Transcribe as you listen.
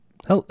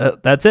Oh,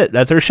 that's it.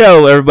 That's our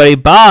show, everybody.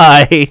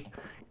 Bye.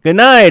 Good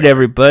night,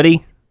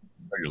 everybody.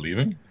 Are you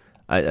leaving?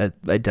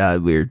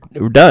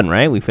 We're done,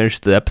 right? We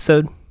finished the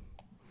episode.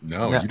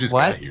 No, you just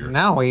got here.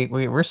 No,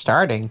 we're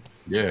starting.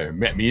 Yeah,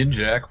 me and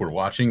Jack were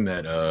watching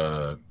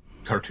that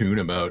cartoon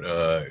about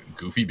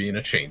Goofy being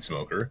a chain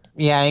smoker.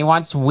 Yeah, he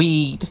wants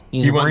weed.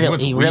 He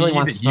really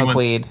wants to smoke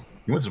weed.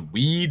 He wants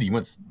weed. He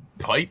wants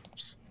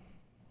pipes.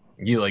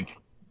 He's like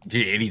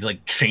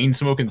chain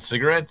smoking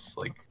cigarettes.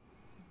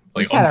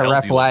 He's had a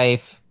rough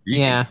life.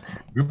 Yeah,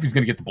 Goofy's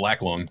gonna get the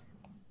black lung.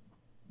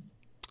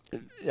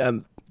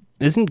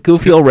 Isn't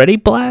Goofy already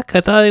black?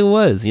 I thought he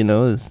was. You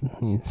know, he's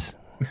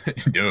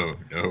No.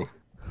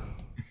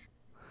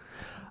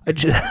 I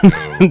just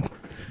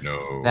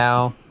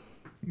No.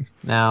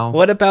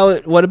 What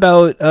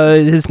about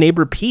his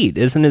neighbor Pete?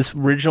 Isn't his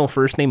original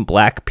first name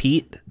Black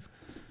Pete?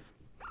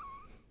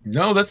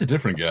 No, that's a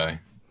different guy.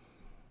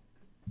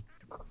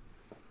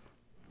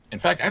 In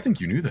fact, I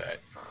think you knew that.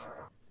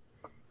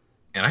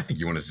 And I think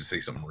you wanted to say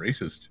something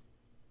racist.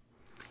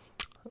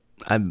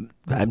 I'm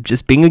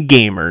just being a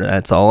gamer.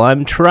 That's all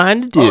I'm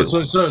trying to do.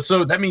 Oh,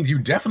 so that means you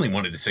definitely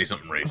wanted to say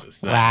something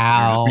racist.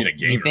 Wow. You're just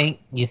being a gamer.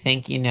 You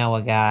think you know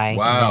a guy.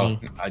 Wow. You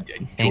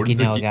think you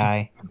know a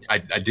guy. I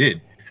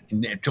did.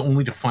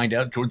 Only to find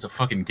out Jordan's a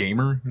fucking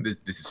gamer.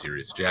 This is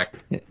serious, Jack.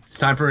 It's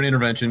time for an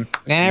intervention.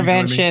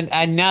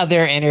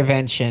 Another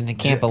intervention. I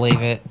can't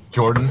believe it.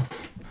 Jordan.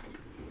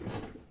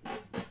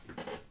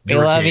 We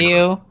love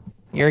you.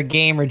 You're a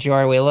gamer,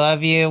 Jordan. We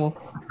love you.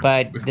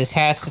 But this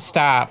has to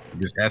stop.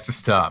 This has to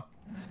stop.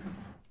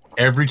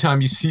 Every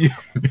time you see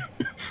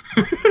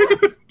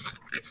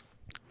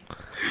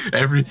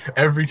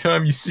every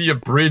time you see a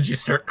bridge, you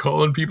start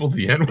calling people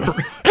the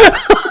N-word.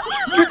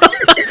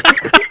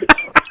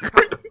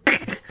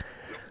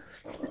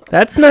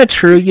 That's not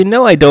true. You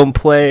know I don't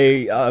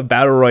play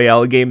Battle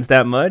Royale games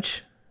that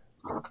much.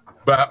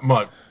 That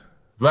much.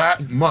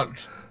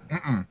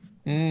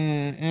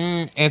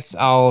 It's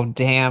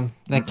damn.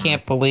 I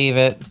can't believe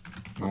it.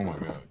 Oh my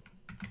god.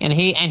 And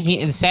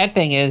the sad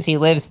thing is he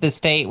lives in the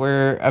state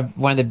where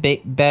one of the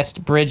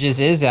best bridges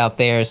is out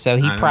there, so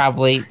he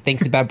probably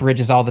thinks about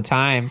bridges all the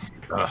time.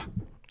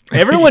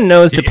 Everyone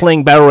knows that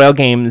playing Battle Royale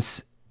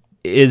games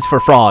is for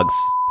frogs.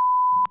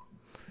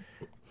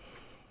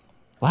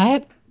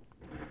 What?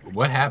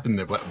 What happened?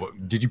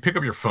 What, did you pick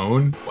up your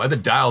phone? Why the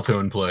dial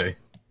tone play?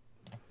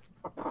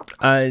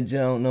 I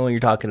don't know what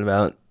you're talking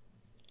about.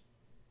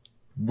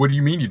 What do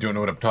you mean you don't know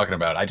what I'm talking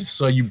about? I just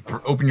saw you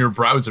open your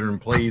browser and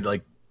play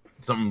like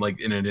something like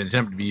in an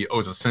attempt to be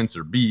it's a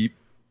sensor beep.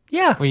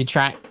 Yeah. Were you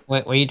trying?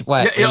 What?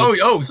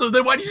 So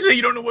then why did you say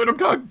you don't know what I'm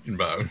talking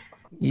about?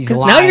 He's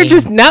lying.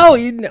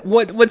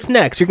 What's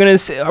next? You're gonna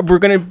say we're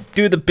gonna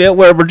do the bit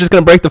where we're just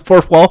gonna break the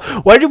fourth wall.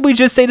 Why did we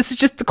just say this is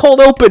just the cold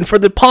open for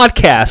the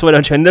podcast? Why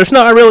don't you? And there's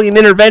not really an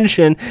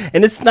intervention,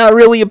 and it's not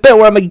really a bit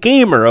where I'm a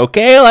gamer.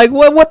 Okay, like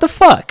what the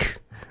fuck?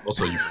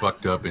 Also, you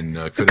fucked up and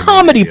it's a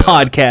comedy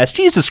podcast.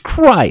 Jesus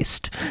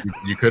Christ!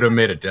 You could have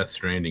made a Death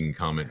Stranding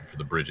comment for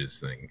the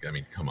Bridges thing. I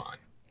mean, come on.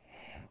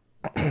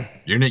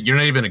 You're not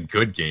even a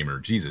good gamer.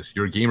 Jesus,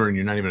 you're a gamer and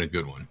you're not even a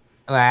good one.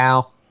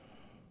 Wow.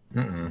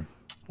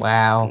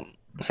 Wow.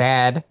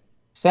 Sad.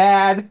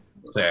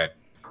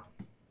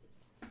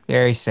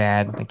 Very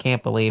sad. I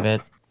can't believe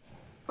it.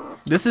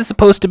 This is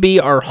supposed to be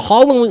our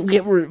Halloween.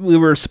 We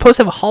were supposed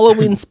to have a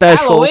Halloween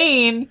special.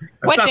 Halloween?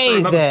 What day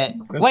is it?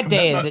 What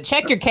day is it?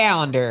 Check your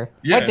calendar.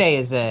 Yes. What day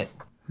is it?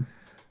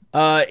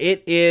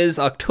 It is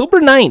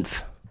October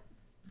 9th.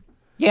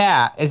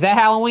 Yeah. Is that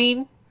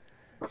Halloween?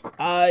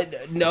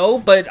 No,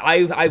 but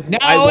I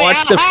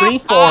watched the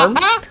Freeform.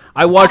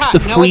 I watched the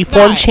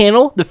Freeform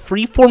channel. The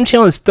Freeform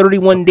channel is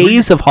 31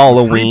 days of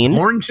Halloween.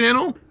 Freeform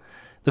channel?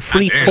 The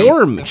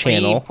Freeform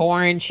channel. The free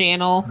porn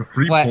channel. The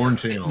free porn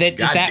channel.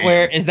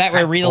 Is that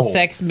where real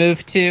sex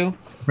moved to?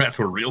 That's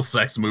where real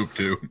sex moved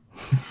to.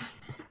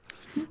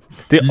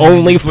 The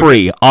only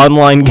free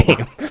online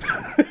game.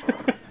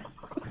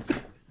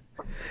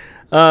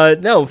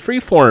 No,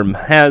 Freeform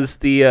has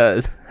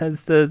the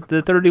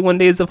 31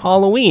 days of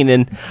Halloween,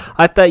 and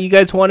I thought you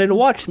guys wanted to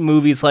watch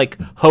movies like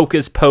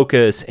Hocus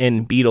Pocus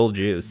and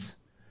Beetlejuice.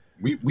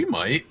 We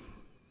might.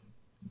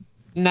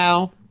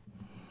 No.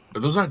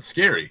 But those aren't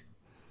scary.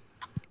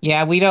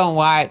 Yeah, we don't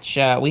watch.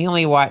 We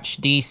only watch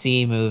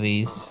DC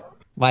movies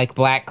like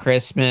Black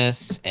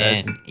Christmas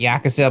and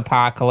Yakuza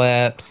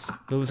Apocalypse.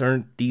 Those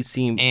aren't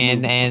DC.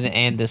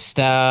 And the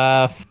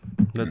stuff.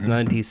 That's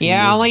not DC.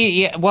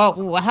 Yeah,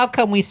 well, how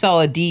come we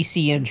saw a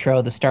DC intro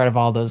at the start of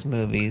all those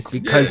movies?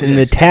 Because in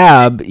the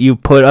tab you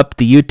put up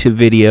the YouTube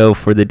video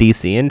for the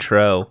DC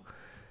intro.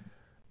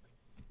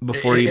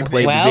 Before you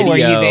play the video. Were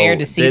you there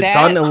to see that? It's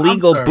on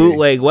illegal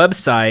bootleg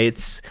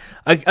websites.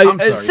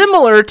 It's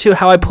similar to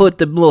how I put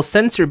the little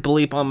censor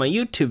bleep on my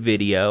YouTube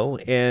video,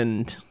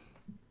 and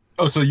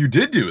so you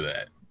did do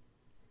that?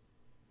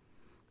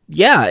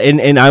 Yeah,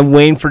 and I'm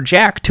waiting for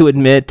Jack to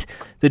admit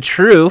the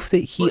truth that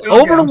he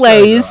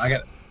overlays.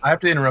 I have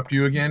to interrupt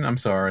you again. I'm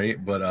sorry,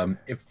 but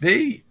if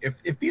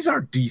these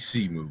aren't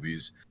DC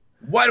movies,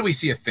 why do we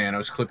see a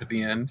Thanos clip at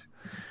the end?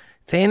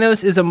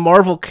 Thanos is a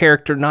Marvel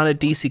character, not a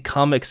DC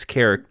Comics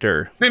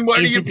character. Then why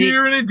did He's he a D-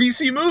 appear in a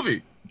DC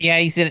movie? Yeah,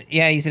 he's in a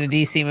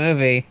DC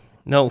movie.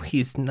 No,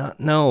 he's not.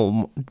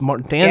 No, Yeah, he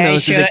Thanos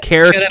is showed a up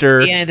character.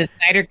 at the end of the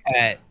Snyder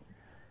Cut.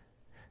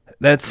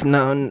 That's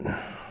not.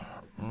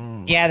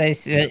 Yeah, they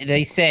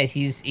said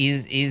he's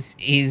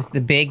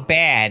the big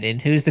bad,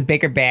 and who's the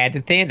bigger bad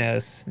than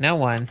Thanos? No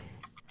one.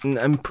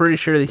 I'm pretty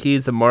sure that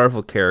he's a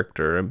Marvel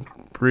character. I'm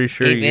pretty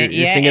sure you're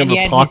Yeah, thinking and of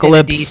yet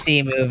Apocalypse. he's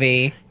in a DC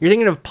movie. You're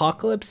thinking of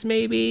Apocalypse,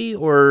 maybe,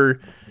 or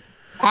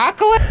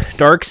Apocalypse.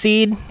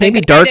 Darkseid?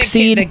 Maybe The guy the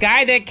Darkseid.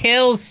 guy that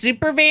kills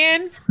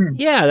Superman.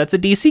 Yeah, that's a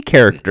DC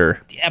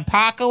character.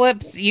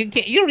 Apocalypse. You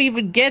don't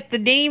even get the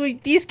name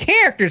of these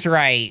characters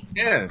right.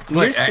 Yeah.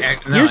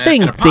 You're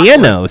saying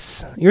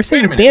Apocalypse. Thanos. You're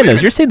saying Wait a minute, wait a Thanos.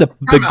 minute. You're saying the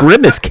Time out,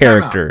 Grimace time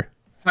out. character.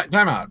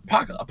 Time out.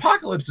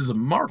 Apocalypse is a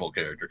Marvel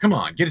character. Come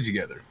on, get it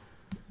together.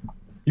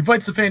 He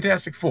fights the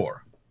Fantastic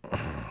Four.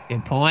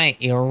 Good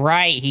point. You're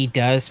right. He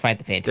does fight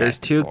the Fantastic There's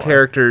two Four.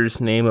 characters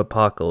named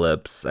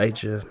Apocalypse.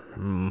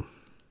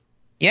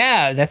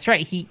 Yeah, that's right.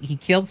 He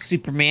killed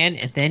Superman,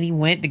 and then he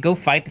went to go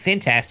fight the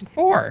Fantastic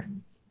Four.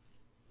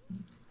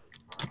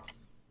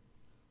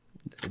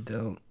 I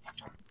don't.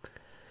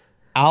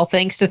 All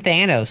thanks to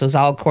Thanos. It was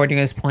all according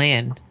to his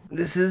plan.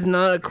 This is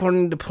not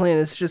according to plan.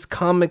 It's just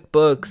comic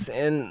books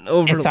and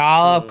over. It's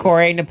all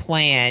according to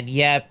plan.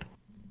 Yep.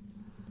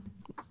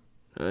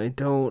 I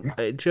don't.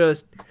 I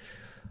just.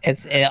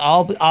 It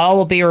all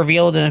will be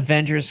revealed in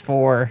Avengers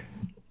 4.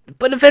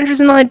 But Avengers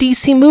is not a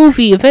DC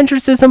movie.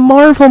 Avengers is a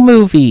Marvel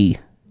movie.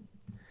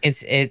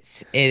 It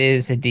is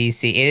a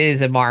DC. It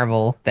is a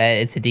Marvel that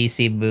it's a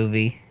DC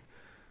movie.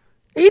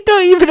 You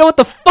don't even know what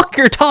the fuck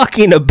you're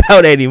talking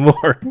about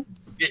anymore.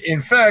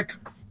 In fact,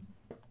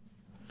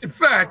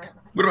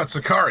 what about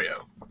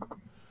Sicario?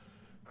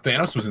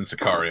 Thanos was in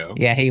Sicario.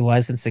 Yeah, he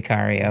was in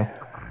Sicario.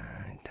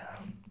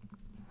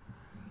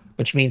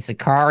 Which means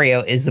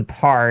Sicario is a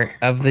part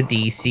of the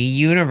DC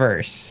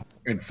universe.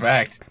 In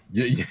fact,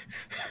 we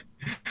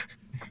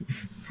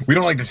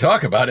don't like to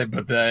talk about it,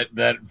 but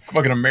that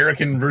fucking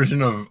American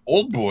version of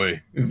Old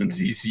Boy is in the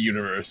DC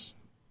universe.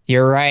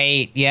 You're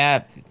right. Yeah,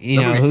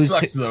 That movie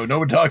sucks though. No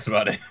one talks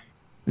about it.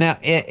 No,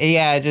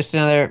 yeah, just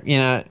another,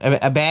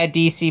 a bad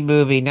DC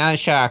movie. Not a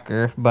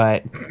shocker,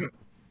 but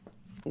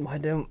Why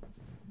don't?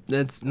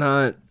 That's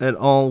not at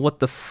all. What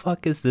the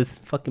fuck is this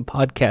fucking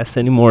podcast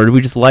anymore? Do we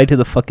just lie to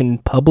the fucking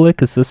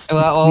public? Is this?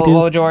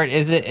 well, George,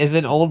 is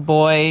it Old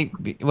Boy?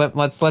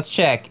 Let's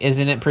check.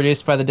 Isn't it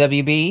produced by the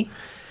WB?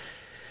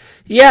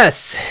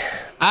 Yes.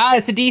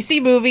 It's a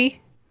DC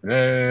movie.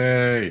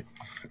 Hey,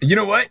 you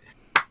know what?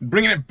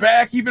 Bringing it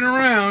back even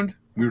around.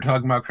 We were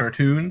talking about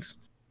cartoons.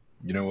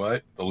 You know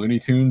what? The Looney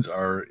Tunes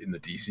are in the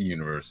DC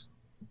universe.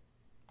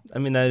 I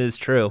mean, that is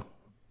true.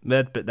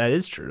 But that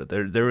is true.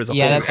 There was a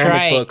Yeah, whole that's comic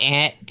right. books.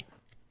 And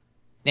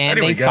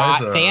Anyway, they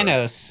fought guys,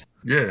 Thanos.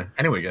 Yeah.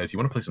 Anyway, guys, you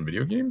want to play some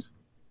video games?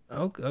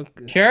 Okay.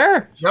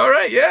 Sure. All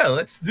right. Yeah,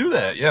 let's do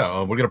that.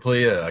 Yeah, we're gonna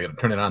play. I gotta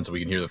turn it on so we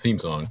can hear the theme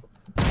song.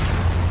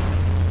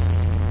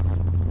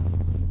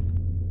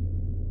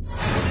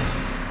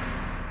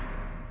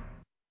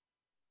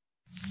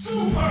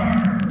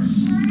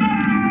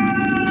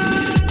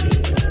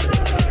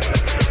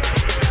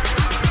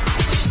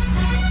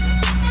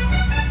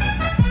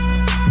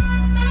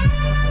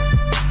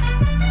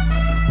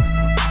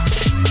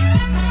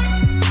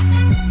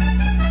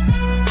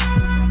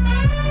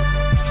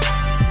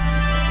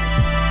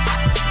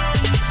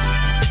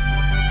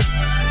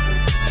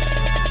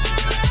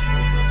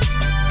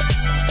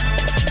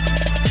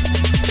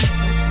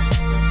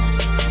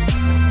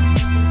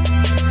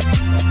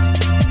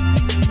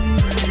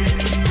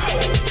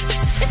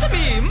 It's a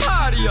me,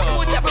 Mario.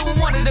 Whatever we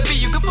wanted to be,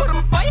 you can put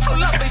them fight. How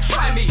love they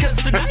try me.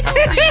 Cause tonight you'll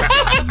see it's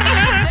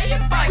not say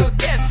it final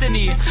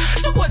destiny.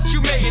 Look what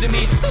you made of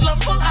me. The love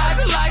will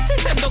idolize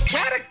it, and no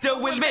character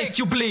will make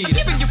you bleed. I'm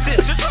giving you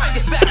this, you're trying to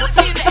get back. We'll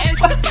see in the end,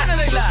 but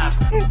finally laugh.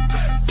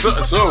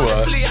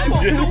 Honestly, I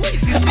won't do it.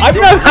 These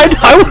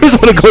I always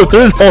want to go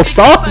through this whole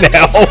song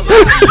now.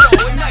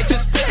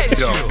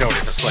 No,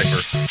 it's a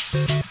cipher.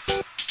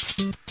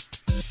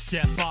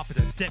 Step up and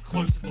a step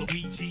closer,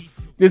 Luigi.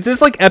 Is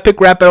this like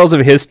epic rap battles of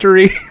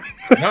history?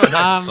 No, it's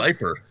a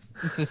cipher.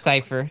 It's a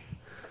cipher.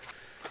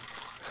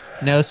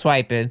 No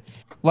swiping.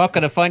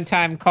 Welcome to Fun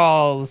Time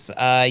Calls.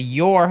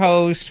 Your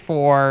host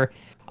for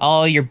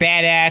all your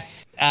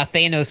badass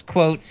Thanos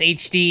quotes.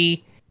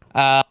 HD.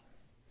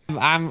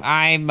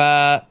 I'm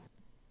got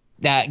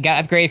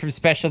upgraded from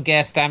special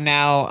guest. I'm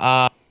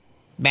now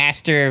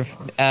master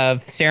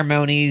of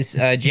ceremonies.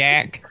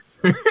 Jack.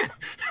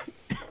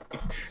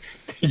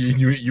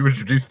 You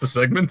introduced the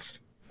segments.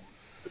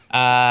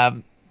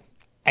 I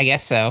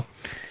guess so.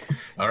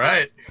 All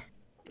right.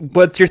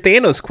 What's your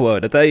Thanos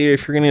quote? I thought you were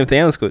forgetting a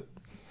Thanos quote.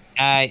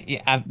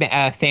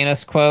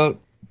 Thanos quote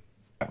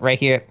right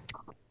here.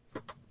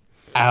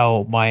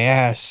 Ow, my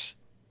ass.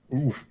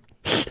 Oof.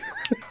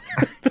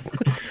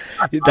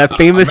 That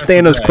famous messed with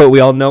Thanos that. quote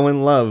we all know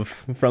and love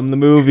from the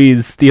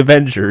movies, The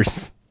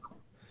Avengers.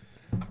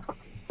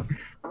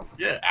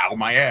 Yeah, ow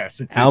my ass.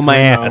 It's Ow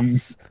my when,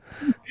 ass.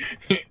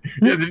 Yeah,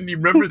 didn't you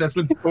remember? That's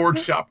when Thor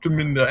chopped him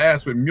in the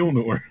ass with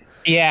Mjolnir.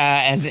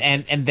 Yeah,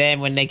 and then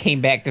when they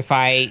came back to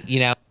fight,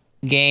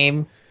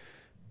 game,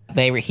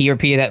 he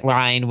repeated that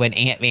line when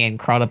Ant-Man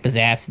crawled up his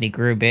ass and he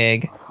grew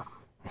big.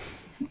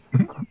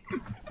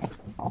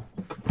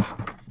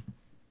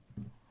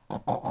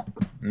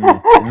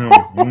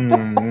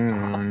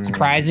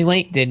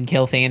 Surprisingly, didn't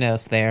kill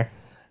Thanos there.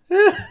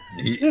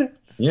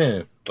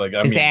 Yeah, like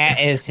His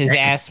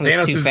ass was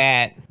Thanos too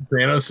fat.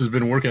 Thanos has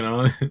been working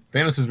on.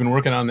 Thanos has been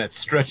working on that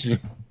stretching.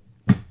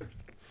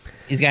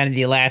 He's got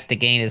the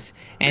elastic anus.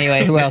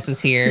 Anyway, who else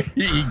is here?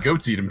 He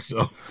goats eat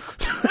himself.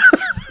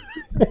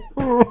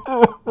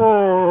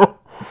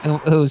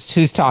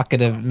 Who's talking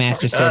to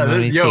Master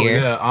Ceremonies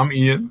here? Yeah, I'm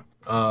Ian.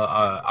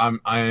 I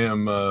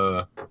am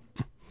the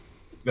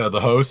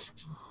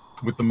host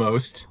with the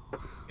most,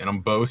 and I'm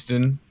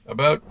boasting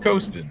about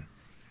coasting.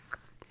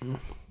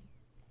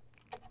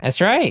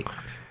 That's right.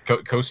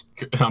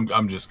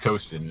 I'm just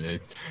coasting.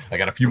 I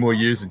got a few more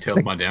years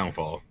until my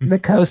downfall. The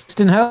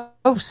coasting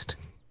host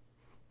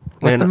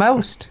with the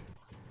most.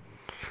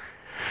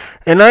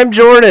 And I'm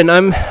Jordan.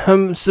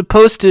 I'm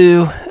supposed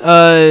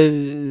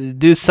to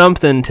do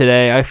something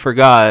today. I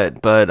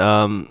forgot, but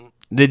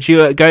did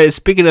you guys?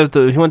 Speaking of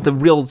you want the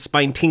real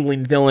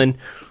spine-tingling villain?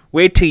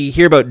 Wait till you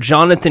hear about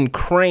Jonathan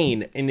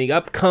Crane in the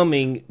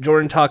upcoming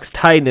Jordan Talks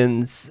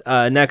Titans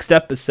next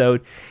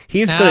episode.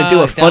 He's going to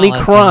do a funny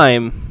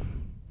crime.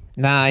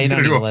 Nah, you He's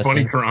don't going to need do to a listen.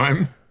 funny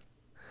crime.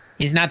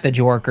 He's not the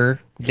Jorker.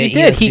 He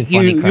did.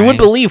 You wouldn't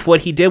believe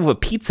what he did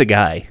with Pizza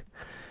Guy.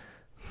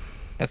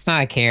 That's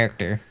not a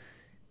character.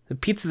 The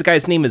pizza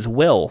guy's name is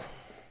Will.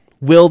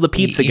 Will the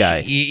pizza guy.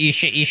 You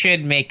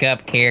should make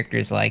up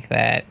characters like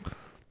that.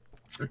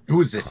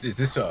 Who is this? Is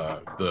this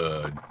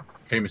the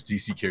famous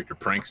DC character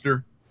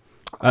Prankster?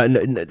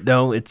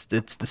 No, it's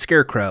the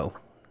Scarecrow.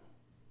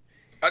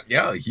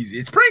 Yeah,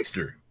 it's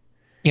Prankster.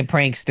 Yeah,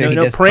 Prankster.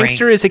 No, does Prankster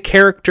pranks. is a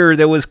character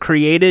that was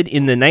created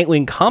in the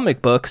Nightwing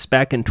comic books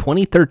back in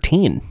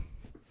 2013.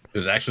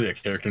 There's actually a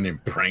character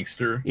named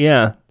Prankster.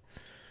 Yeah.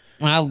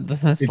 Well,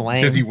 that's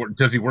lame.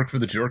 Does he work for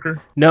the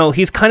Joker? No,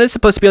 he's kind of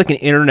supposed to be like an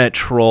internet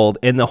troll,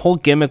 and the whole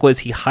gimmick was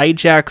he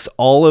hijacks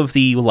all of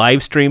the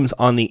live streams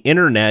on the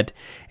internet,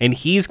 and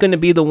he's going to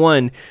be the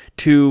one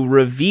to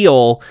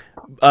reveal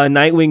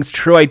Nightwing's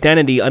true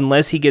identity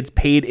unless he gets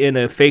paid in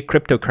a fake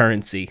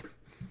cryptocurrency.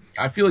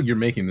 I feel like you're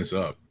making this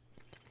up.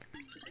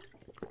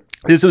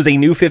 This was a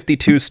New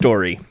 52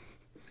 story.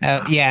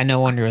 Yeah, no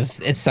wonder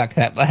it sucked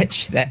that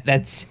much.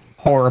 That's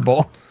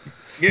horrible.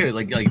 Yeah,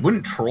 like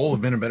wouldn't Troll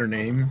have been a better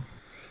name?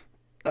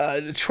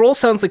 Troll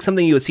sounds like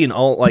something you would see in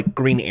all like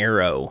Green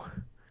Arrow,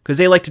 because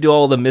they like to do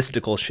all the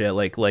mystical shit,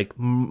 like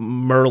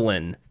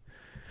Merlin.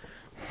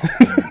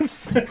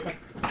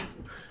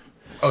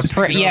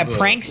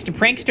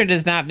 Prankster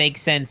does not make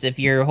sense if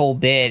your whole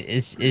bit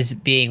is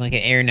being like an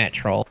internet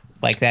troll.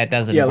 Like that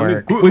doesn't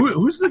work.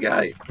 Who's the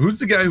guy? Who's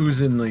the guy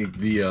who's in like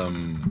the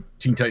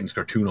Teen Titans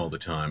cartoon all the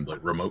time, like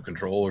Remote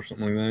Control or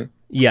something like that?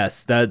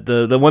 Yes, that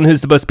the one who's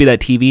supposed to be that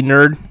TV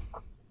nerd.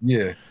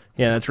 Yeah,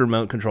 that's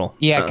Remote Control.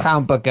 Yeah,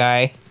 comic book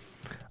guy.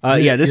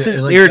 Here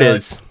it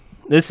is.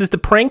 This is the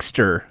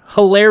Prankster,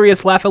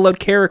 hilarious laugh out loud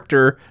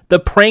character, the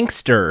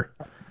Prankster.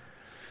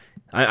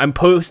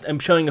 I'm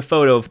showing a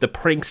photo of the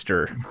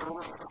Prankster.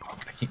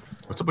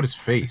 What's up with his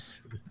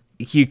face?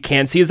 You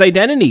can't see his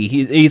identity.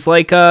 He's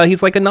like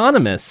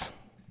anonymous.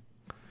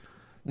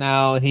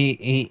 No,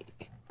 he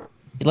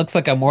looks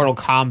like a Mortal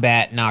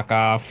Kombat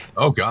knockoff.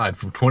 Oh God,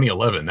 from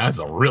 2011, that's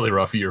a really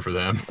rough year for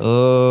them.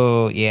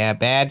 Oh yeah,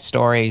 bad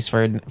stories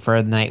for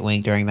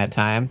Nightwing during that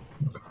time.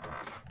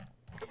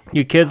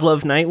 You kids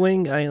love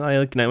Nightwing. I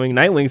like Nightwing.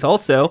 Nightwing's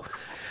also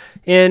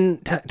in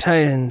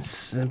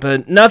Titans,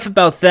 but enough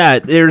about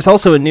that. There's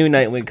also a new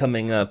Nightwing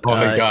coming up. Oh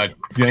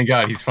thank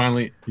God, he's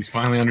finally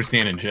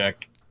understanding,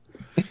 Jack.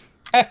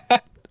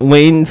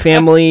 Wayne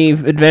Family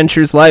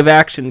Adventures live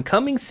action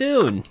coming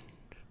soon.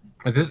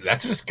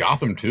 That's just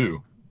Gotham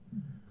too.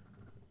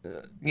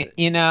 Let's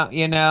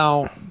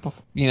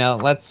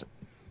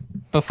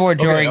before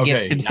Jordan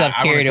gets himself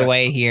carried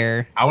away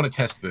here. I want to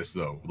test this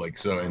though,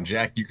 and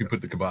Jack, you can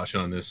put the kibosh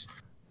on this.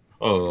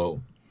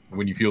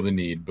 When you feel the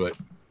need, but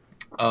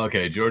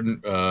okay,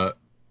 Jordan,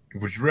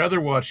 would you rather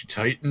watch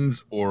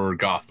Titans or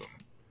Gotham?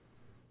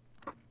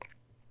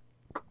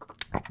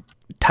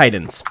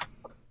 Titans.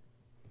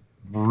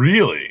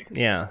 Really?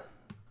 Yeah.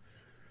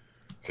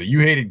 So you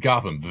hated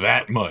Gotham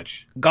that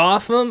much?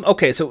 Gotham?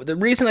 Okay, so the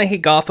reason I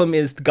hate Gotham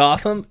is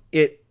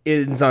it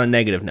ends on a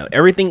negative note.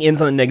 Everything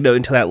ends on a negative note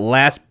until that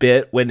last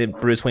bit when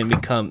Bruce Wayne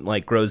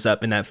grows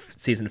up in that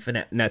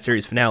in that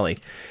series finale.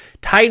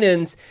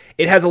 Titans,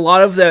 it has a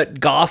lot of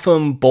that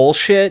Gotham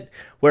bullshit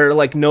where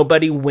like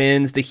nobody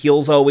wins, the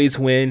heels always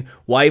win.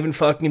 Why even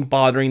fucking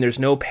bothering? There's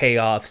no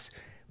payoffs.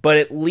 But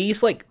at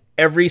least like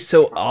every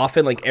so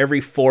often, like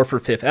every 4th or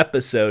 5th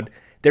episode,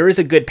 there is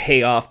a good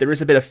payoff. There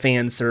is a bit of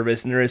fan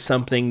service, and there is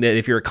something that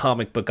if you're a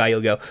comic book guy,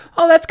 you'll go,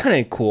 "Oh, that's kind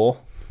of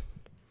cool."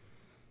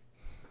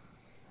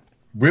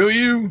 Will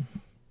you?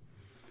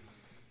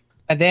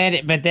 But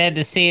then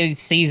the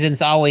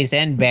seasons always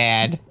end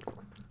bad.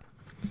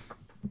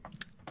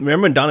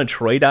 remember when Donna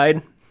Troy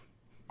died?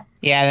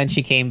 Yeah, then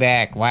she came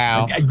back.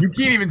 Wow. You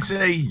can't even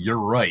say you're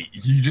right.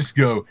 You just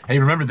go, hey,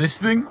 remember this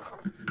thing?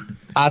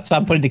 So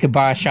I'm putting the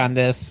kibosh on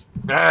this.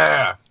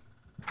 Yeah.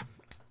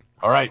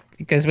 All right.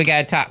 Because we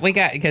gotta talk.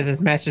 Because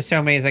as Master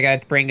Ceremonies, I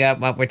gotta bring up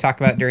what we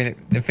talked about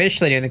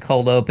officially during the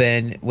cold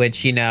open,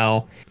 which, you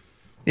know,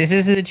 this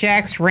isn't a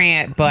Jack's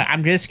rant, but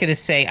I'm just gonna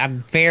say I'm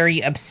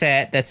very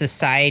upset that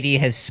society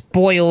has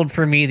spoiled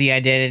for me the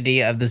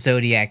identity of the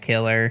Zodiac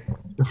Killer.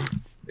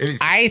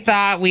 I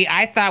thought we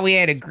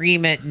had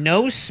agreement,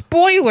 no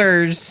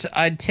spoilers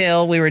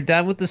until we were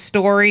done with the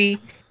story,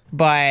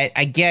 but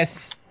I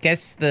guess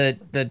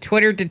the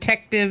Twitter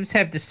detectives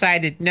have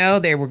decided no,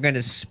 they were going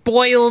to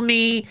spoil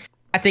me.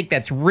 I think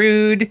that's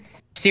rude.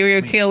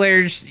 Serial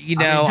killers, you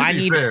know, I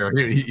need. Fair,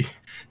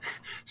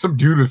 some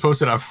dude was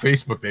posted on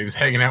Facebook that he was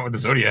hanging out with the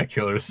Zodiac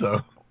Killer,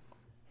 so.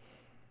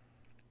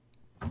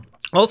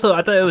 Also,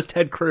 I thought it was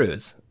Ted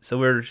Cruz, so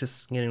we're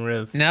just getting rid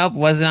of. Nope,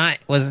 was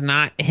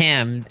not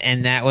him,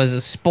 and that was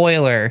a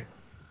spoiler.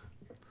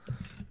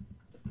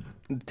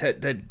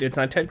 It's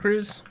not Ted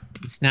Cruz?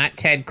 It's not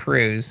Ted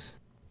Cruz.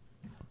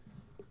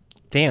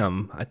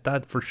 Damn, I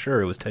thought for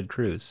sure it was Ted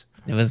Cruz.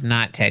 It was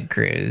not Ted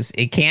Cruz.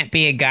 It can't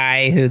be a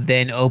guy who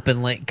then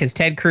openly, because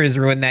Ted Cruz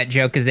ruined that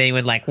joke, because then he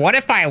went like, "What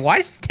if I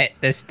was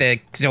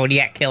the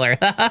Zodiac Killer?"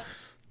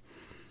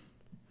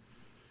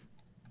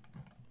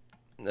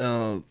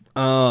 Oh.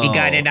 He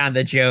got in on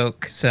the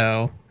joke,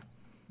 so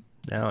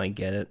now I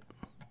get it.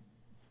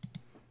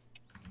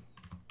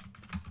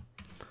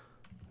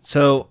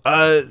 So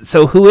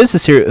who is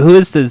this here? Who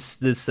is this?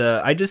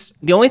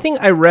 The only thing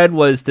I read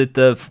was that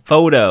the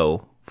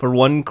photo for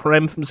one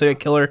crime from Zodiac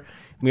Killer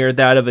mirrored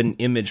that of an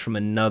image from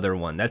another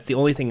one. That's the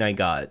only thing I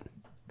got.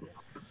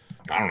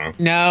 I don't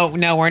know.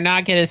 No, we're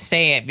not gonna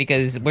say it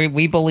because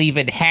we believe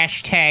in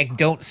hashtag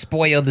don't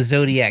spoil the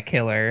Zodiac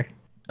Killer.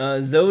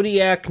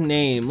 Zodiac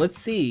name. Let's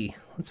see.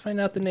 Let's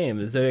find out the name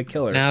of the Zodiac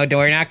Killer. No,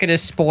 we're not going to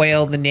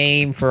spoil the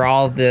name for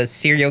all the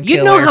serial killer.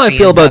 You know how I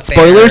feel about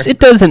spoilers. It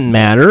doesn't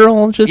matter.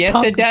 I'll just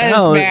yes, it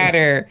does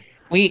matter.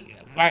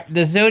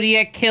 The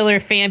Zodiac Killer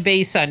fan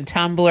base on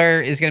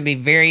Tumblr is going to be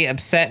very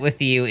upset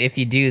with you if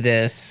you do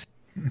this.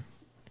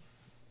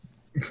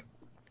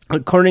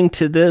 According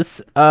to this,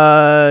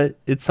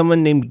 it's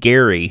someone named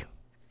Gary.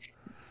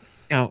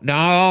 No,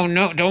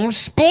 don't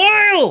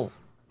spoil!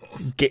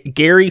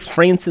 Gary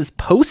Francis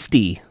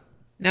Posty.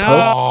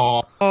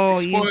 No,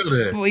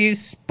 you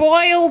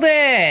spoiled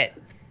it.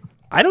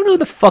 I don't know who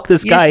the fuck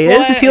this guy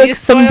is. Is he like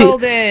some?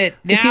 Spoiled it.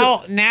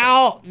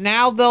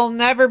 Now they'll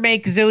never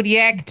make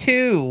Zodiac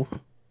 2.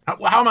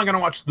 How am I going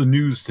to watch the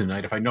news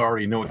tonight if I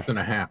already know what's going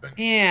to happen?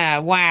 Yeah.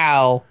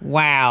 Wow.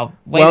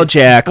 Well,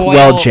 Jack.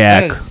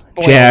 Jack.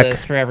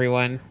 This for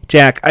everyone.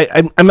 Jack,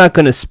 I'm not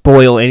going to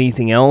spoil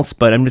anything else,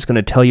 but I'm just going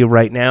to tell you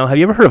right now. Have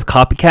you ever heard of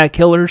copycat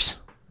killers?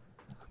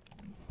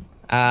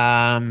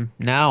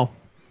 No.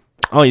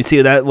 Oh, you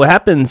see that? What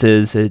happens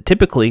is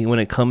typically when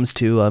it comes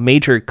to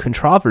major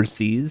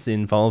controversies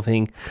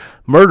involving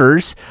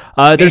murders,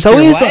 there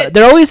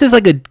always is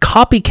like a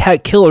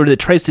copycat killer that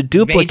tries to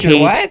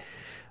duplicate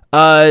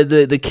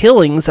the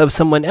killings of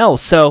someone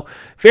else. So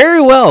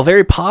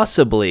very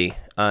possibly,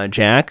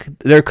 Jack,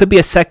 there could be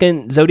a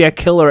second Zodiac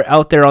Killer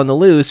out there on the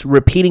loose,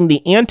 repeating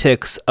the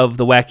antics of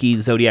the wacky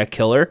Zodiac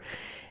Killer,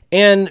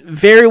 and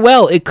very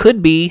well it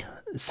could be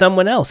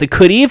someone else. It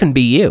could even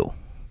be you.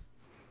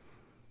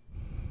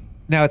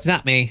 No, it's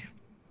not me.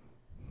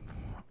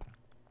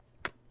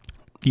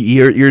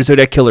 You're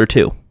Zodiac Killer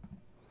too.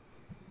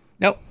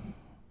 Nope.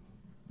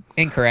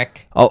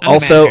 Incorrect.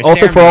 Also,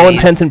 for all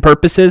intents and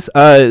purposes,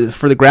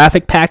 for the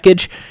graphic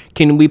package,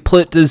 can we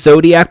put the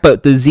Zodiac,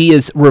 but the Z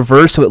is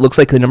reversed, so it looks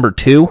like the number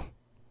 2?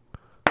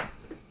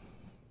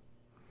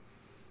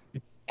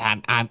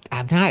 I'm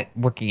not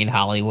working in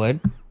Hollywood.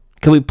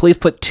 Can we please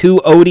put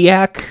 2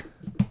 Odiac?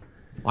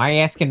 Why are you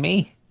asking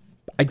me?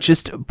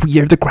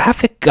 You're the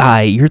graphic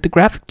guy. You're the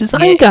graphic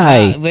design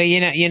guy. Well,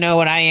 you know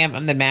what I am?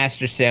 I'm the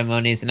Master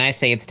Ceremonies, and I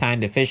say it's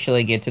time to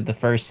officially get to the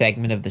first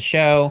segment of the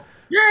show.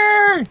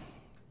 Yay!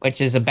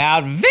 Which is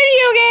about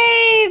video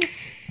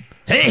games!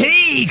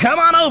 Hey, come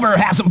on over,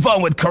 have some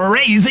fun with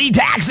Crazy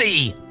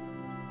Taxi!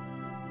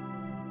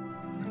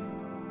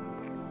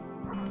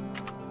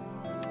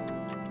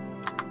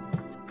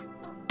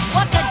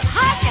 What could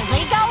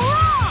possibly go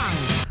wrong?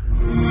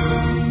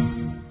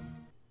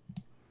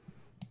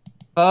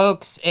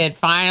 Folks, it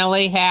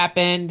finally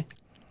happened.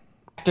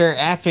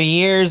 After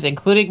years,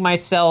 including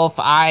myself,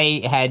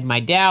 I had my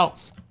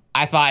doubts.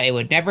 I thought it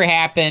would never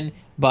happen,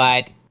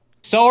 but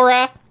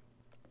Sora,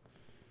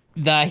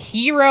 the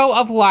hero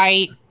of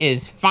light,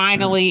 is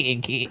finally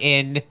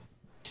in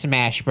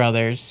Smash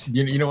Brothers.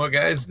 You know what,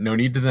 guys? No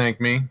need to thank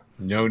me.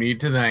 No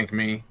need to thank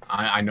me.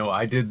 I know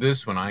I did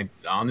this when I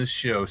on this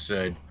show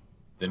said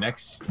the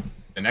next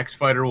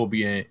fighter will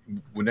be the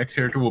next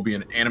character will be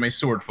an anime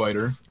sword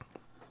fighter.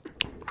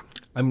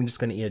 I'm just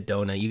gonna eat a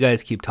donut. You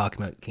guys keep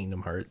talking about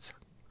Kingdom Hearts.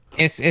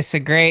 It's a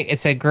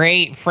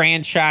great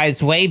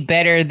franchise, way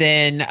better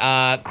than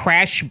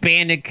Crash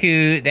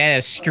Bandicoot, that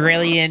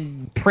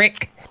Australian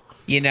prick.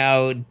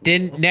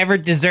 didn't never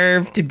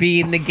deserve to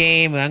be in the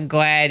game. I'm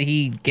glad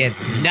he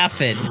gets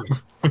nothing.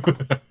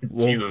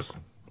 Jesus.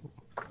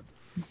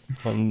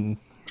 Um,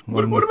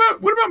 What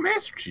about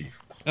Master Chief?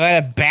 What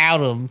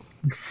about him?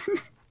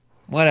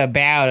 What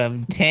about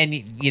him?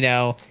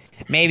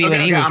 Maybe when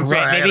he was I'm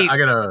sorry, maybe I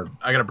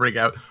gotta break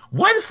out.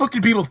 Why the fuck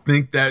did people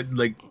think that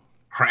like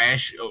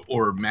Crash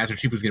or Master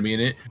Chief was gonna be in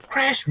it?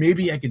 Crash,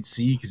 maybe I could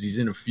see because he's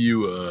in a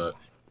few.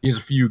 He has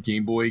a few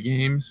Game Boy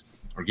games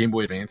or Game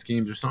Boy Advance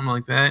games or something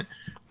like that.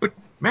 But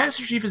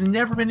Master Chief has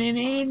never been in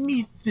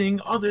anything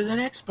other than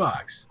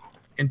Xbox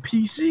and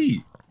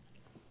PC.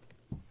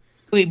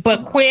 Wait,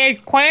 but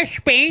Crash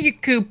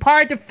Bandicoot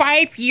part of the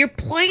 5-year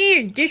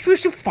plan. This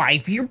was a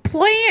 5-year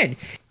plan.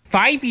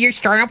 5 years,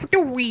 starting off with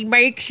the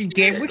remakes, and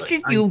then with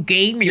the new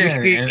game, and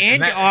it's going to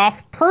end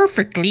off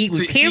perfectly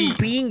with him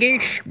being in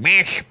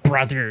Smash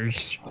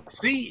Brothers.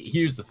 See,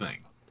 here's the thing.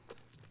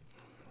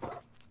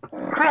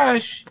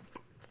 Crash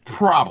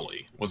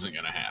probably wasn't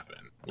going to happen.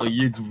 Like,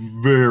 it's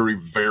very,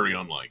 very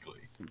unlikely.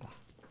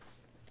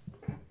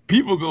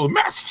 People go,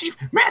 Master Chief!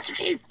 Master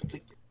Chief!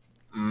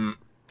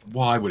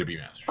 Why would it be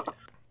Master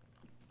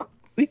Chief?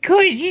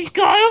 Because he's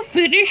got to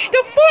finish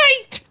the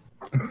fight!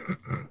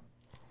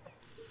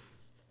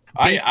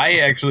 I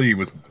actually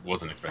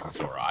wasn't expecting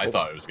Sora. I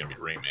thought it was going to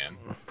be Rayman.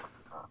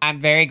 I'm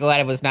very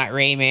glad it was not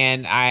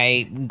Rayman.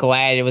 I'm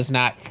glad it was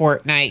not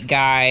Fortnite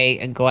guy.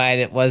 I'm glad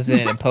it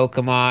wasn't a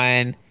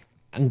Pokemon.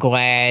 I'm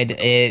glad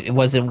it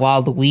wasn't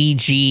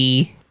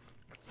Waluigi.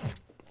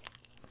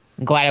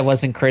 I'm glad it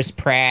wasn't Chris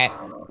Pratt.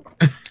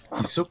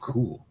 He's so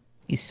cool.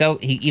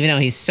 Even though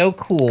he's so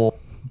cool,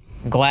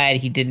 I'm glad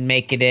he didn't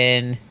make it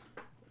in.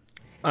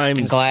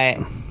 I'm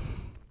glad.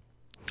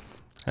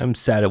 I'm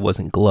sad it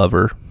wasn't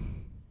Glover.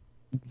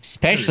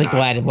 Especially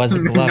glad it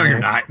wasn't Glover. No, you're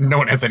not. No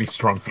one has any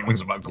strong feelings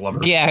about Glover.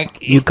 Yeah.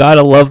 You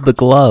gotta love the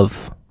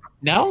glove.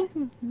 No,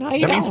 you that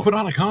don't. means put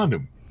on a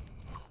condom.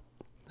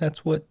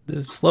 That's what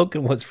the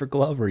slogan was for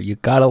Glover. You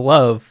gotta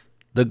love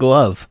the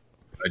glove.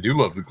 I do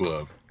love the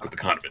glove. Put the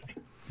condom in.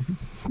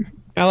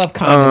 I love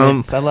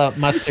condiments. I love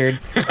mustard.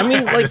 I mean,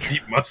 I like, just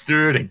eat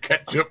mustard and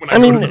ketchup when I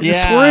go to the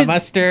Yeah, Sword-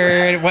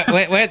 mustard.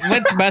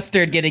 What's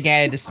mustard getting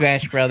added to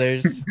Smash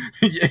Brothers?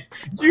 Yeah,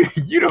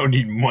 you don't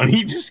need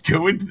money. Just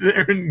go in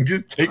there and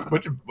just take a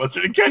bunch of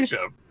mustard and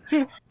ketchup.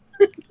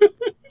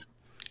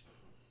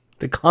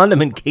 the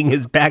Condiment King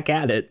is back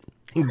at it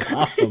in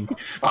Gotham.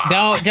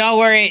 Don't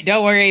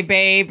worry,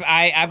 babe.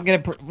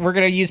 We're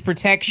gonna use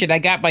protection. I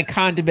got my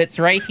condiments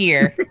right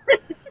here.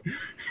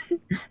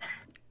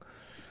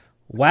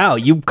 Wow,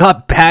 you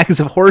got bags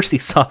of horsey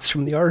sauce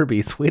from the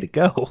Arby's. Way to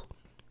go.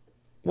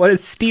 What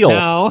is steal?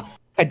 No,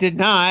 I did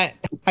not.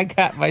 I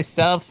got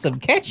myself some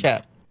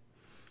ketchup.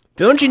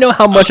 Don't you know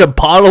how much a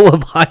bottle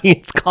of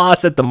Heinz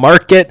costs at the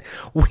market?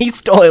 We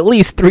stole at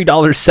least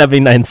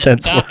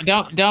 $3.79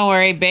 worth. Don't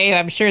worry, babe.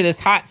 I'm sure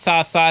this hot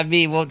sauce on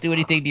me won't do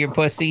anything to your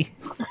pussy.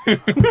 Hang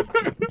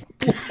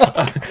on,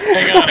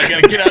 I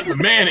gotta get out the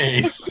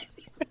mayonnaise.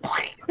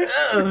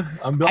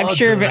 I'm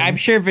sure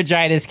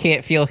vaginas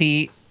can't feel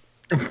heat.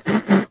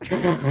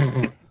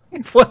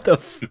 What the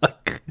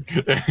fuck?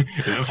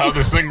 Is this how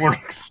this thing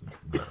works?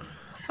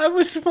 I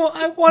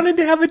wanted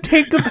to have a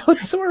take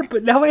about Sora,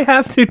 but now I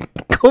have to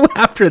go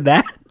after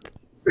that.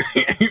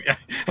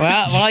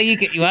 Well, you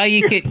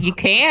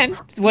can.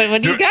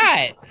 What do you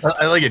got?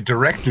 I like it.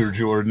 Director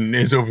Jordan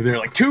is over there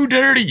like, too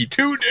dirty.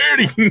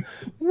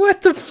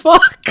 What the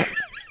fuck?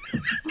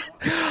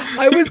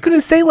 I was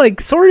gonna say, like,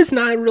 Sora's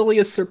not really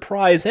a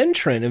surprise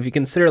entrant if you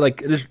consider,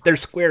 like,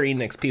 there's Square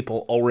Enix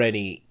people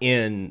already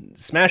in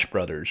Smash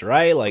Brothers,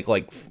 right? Like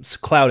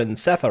Cloud and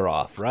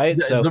Sephiroth,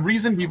 right? So the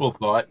reason people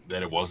thought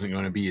that it wasn't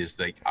going to be is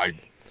like, I'm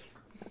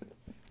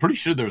pretty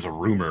sure there was a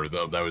rumor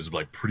though that was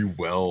like pretty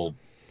well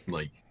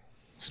like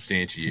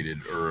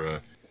substantiated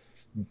or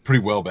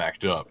pretty well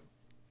backed up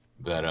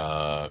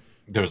that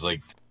there was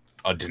like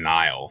a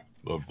denial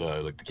of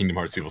the Kingdom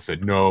Hearts people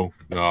said no.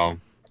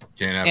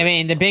 Can't have I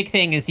mean, the big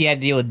thing is you had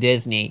to deal with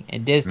Disney,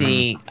 and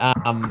Disney,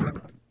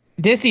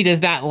 Disney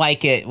does not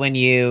like it when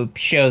you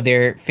show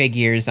their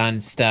figures on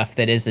stuff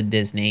that isn't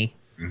Disney.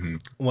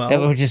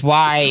 well, Which is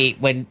why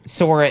when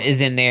Sora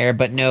is in there,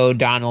 but no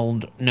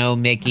Donald, no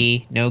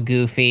Mickey, no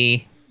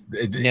Goofy,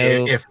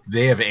 no. If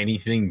they have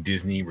anything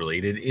Disney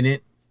related in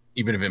it,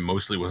 even if it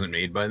mostly wasn't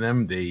made by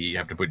them, they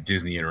have to put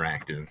Disney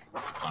Interactive.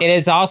 It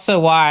is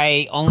also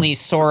why only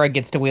Sora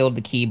gets to wield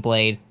the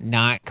Keyblade,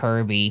 not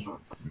Kirby.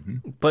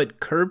 but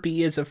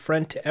Kirby is a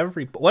friend to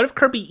everybody. What if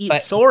Kirby eats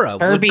But Sora?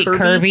 Would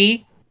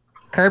Kirby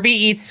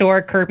eats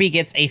Sora. Kirby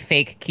gets a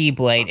fake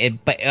Keyblade,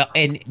 but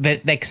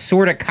like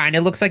sort of kind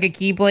of looks like a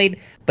Keyblade,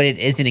 but it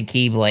isn't a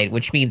Keyblade,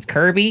 which means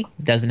Kirby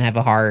doesn't have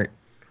a heart.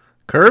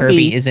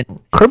 Kirby does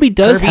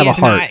have a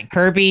heart.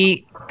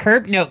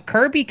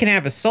 Kirby can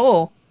have a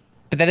soul,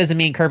 but that doesn't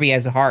mean Kirby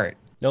has a heart.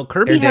 No,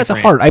 Kirby They're has a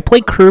different. heart. I play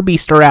Kirby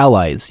Star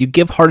Allies. You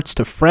give hearts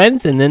to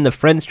friends, and then the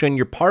friends join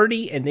your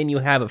party, and then you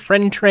have a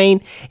friend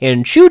train,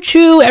 and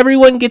choo-choo,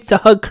 everyone gets to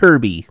hug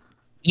Kirby.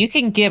 You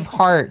can give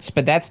hearts,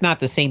 but that's not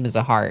the same as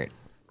a heart.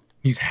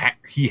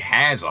 He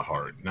has a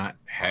heart, not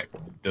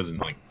doesn't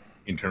like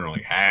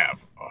internally have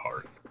a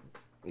heart.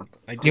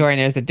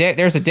 Jordan,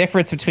 there's a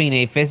difference between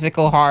a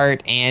physical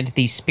heart and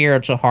the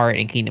spiritual heart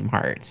in Kingdom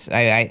Hearts.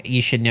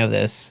 You should know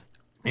this.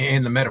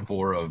 And the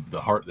metaphor of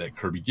the heart that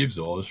Kirby gives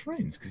all his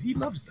friends because he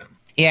loves them.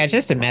 Yeah, it's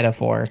just a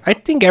metaphor. I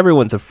think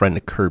everyone's a friend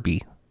of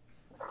Kirby.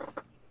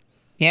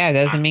 Yeah, it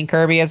doesn't mean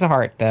Kirby has a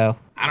heart, though.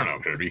 I don't know,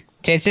 Kirby.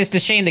 It's just a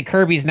shame that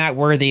Kirby's not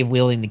worthy of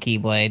wielding the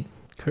Keyblade.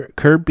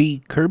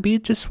 Kirby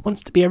just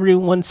wants to be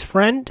everyone's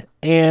friend,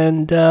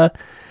 and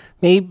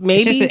maybe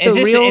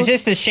It's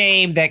just a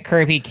shame that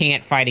Kirby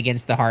can't fight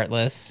against the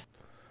Heartless.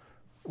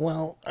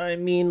 Well, I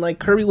mean, like,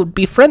 Kirby would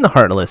befriend the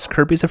Heartless.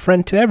 Kirby's a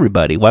friend to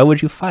everybody. Why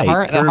would you fight?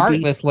 The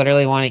Heartless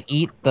literally want to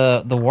eat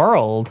the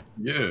world.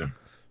 Yeah.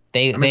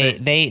 They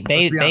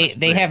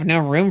have no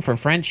room for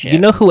friendship. You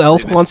know who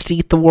else wants to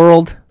eat the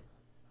world?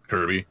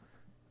 Kirby.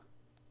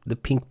 The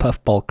pink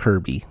puffball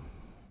Kirby.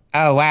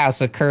 Oh wow!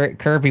 So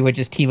Kirby would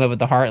just team up with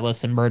the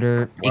Heartless and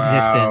murder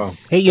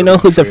existence. Hey, you know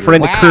who's a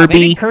friend of Kirby?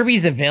 Maybe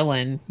Kirby's a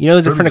villain. You know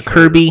who's a friend of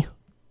Kirby?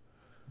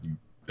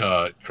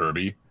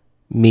 Kirby.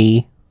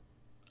 Me.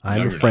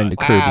 I'm a friend of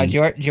Kirby.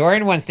 Wow,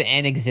 Jordan wants to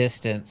end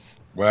existence.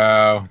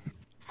 Wow.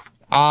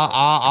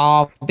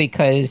 All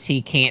because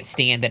he can't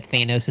stand that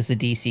Thanos is a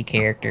DC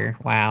character.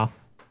 Wow.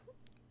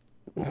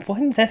 What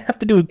did that have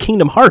to do with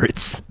Kingdom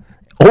Hearts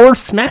or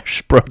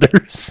Smash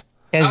Brothers?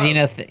 Because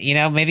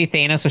maybe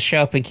Thanos will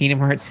show up in Kingdom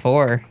Hearts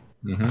 4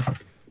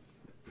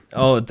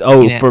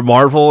 for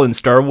Marvel and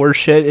Star Wars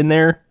shit in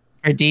there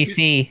or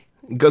DC.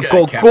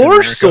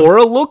 Gore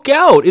Sora, look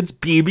out! It's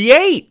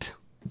BB-8.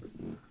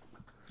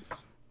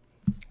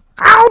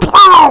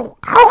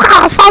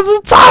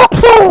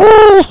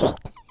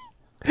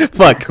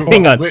 Fuck!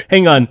 Hang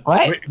on.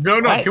 What? Wait,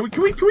 no. What? Can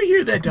we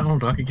hear that Donald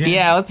Duck again?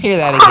 Yeah, let's hear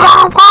that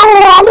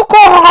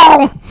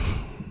again.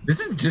 This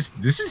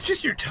is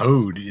just your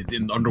Toad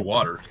in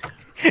underwater.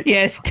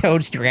 Yes,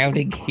 Toad's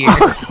drowning here.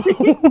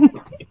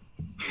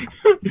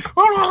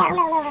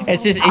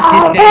 it's just out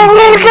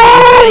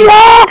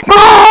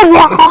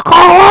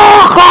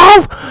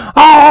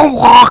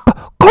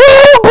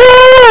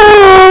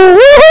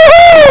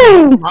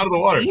of the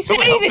water. He's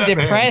not even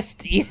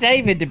depressed. He's not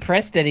even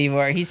depressed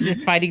anymore. He's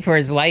just fighting for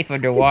his life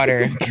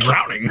underwater. He's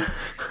drowning.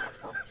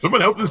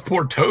 Someone help this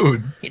poor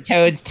Toad.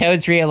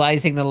 Toad's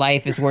realizing the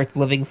life is worth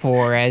living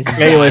for.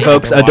 Anyway,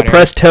 folks, a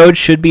depressed Toad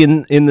should be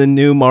in the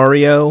new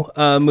Mario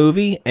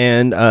movie,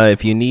 and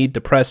if you need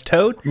depressed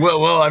Toad,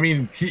 well, I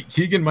mean,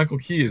 Keegan Michael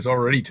Key is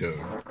already Toad.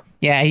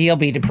 Yeah, he'll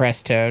be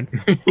depressed Toad.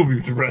 He'll be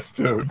depressed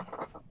Toad.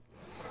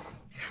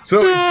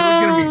 So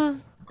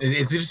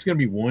is it just gonna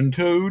be one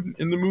Toad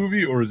in the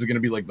movie, or is it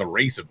gonna be like the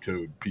race of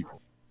Toad people?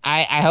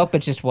 I hope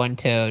it's just one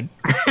Toad.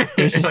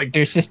 There's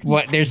just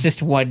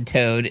one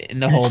Toad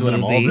in the whole let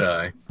movie. them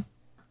all die.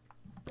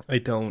 I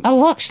don't.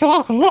 Looks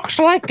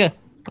like a.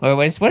 Or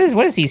what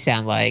does he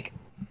sound like?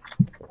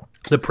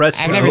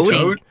 Depressed I've Toad. never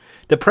seen.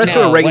 Depressed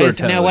or a regular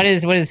Toad? No, what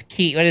does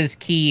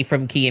Key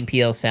from Key and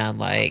Peele sound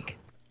like?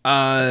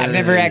 I've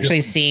never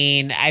actually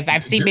seen.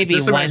 I've seen maybe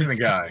just once. Imagine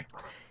the guy.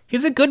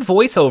 He's a good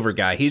voiceover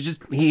guy. He has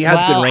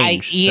good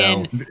range.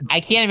 I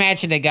can't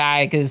imagine a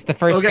guy because the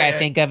first guy I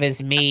think of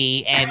is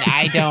me, and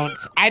I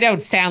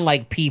don't sound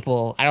like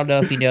people. I don't know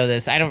if you know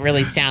this. I don't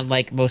really sound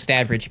like most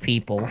average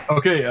people.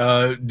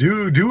 Okay,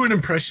 do an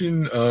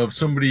impression of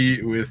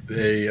somebody with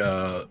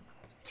a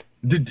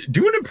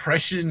do an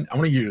impression. I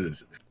want to hear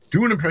this.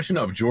 Do an impression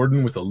of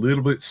Jordan with a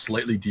little bit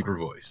slightly deeper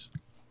voice.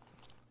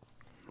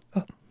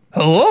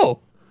 Hello.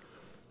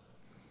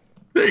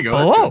 There you go.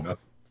 Hello.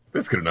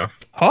 That's good enough.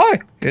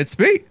 Hi, it's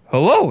me.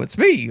 Hello, it's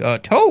me,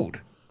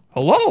 Toad.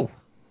 Hello.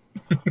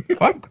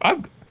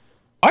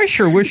 I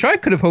sure wish I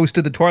could have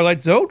hosted the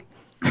Twilight Zone.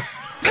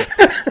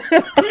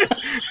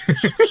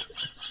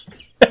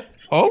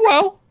 Oh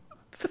well.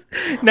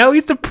 Now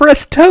he's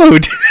depressed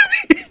Toad.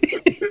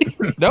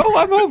 No,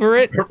 I'm over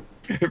it.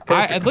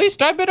 At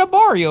least I'm in a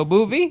Mario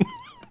movie.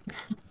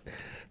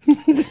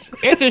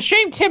 It's a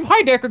shame Tim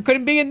Heidecker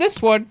couldn't be in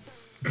this one.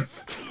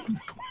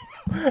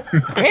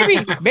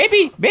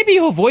 Maybe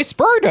he'll voice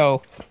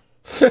Birdo.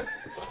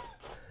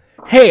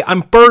 Hey,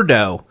 I'm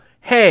Birdo.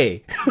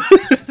 Hey.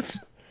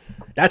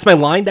 That's my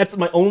line? That's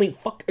my only...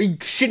 Fuck, are you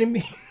shitting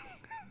me?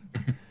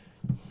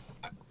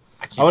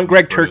 I want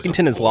Greg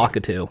Turkington as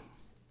Lakitu.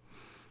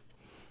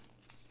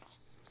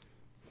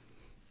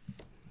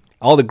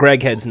 All the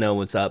Greg heads know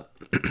what's up.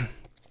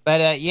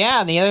 But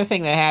yeah, the other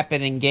thing that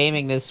happened in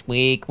gaming this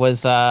week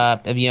was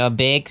a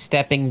big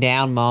stepping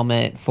down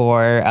moment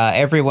for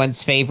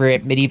everyone's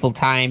favorite Medieval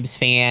Times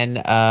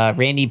fan,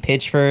 Randy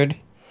Pitchford.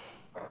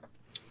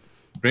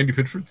 Randy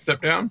Pitchford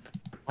stepped down?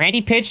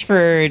 Randy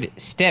Pitchford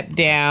stepped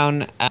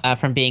down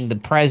from being the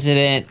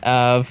president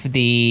of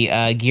the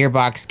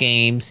Gearbox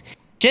Games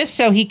just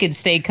so he could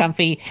stay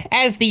comfy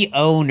as the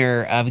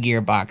owner of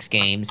Gearbox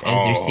Games,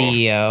 as their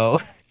CEO.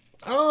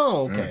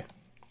 Oh, okay.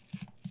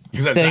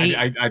 Because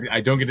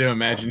I don't get to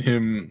imagine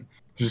him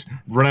just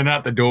running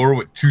out the door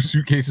with 2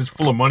 suitcases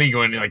full of money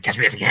going like, catch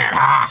me if you can.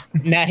 Ah!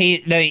 No,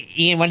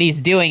 Ian, what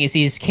he's doing is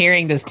he's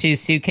carrying those 2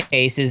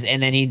 suitcases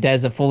and then he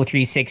does a full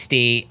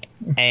 360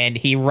 and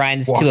he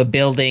runs to a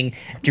building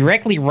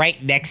directly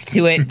right next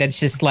to it that's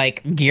just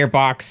like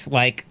Gearbox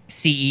like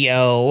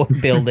CEO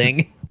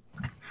building,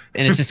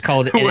 and it's just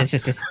called. And it's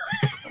just a,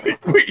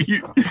 Wait,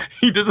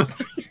 he does a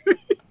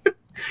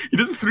he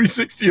does a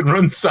 360 and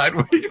runs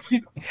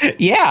sideways.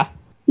 yeah.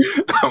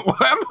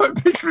 Why am I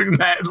picturing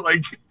that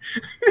like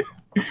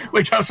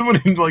how someone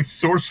in like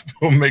Source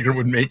Filmmaker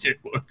would make it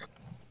look?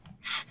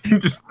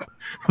 Just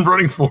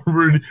running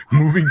forward,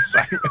 moving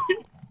sideways.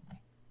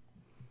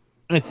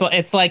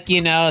 It's like,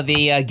 you know,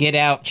 the Get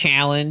Out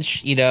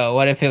challenge. You know,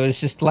 what if it was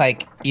just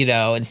like, you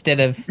know, instead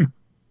of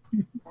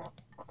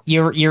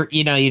you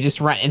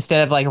just run,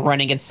 instead of like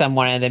running at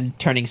someone and then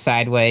turning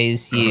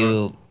sideways,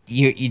 you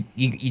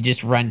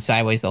just run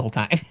sideways the whole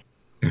time.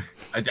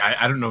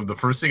 I don't know. The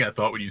first thing I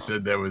thought when you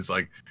said that was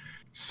like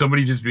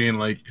somebody just being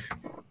like,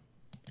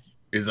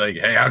 is like,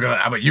 hey, how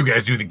about you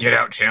guys do the Get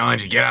Out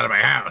challenge and get out of my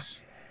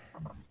house?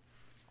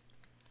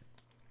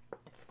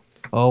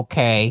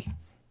 Okay.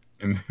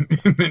 And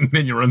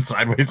then you run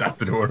sideways out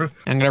the door.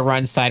 I'm gonna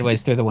run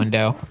sideways through the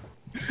window.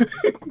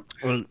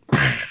 Well,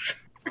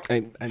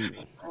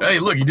 Hey,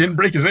 look, he didn't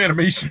break his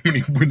animation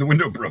when the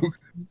window broke.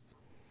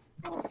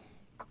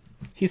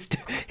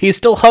 he's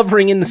still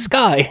hovering in the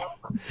sky.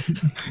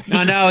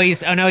 He's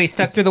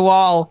stuck through the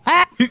wall.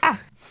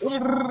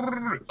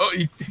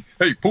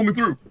 Hey, pull me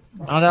through.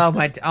 Oh no,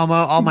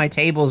 all my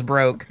tables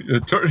broke.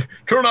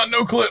 Turn on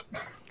no clip.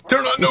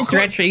 Turn on no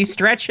clip. He's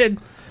stretching.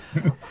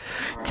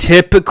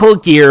 Typical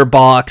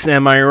Gearbox,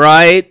 am I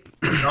right?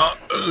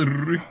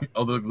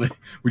 Although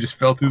we just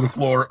fell through the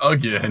floor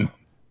again.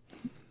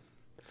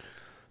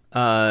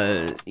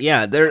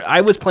 Yeah,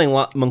 I was playing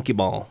Monkey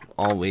Ball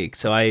all week,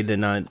 so I did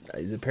not.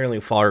 Apparently,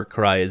 Far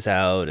Cry is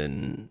out,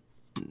 and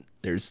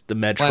there's the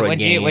Metroid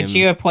game. Would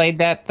you have played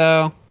that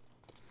though?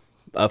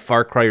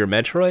 Far Cry or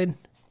Metroid?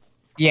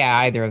 Yeah,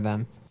 either of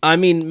them. I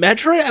mean,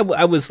 Metroid,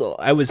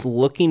 I was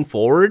looking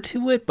forward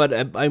to it, but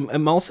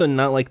I'm also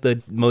not like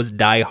the most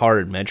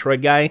diehard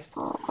Metroid guy.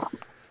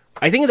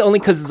 I think it's only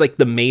because it's like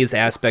the maze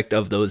aspect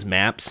of those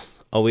maps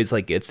always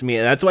like gets me.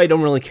 That's why I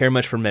don't really care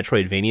much for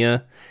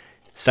Metroidvania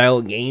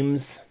style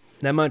games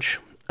that much.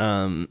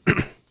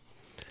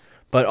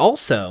 But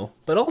also,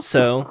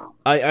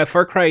 I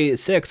Far Cry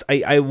 6,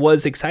 I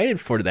was excited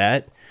for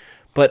that.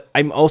 But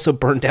I'm also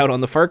burnt out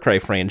on the Far Cry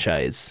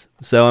franchise.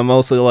 So I'm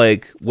also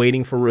like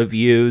waiting for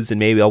reviews, and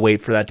maybe I'll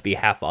wait for that to be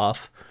half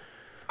off.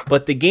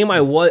 But the game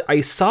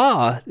I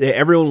saw that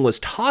everyone was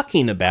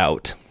talking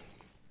about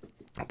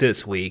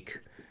this week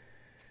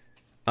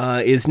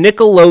is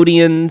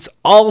Nickelodeon's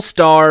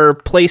All-Star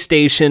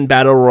PlayStation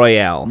Battle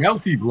Royale.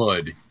 Melty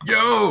Blood.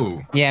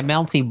 Yo! Yeah,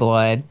 Melty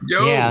Blood.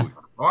 Yo! Yeah.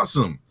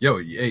 Awesome. Yo,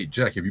 hey,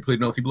 Jack, have you played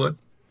Melty Blood?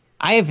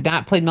 I have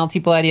not played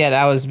Melty Blood yet.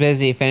 I was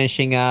busy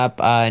finishing up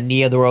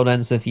Neo: The World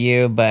Ends With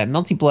You, but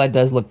Melty Blood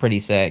does look pretty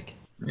sick.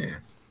 Yeah.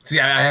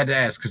 See, I had to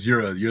ask because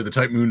you're the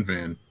Type Moon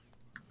fan.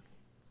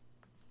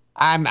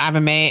 I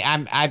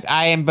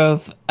am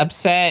both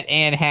upset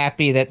and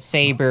happy that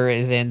Saber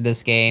is in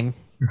this game.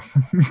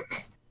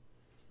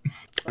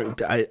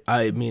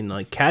 I mean,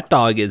 like Cat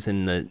Dog is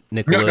in the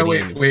Nickelodeon.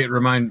 No, wait.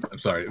 I'm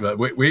sorry.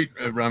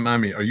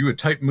 Remind me. Are you a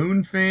Type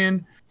Moon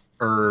fan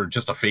or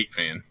just a Fate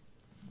fan?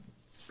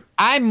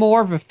 I'm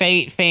more of a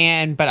Fate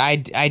fan, but I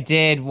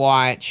did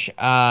watch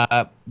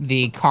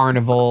the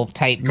Carnival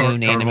Type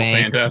Moon Carnival anime.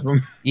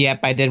 Phantasm.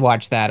 Yep, I did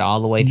watch that all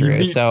the way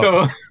through. So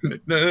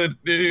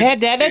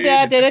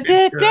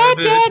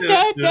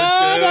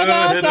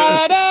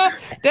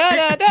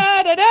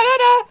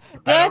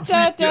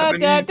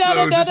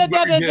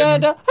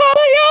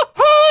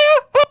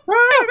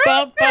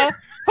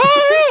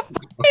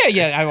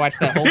yeah, I watched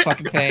that whole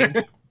fucking thing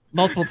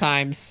multiple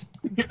times.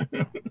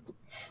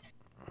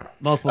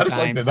 I just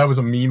like that was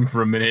a meme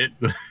for a minute.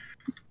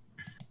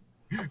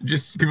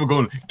 Just people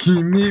going,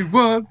 "Give me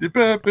what?"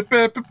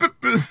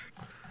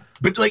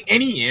 But like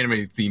any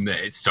anime theme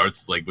that it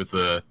starts like with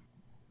a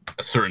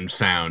certain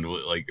sound,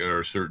 like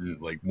or a certain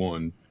like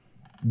one,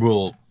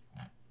 will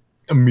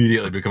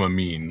immediately become a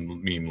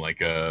meme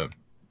like a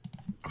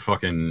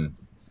fucking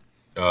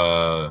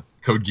Code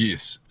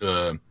Geass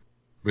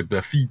with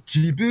the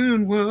Fiji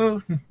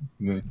Bunwa.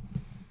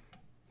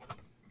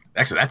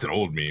 Actually, that's an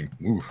old meme.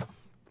 Oof.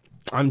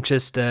 I'm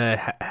just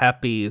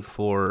happy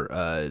for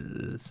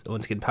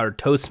once again Powdered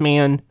Toast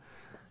Man,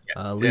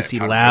 Lucy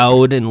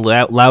Loud and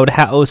Loud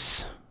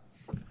House.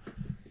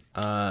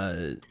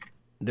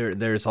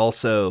 There's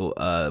also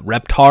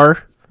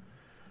Reptar.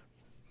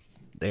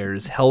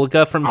 There's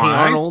Helga from Hey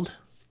Arnold.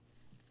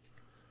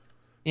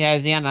 Yeah,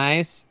 is he on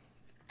ice?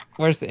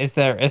 Is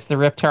the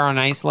Reptar on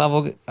ice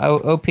level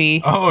OP?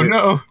 Oh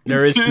no,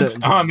 there is kids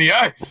on the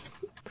ice.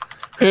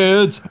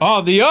 Kids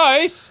on the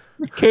ice.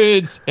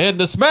 Kids in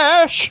the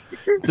smash.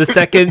 The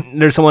second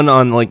there's someone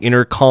on like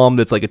intercom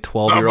that's like a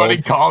 12-year-old.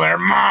 Somebody call their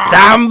mom.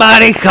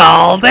 Somebody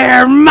call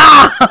their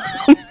mom.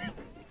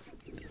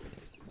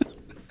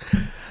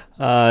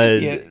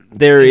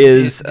 There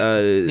is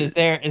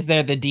there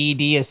the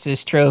DD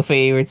assist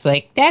trophy where it's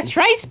like, that's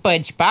right,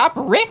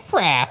 SpongeBob, riff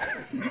raff.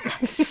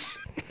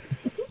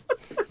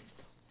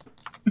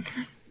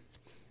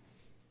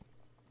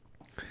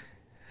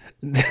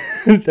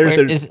 There's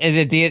Is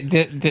it?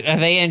 Have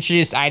they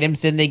introduced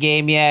items in the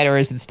game yet, or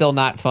is it still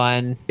not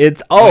fun?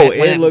 It's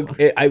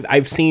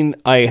I've seen.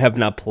 I have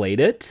not played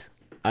it.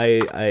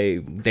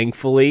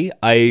 Thankfully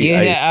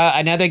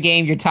Another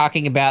game you're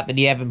talking about that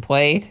you haven't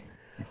played?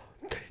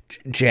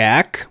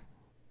 Jack.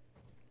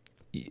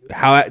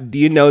 How do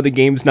you know the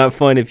game's not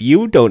fun if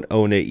you don't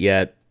own it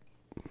yet?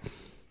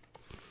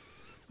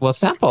 Well,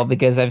 simple,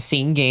 because I've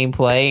seen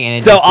gameplay and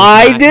it So just does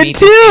I not did meet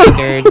too!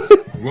 the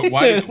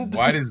standards.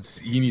 Why does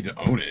he need to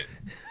own it?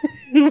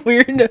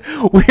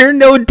 We're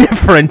no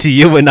different to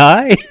you and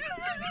I.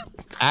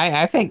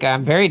 I think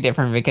I'm very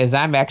different because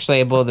I'm actually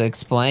able to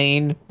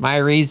explain my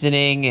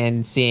reasoning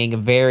and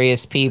seeing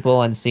various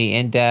people and see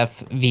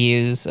in-depth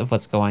views of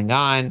what's going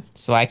on,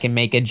 so I can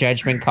make a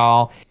judgment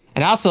call.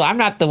 And also, I'm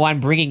not the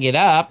one bringing it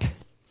up.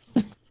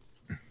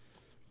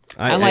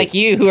 Unlike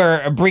you, who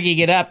are bringing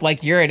it up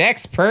like you're an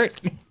expert.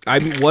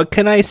 What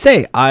can I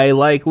say? I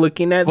like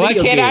looking at. What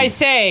video can games. I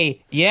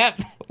say?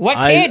 Yep. What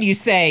can you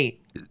say?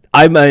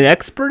 I'm an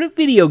expert at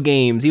video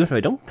games, even if I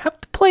don't have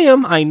to play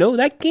them. I know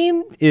that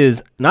game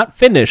is not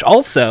finished.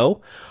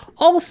 Also,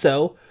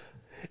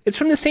 it's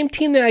from the same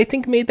team that I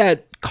think made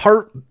that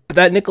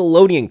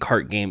Nickelodeon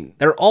kart game.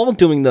 They're all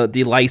doing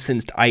the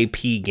licensed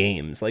IP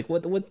games. Like,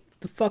 what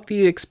the fuck do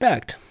you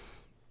expect?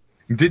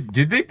 Did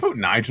they put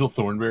Nigel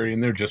Thornberry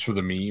in there just for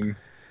the meme?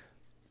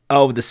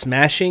 Oh, the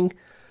smashing.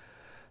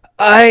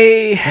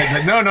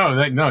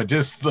 No.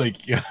 Just like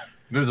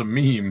there's a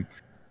meme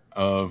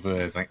of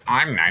it's like,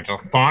 I'm Nigel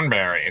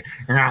Thornberry.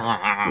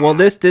 Well,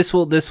 this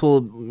will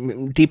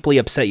deeply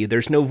upset you.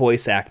 There's no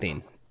voice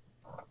acting.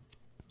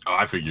 Oh,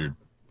 I figured.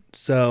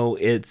 So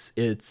it's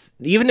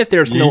even if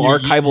there's no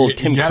archival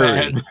Tim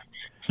Curry.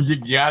 You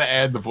gotta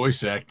add the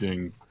voice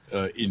acting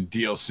in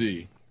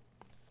DLC.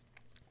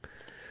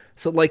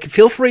 So like,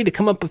 feel free to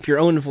come up with your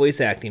own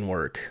voice acting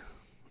work.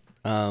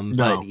 No.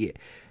 But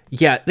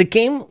yeah, the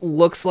game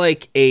looks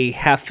like a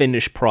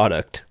half-finished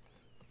product.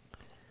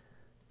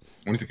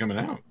 When is it coming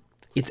out?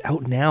 It's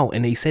out now,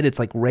 and they said it's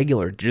like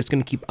regular. They're just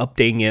going to keep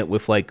updating it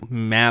with like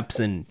maps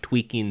and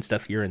tweaking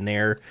stuff here and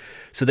there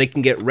so they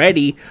can get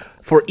ready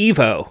for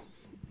EVO.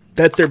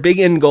 That's their big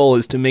end goal,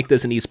 is to make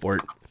this an esport.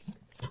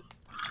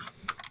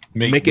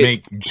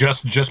 Make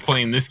just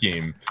playing this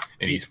game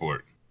an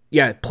esport.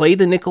 Yeah, play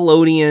the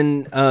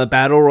Nickelodeon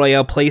Battle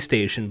Royale,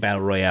 PlayStation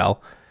Battle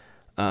Royale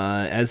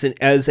as a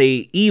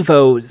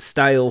EVO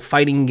style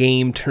fighting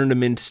game,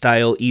 tournament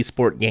style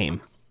esport game.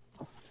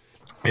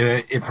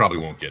 It probably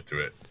won't get to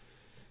it.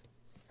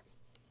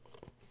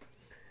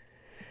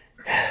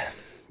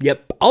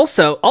 Yep.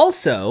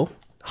 Also,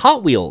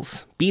 Hot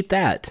Wheels beat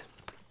that.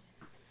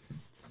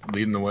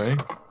 Leading the way.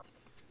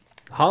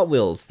 Hot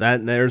Wheels.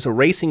 There's a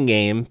racing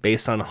game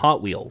based on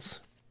Hot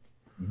Wheels.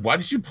 Why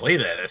did you play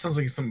that? That sounds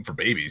like something for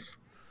babies.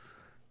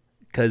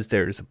 Because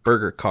there's a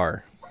burger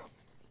car.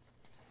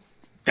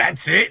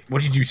 That's it?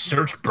 What did you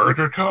search?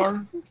 Burger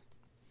car?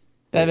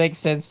 That makes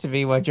sense to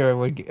me. What you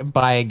would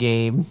buy a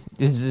game?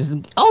 You're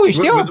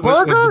still a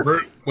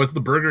burger? Was the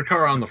burger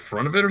car on the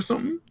front of it or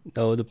something?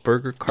 No, the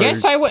burger car.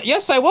 Yes, I will.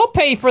 Yes, I will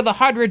pay for the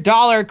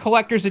 $100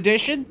 collector's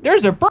edition.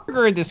 There's a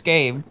burger in this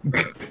game.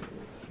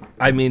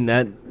 I mean,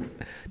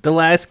 the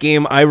last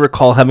game I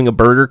recall having a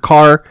burger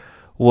car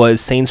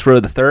was Saints Row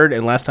the Third,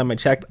 and last time I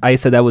checked, I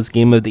said that was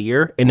Game of the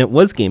Year, and it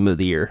was Game of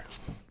the Year.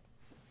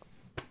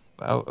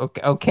 Oh,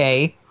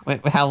 okay.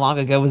 Wait, how long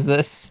ago was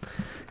this?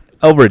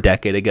 Over a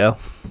decade ago.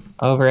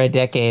 Over a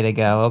decade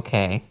ago.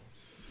 Okay.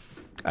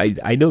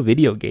 I know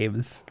video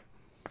games.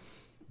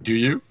 Do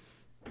you?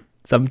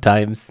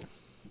 Sometimes.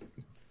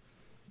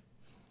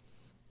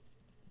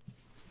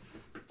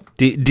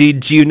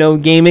 Did you know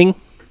gaming?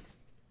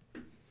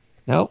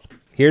 Nope.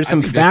 Here's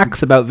some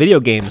facts about video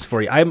games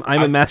for you. I'm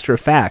a master of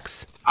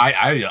facts.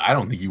 I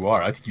don't think you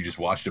are. I think you just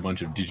watched a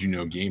bunch of Did You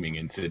Know Gaming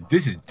and said,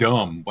 this is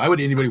dumb. Why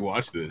would anybody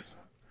watch this?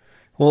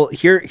 Well,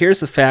 here's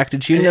the fact.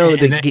 Did you know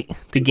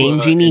the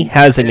Game Genie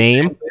has a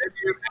name?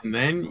 And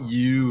then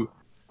you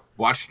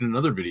watched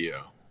another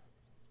video.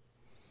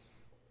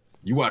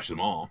 You watched them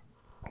all.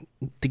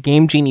 The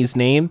Game Genie's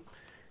name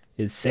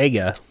is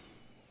Sega.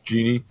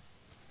 Genie.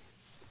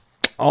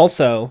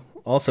 Also,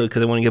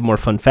 because I want to give more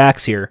fun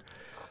facts here.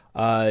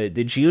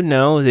 Did you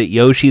know that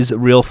Yoshi's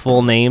real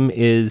full name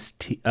is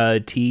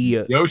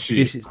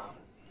Yoshi?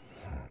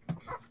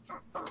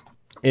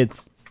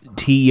 It's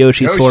T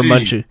Yoshi Sword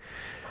Munch.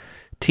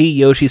 T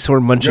Yoshi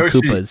Sword Munch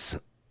Koopas.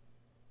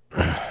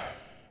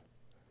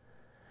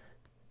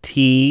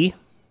 T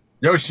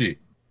Yoshi.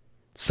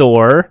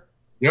 Sor.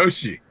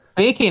 Yoshi.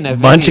 Speaking of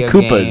Bunch video of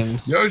Koopas.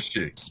 games,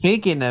 Yoshi.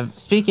 Speaking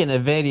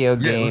of video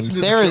games,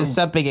 there is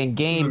something in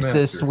games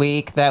this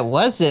week that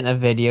wasn't a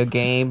video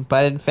game,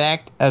 but in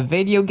fact a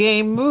video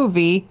game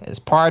movie as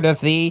part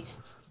of the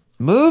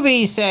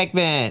movie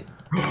segment.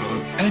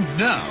 And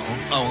now,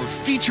 our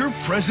feature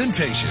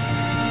presentation.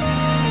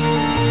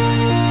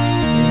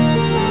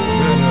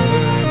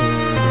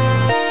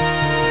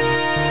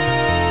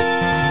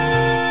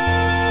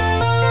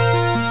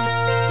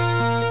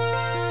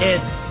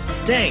 It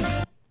stinks.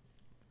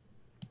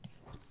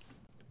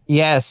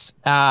 Yes.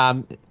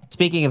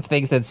 speaking of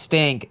things that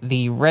stink,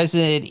 the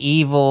Resident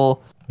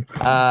Evil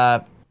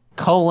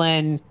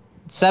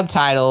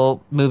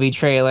subtitle movie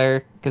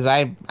trailer, because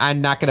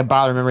I'm not gonna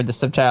bother remembering the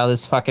subtitle of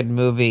this fucking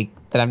movie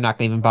that I'm not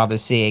gonna even bother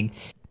seeing.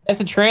 There's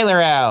a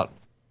trailer out,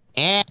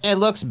 and it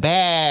looks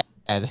bad.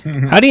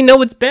 How do you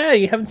know it's bad?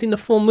 You haven't seen the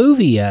full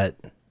movie yet.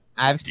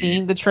 I've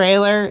seen the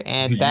trailer,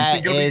 and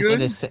think it'll be good?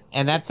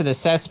 that's an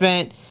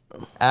assessment.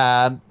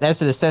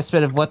 That's an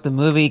assessment of what the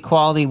movie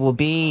quality will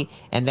be,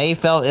 and they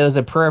felt it was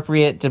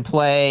appropriate to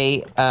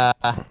play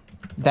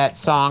that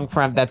song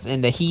that's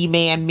in the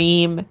He-Man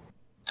meme.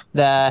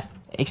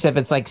 Except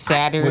it's like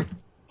sadder.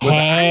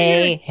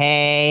 Hey,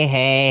 hey,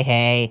 hey,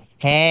 hey,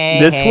 hey.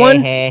 This hey,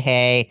 one? Hey,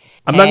 hey.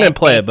 I'm not gonna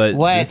play it, but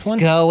what's this one?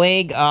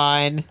 going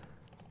on?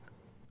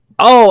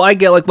 Oh, I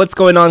get like what's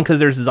going on because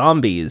there's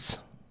zombies.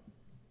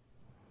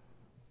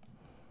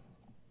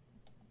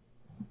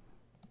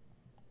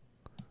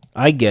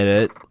 I get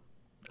it.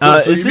 So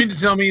Is you this mean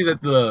to tell me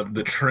that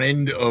the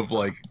trend of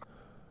like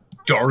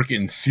dark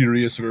and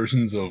serious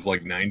versions of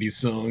like 90s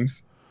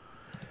songs?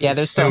 Yeah,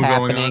 they're It's still still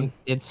going happening. on?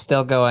 It's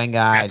still going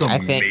on. That's I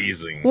think.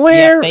 amazing.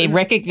 where Yeah, they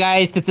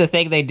recognized it's a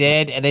thing they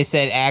did, and they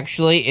said,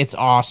 "Actually, it's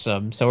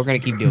awesome." So we're gonna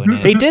keep doing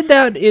it. they did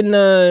that in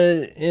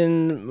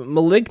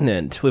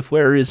Malignant with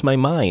 "Where Is My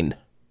Mind."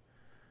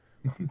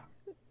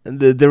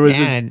 There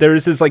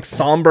was this like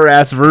somber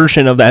ass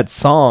version of that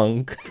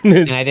song.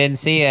 And I didn't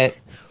see it.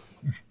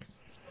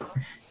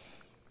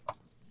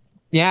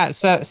 Yeah,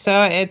 so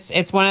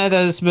it's one of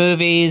those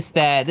movies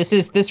that this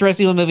Resident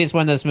Evil movie is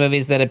one of those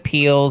movies that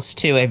appeals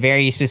to a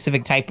very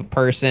specific type of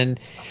person,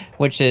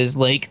 which is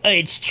like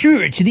it's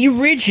true to the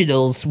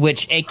originals,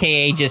 which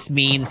AKA just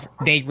means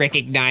they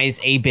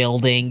recognize a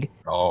building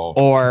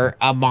or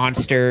a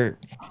monster.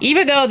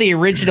 Even though the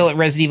original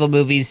Resident Evil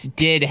movies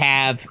did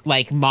have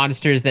like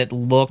monsters that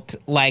looked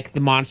like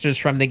the monsters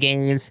from the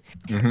games,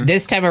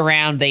 this time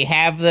around they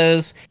have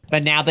those,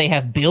 but now they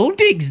have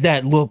buildings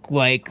that look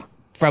like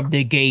from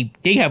the game.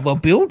 They have a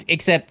build,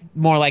 except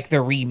more like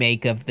the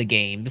remake of the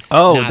games.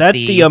 Oh, that's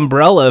the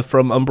Umbrella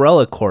from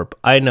Umbrella Corp.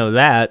 I know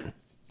that.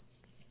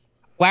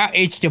 Wow,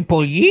 it's the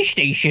police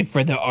station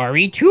for the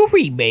RE2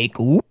 remake.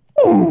 Ooh.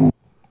 Oh,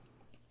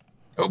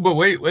 but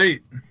wait.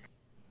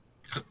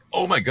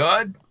 Oh my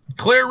God.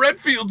 Claire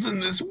Redfield's in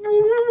this.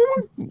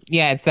 Woo!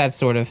 Yeah, it's that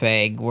sort of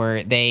thing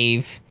where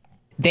they've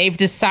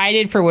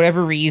decided for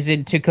whatever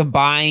reason to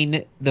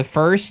combine the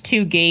first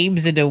two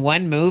games into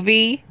one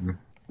movie.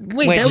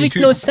 Wait, that makes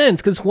no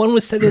sense because one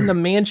was set in the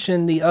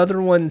mansion, the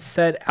other one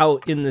set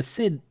out in the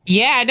city.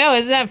 Yeah, I know.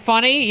 Isn't that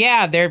funny?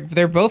 Yeah,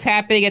 they're both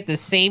happening at the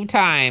same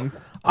time.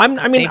 Let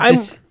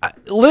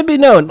it be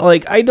known,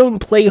 like I don't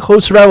play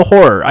host survival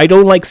horror. I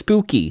don't like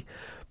spooky,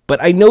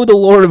 but I know the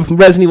lore of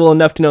Resident Evil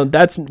enough to know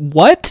that's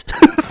what.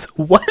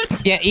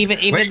 What? Yeah, even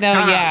Wait, though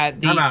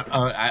time out.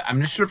 I'm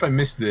not sure if I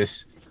missed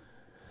this.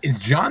 Is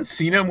John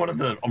Cena one of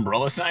the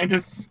Umbrella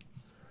scientists?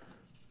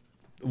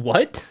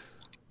 What?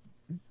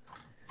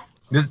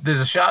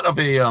 There's a shot of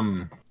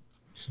a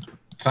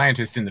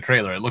scientist in the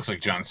trailer. It looks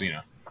like John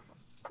Cena.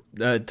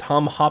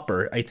 Tom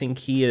Hopper. I think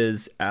he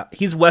is.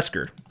 He's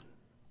Wesker.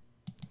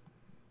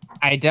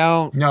 I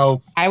don't.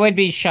 No. I would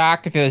be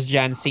shocked if it was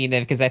John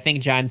Cena because I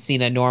think John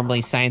Cena normally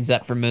signs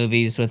up for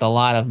movies with a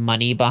lot of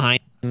money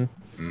behind him.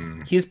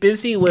 He's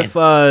busy with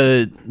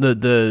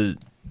the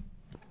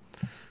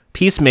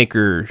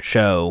Peacemaker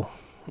show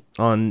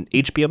on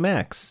HBO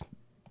Max.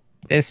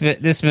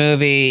 This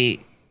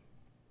movie.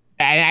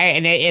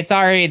 And it's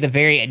already the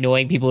very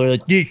annoying people who are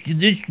like,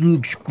 this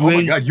looks great. Oh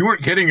my God, you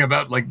weren't kidding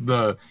about like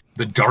the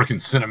dark and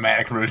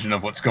cinematic version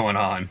of what's going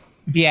on.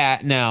 Yeah,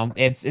 no,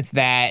 it's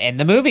that, and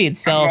the movie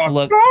itself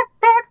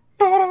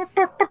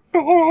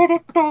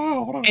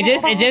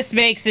it just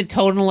makes it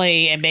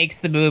tonally. It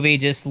makes the movie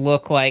just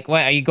look like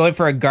what? Are you going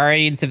for a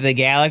Guardians of the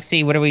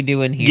Galaxy? What are we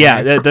doing here?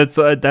 Yeah,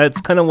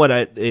 that's kind of what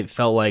it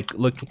felt like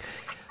looking.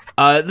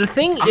 The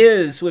thing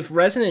is, with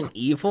Resident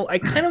Evil, I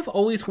kind of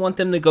always want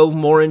them to go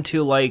more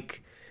into,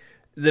 like,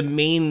 the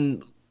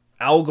main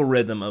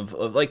algorithm of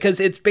like, because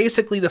it's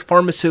basically the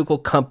pharmaceutical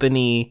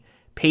company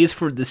pays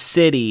for the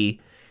city,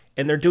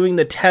 and they're doing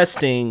the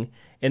testing,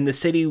 and the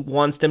city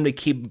wants them to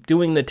keep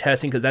doing the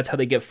testing because that's how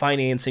they get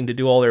financing to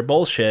do all their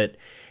bullshit.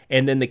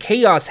 And then the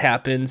chaos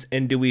happens,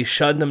 and do we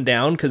shut them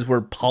down because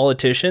we're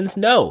politicians?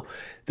 No,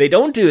 they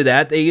don't do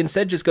that. They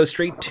instead just go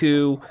straight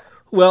to,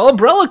 well,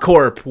 Umbrella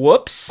Corp.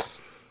 Whoops.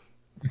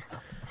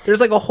 There's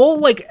like a whole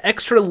like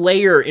extra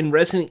layer in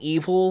Resident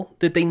Evil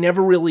that they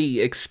never really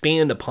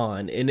expand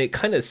upon, and it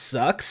kind of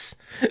sucks.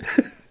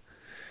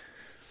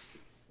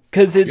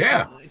 Because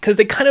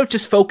they kind of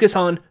just focus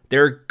on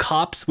they're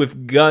cops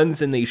with guns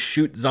and they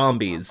shoot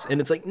zombies, and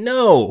it's like,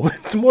 no,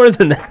 it's more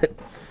than that.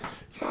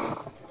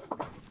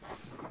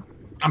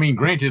 I mean,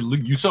 granted,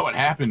 you saw what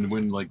happened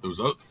when like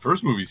those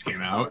first movies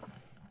came out.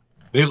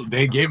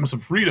 They gave them some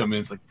freedom, and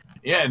it's like,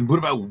 yeah, and what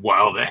about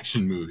wild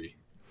action movie?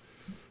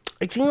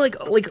 I think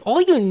like all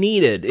you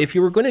needed, if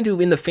you were going to do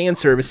in the fan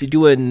service, you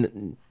do a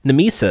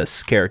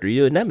Nemesis character,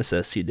 you do a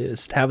Nemesis, you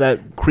just have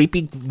that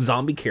creepy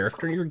zombie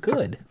character, and you're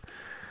good.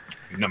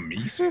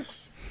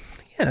 Nemesis?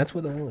 Yeah, that's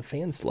what all the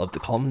fans love to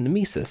call them,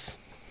 Nemesis.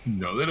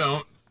 No, they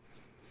don't.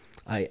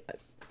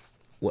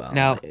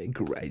 No.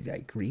 I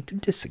agree to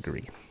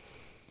disagree.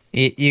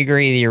 You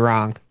agree that you're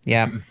wrong.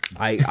 Yeah.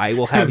 I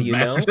will have you know.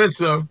 Master said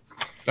so.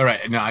 All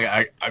right,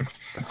 now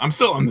I'm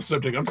still on the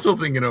subject. I'm still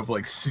thinking of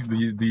like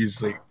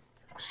these like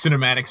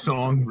cinematic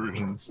song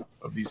versions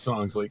of these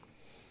songs. Like,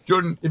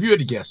 Jordan, if you had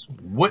to guess,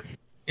 what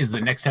is the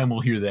next time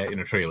we'll hear that in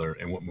a trailer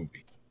and what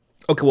movie?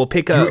 Okay, we'll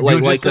pick a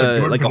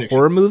a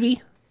horror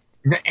movie.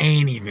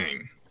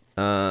 Anything.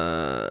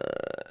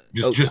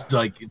 Just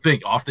like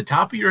think off the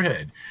top of your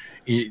head,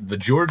 the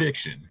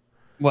jurisdiction.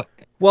 What?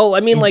 Well, I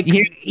mean, like,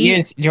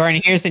 here's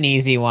Jordan. Here's an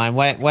easy one.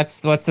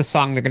 What's the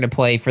song they're gonna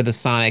play for the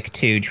Sonic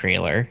 2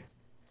 trailer?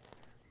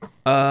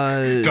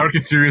 Dark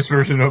and serious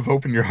version of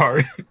 "Open Your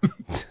Heart."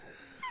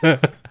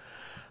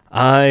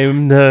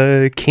 I'm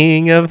the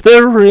king of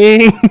the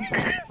ring.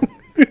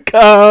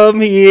 Come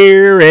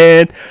here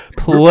and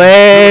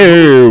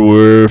play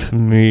with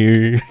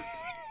me.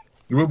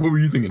 What were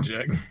you thinking,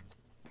 Jack?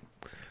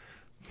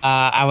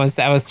 I was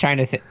trying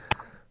to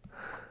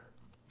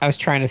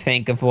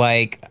think of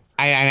like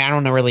I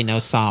don't really know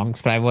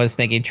songs, but I was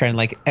trying to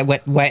like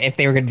what if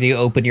they were gonna do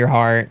 "Open Your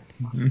Heart."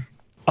 Mm-hmm.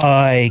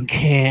 I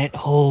can't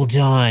hold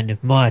on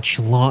much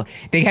long.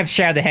 They have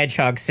Shadow the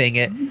Hedgehog sing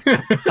it.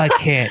 I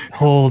can't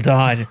hold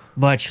on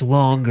much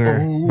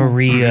longer,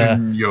 Maria.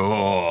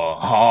 Your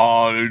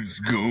heart is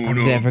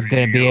I'm never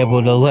gonna be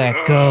able to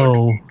let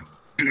go.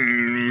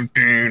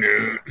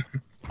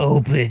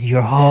 Open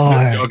your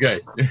heart.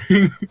 Okay.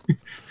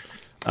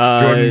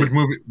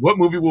 Jordan, what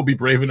movie will be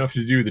brave enough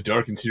to do the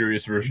dark and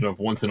serious version of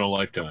Once in a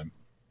Lifetime?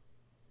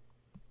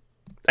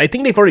 I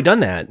think they've already done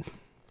that.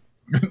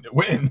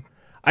 When?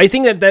 I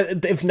think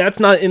that if that's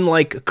not in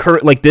like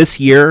this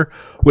year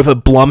with a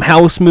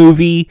Blumhouse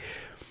movie,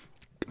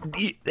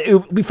 it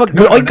would be fucking.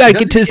 I gotta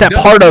get to that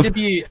part of.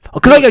 Because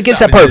I gotta get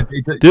to that part.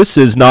 This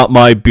is not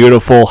my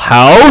beautiful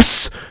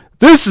house.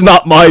 This is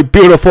not my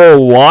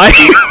beautiful wife.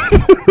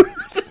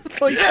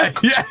 Like,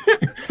 yeah.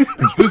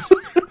 This.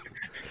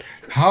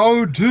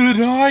 How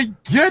did I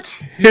get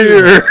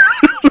here?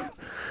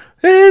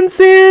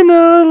 It's in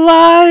a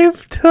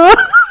lifetime.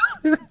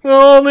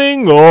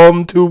 Holding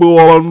on to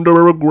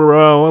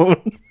underground.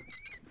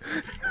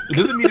 It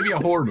doesn't need to be a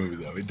horror movie,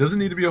 though. It doesn't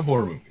need to be a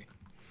horror movie.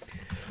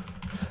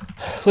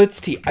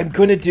 Let's see. I'm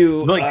gonna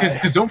do because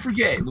don't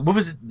forget, what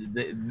was it?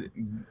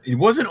 It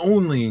wasn't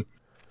only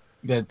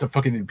the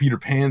fucking Peter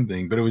Pan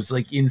thing, but it was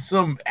like in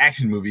some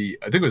action movie.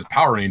 I think it was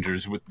Power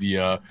Rangers with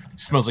the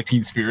Smells Like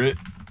Teen Spirit.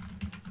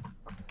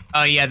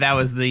 Oh yeah, that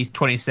was the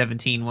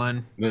 2017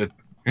 one.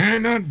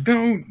 And I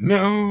don't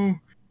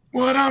know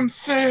what I'm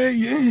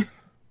saying.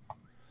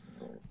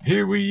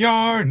 Here we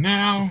are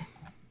now.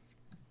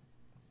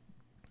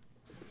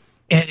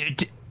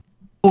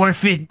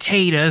 Orphan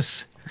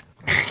Tatus.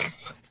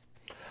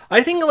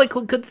 I think like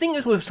the good thing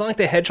is with Sonic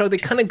the Hedgehog, they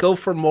kind of go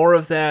for more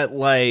of that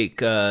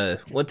like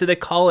what do they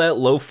call it?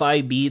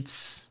 Lo-fi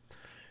beats.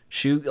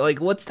 Shoot,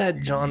 like what's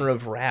that genre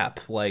of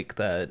rap like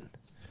that?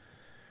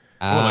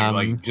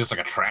 Like just like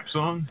a trap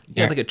song.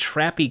 Yeah, it's like a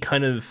trappy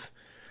kind of.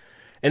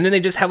 And then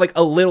they just have like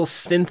a little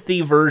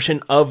synthy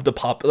version of the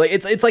pop. Like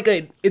it's like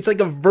a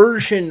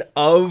version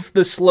of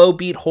the slow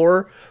beat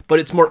horror, but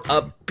it's more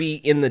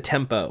upbeat in the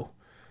tempo.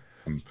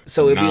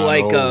 So it'd be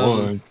like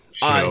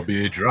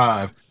Shelby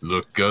Drive,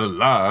 look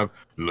alive,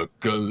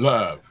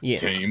 yeah.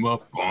 Came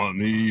up on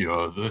the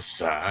other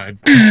side.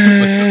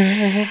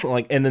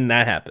 Like, and then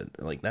that happened.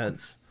 Like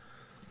that's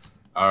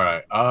all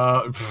right.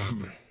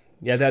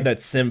 Yeah, that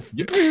synth.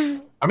 Yeah.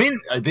 I mean,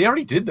 they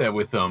already did that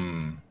with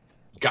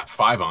Got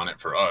 5 on it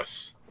for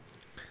us.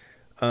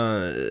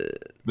 That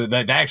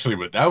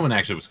one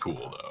actually was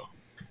cool though,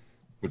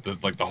 with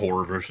the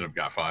horror version of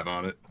Got 5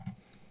 on it.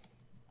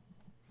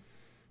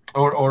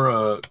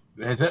 Or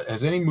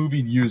has any movie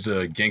used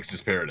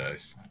Gangsta's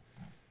Paradise?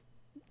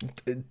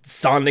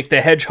 Sonic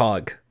the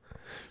Hedgehog.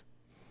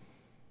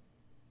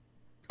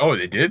 Oh,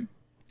 they did.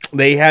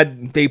 They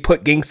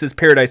put Gangsta's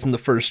Paradise in the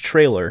first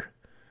trailer.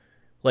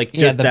 Like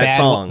just that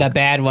song, the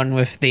bad one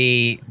with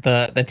the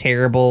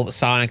terrible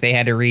Sonic they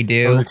had to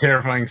redo. Oh, the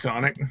terrifying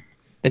Sonic,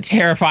 the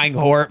terrifying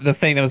horror, the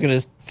thing that was going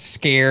to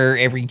scare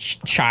every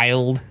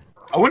child.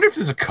 I wonder if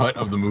there's a cut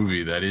of the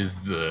movie that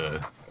is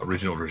the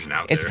original version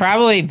out there. It's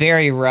probably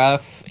very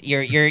rough.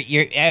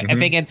 I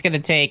think it's going to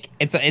take.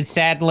 It's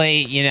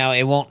sadly,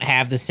 it won't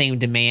have the same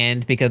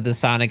demand because the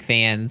Sonic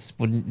fans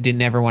did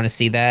never want to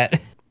see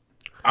that.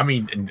 I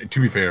mean,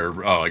 to be fair,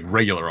 like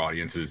regular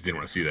audiences didn't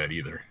want to see that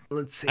either.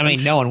 Let's see. I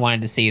mean, no one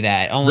wanted to see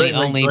that. Only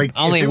weirdos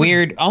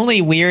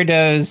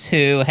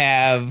who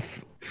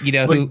have,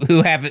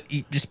 who have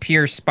just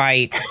pure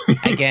spite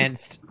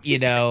against,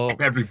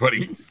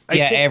 everybody.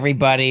 Yeah,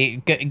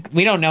 everybody.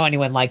 We don't know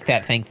anyone like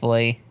that,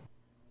 thankfully.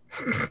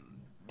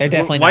 They're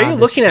definitely. Why are you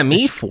looking at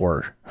me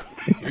for?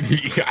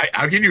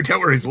 How can you tell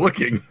where he's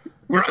looking?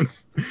 We're on.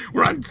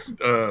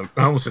 I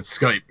almost said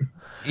Skype.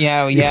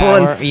 Yeah.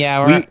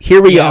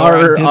 Here we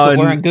are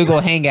on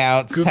Google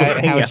Hangouts.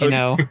 How'd you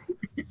know?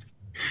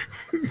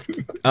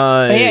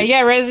 But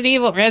yeah, Resident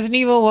Evil. Resident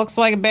Evil looks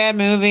like a bad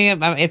movie.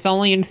 It's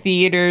only in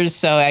theaters,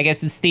 so I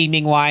guess it's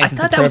theming wise. I It's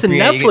thought that was a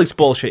appropriate. Netflix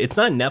bullshit. It's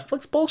not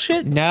Netflix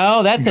bullshit?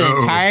 No, that's an No.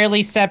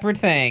 entirely separate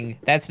thing.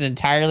 That's an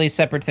entirely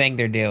separate thing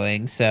they're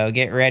doing. So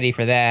get ready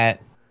for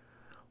that.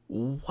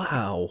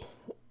 Wow.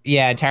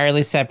 Yeah,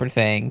 entirely separate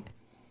thing.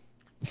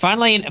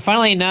 Funnily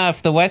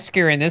enough, the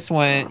Wesker in this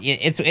one,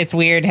 it's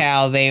weird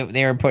how they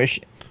were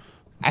pushed.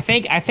 I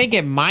think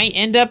it might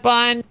end up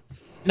on.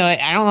 No,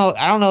 I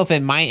don't know if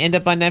it might end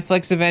up on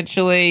Netflix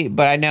eventually,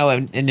 but I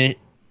know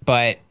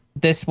but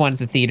this one's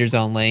the theaters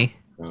only.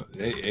 Oh,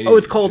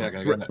 it's called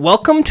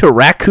Welcome to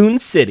Raccoon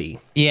City.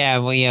 Yeah,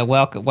 well, yeah.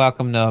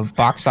 Welcome to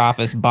Box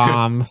Office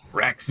Bomb.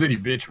 Rack City,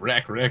 bitch.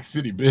 Rack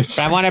City, bitch.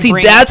 But I want to See,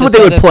 bring that's up what this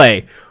they would other-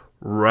 play.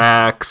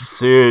 Rack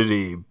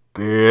City,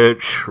 bitch.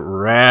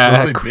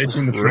 Let's say Rack. bitch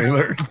in the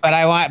trailer. But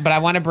I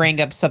want to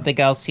bring up something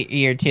else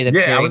here too. That's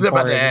Yeah, very I was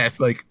about to important. ask,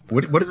 like,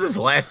 what is this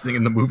last thing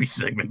in the movie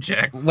segment,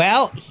 Jack?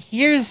 Well,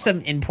 here's some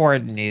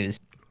important news.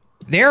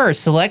 There are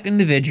select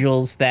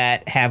individuals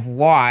that have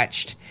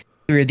watched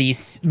through the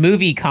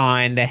movie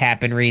con that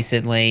happened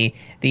recently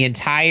the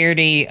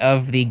entirety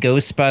of the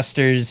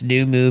Ghostbusters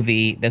new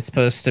movie that's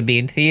supposed to be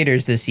in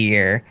theaters this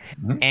year.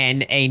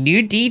 And a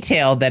new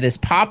detail that has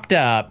popped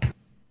up,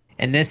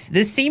 and this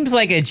seems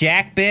like a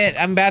Jack bit,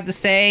 I'm about to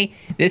say.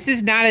 This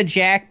is not a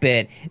Jack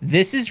bit.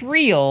 This is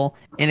real,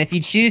 and if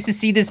you choose to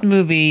see this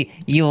movie,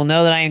 you will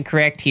know that I am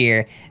correct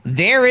here.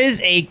 There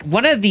is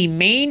one of the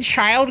main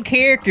child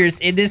characters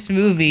in this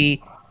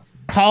movie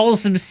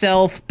calls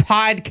himself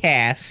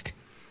Podcast.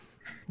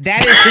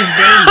 That is his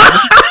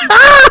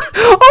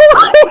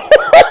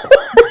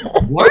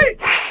name. What?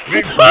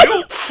 Wait,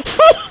 real?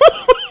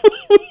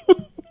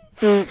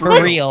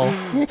 For real.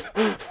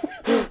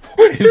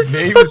 His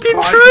name is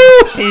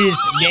Podcast. His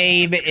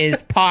name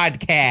is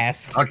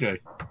Podcast. Okay.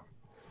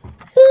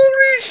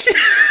 Holy shit.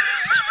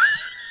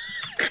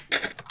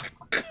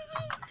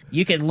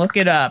 You can look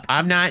it up.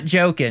 I'm not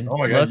joking. Oh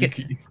my god.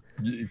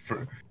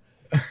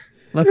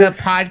 Look up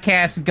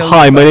Podcast Ghostbusters.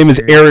 Hi, my name is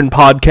Aaron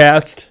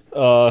Podcast.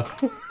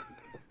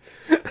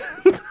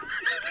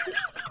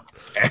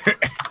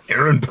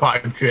 Aaron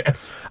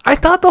Podcast. I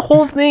thought the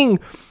whole thing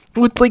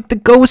with like the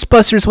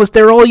Ghostbusters was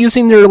they're all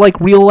using their like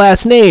real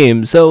last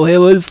names. So it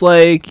was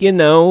like, you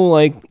know,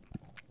 like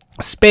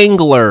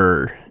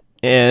Spangler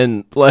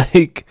and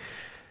like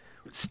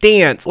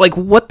Stance. Like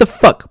what the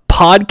fuck?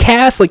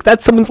 Podcast? Like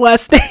that's someone's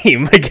last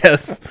name, I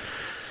guess.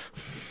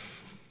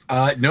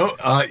 No,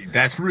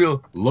 that's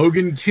real.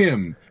 Logan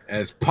Kim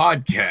as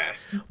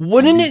Podcast.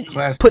 Wouldn't He's it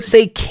classic.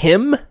 say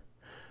Kim?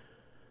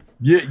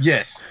 Yeah,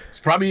 yes. He's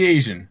probably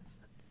Asian.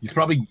 He's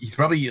probably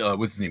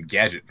what's his name?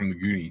 Gadget from the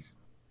Goonies.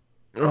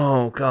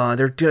 Oh god,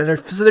 they're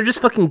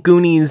just fucking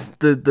Goonies,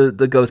 the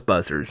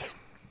Ghostbusters.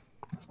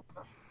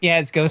 Yeah,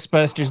 it's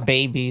Ghostbusters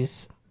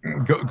Babies.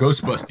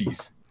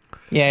 Ghostbusties.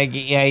 Yeah.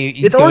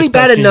 It's already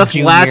bad Ghostbusters enough.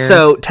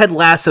 Junior. Ted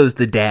Lasso's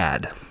the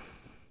dad.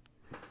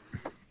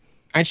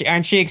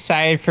 Aren't you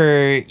excited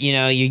for, you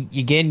know, you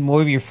getting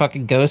more of your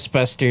fucking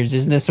Ghostbusters?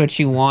 Isn't this what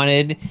you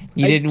wanted?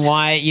 You didn't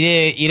like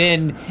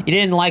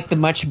the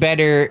much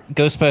better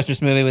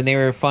Ghostbusters movie when they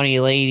were funny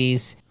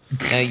ladies.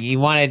 You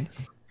want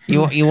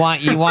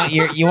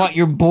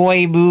your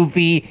boy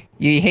movie.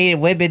 You hated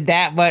women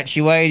that much.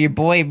 You wanted your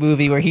boy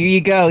movie. Where here you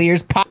go.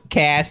 Here's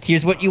Podcast.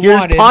 Here's what you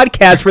Here's wanted.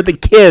 podcast for the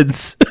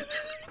kids.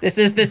 This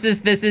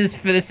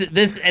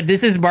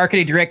is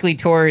marketing directly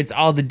towards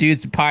all the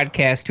dudes in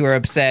podcast who are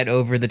upset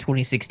over the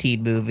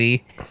 2016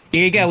 movie.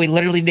 Here you go. We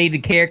literally named a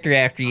character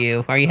after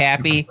you. Are you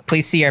happy?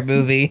 Please see our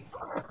movie.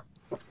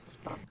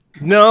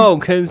 No,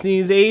 because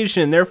he's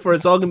Asian. Therefore,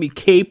 it's all gonna be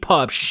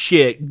K-pop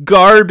shit,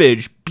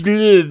 garbage.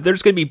 Bleh.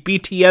 There's gonna be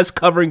BTS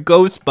covering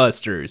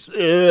Ghostbusters.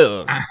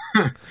 Ew.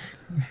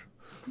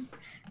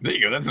 There you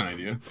go. That's an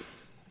idea.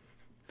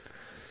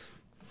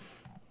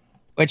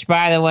 Which,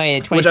 by the way,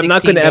 the Which I'm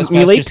not 2016 gonna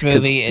emulate, Ghostbusters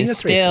movie 'cause is that's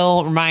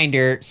still,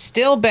 reminder,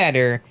 still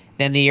better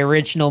than the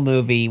original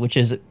movie, which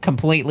is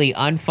completely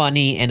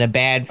unfunny and a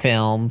bad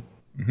film.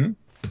 Mm-hmm.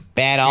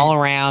 Bad all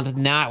around,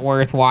 not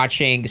worth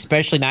watching,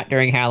 especially not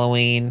during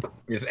Halloween.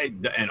 Yes,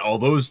 and all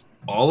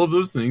of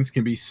those things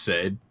can be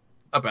said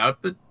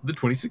about the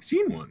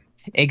 2016 one.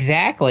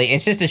 Exactly.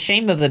 It's just a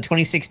shame that the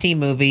 2016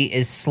 movie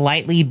is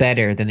slightly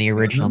better than the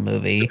original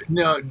movie.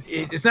 No,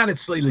 it's not.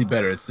 It's slightly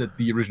better. It's that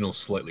the original's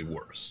slightly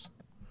worse.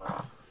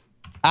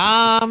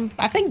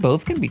 I think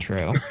both can be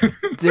true.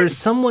 There's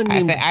someone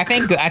named... I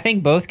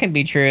think both can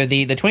be true.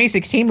 The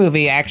 2016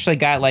 movie actually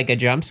got like a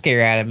jump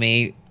scare out of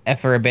me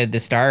for a bit at the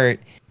start.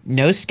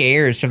 No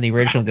scares from the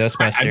original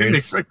Ghostbusters. I didn't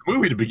expect the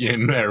movie to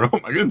begin there. Oh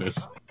my goodness.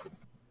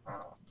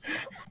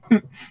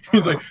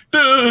 It's like,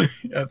 duh!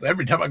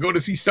 Every time I go to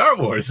see Star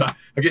Wars, I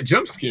get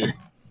jump scared.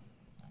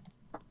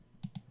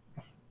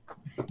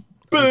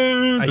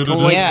 I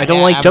don't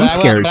like jump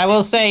scares. But I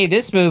will say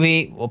this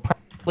movie will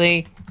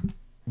probably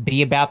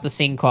be about the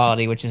scene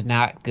quality, which is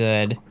not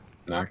good.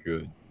 Not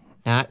good.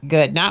 Not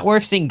good. Not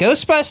worth seeing.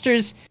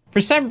 Ghostbusters,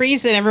 for some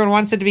reason, everyone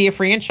wants it to be a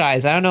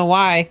franchise. I don't know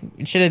why.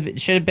 It should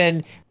have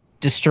been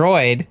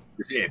destroyed.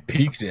 It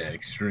peaked at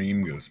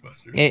Extreme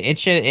Ghostbusters.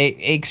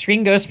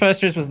 Extreme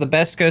Ghostbusters was the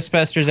best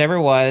Ghostbusters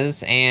ever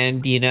was,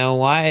 and you know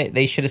what?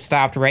 They should have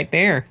stopped right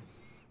there.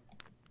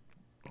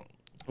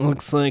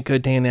 Looks like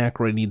Dan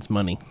Aykroyd needs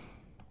money.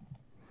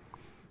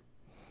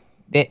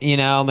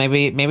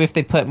 Maybe if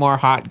they put more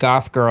hot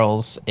goth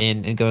girls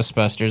in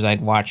Ghostbusters,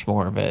 I'd watch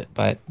more of it.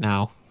 But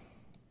no.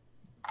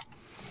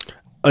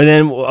 And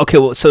then, okay,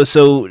 well,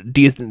 so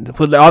do you?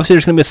 Well, obviously,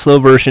 there's gonna be a slow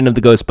version of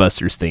the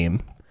Ghostbusters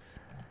theme.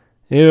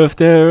 If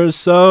there's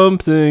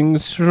something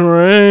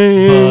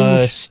strange,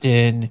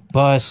 Bustin'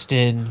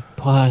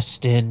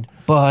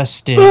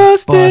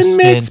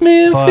 makes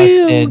me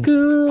feel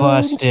good.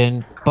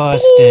 Bustin'.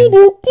 What's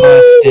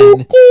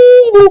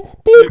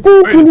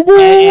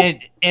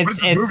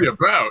this movie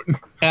about?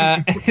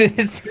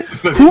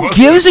 Who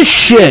gives a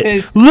shit?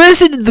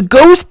 Listen to the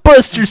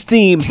Ghostbusters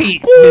theme.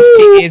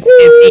 It's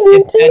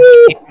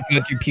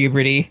with your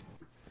puberty.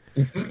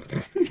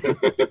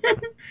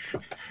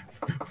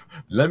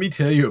 Let me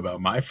tell you about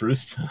my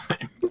first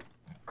time.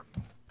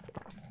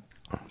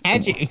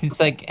 Had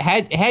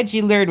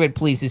you learned what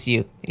pleases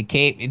you? You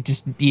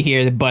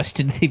hear the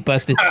busted.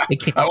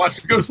 I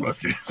watched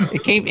Ghostbusters.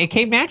 It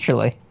came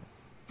naturally.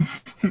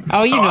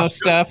 Oh, you know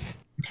stuff.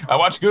 I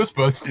watched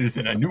Ghostbusters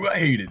and I knew I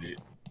hated it.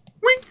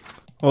 Wink.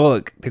 Oh,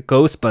 look, the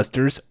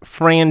Ghostbusters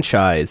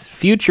franchise.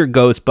 Future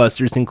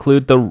Ghostbusters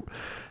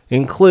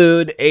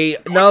include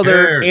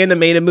another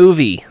animated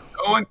movie.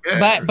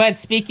 But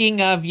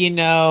speaking of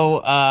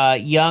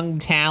young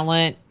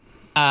talent,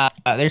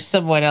 there's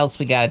someone else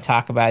we got to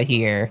talk about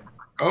here.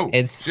 Oh,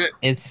 it's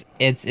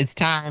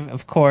time,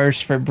 of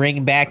course, for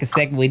bringing back a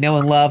segment we know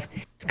and love.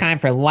 It's time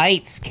for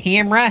Lights,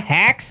 Camera,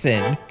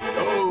 Haxon.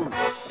 Oh.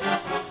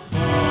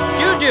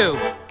 Doo-doo.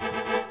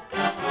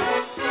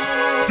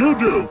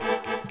 Doo-doo.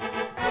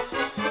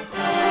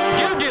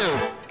 Doo-doo.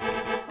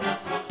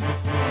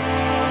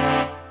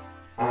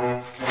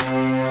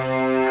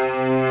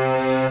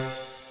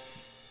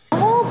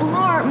 Oh,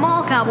 Blart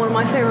Mall Cop, one of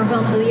my favorite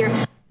films of the year.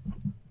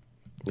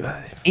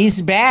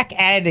 He's back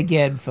at it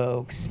again,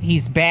 folks.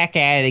 He's back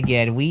at it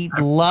again. We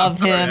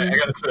love him. I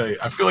gotta say,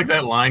 I feel like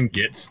that line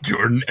gets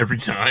Jordan every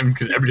time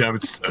because every time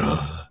it's.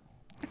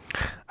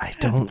 I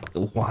don't.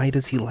 Why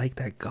does he like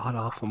that god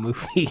awful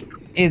movie?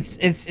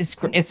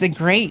 It's a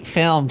great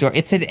film, Jordan.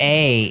 It's an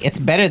A. It's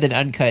better than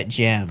Uncut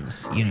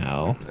Gems.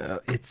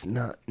 It's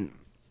not.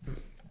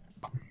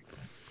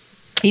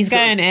 He's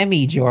got an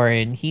Emmy,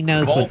 Jordan. He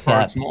knows what's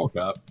up. Small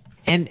Cop.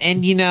 And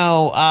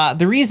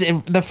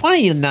the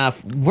funny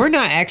enough, we're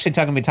not actually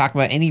talking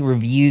about any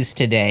reviews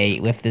today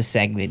with this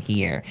segment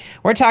here.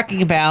 We're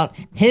talking about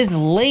his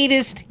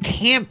latest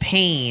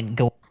campaign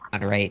going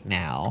on right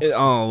now.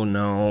 Oh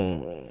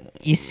no.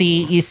 You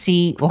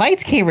see,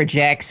 Lights Camera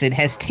Jackson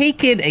has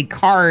taken a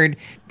card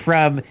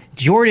from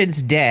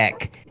Jordan's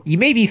deck. You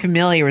may be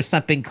familiar with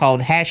something called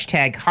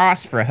hashtag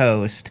Hoss for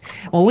Host.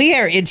 Well, we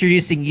are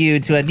introducing you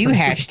to a new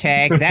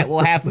hashtag that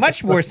will have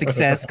much more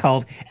success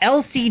called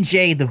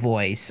LCJ The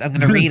Voice. I'm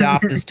going to read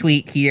off this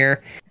tweet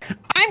here.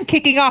 I'm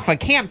kicking off a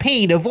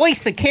campaign to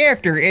voice a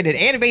character in an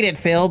animated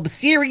film,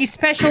 series,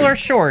 special, or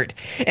short.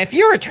 If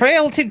you're a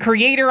talented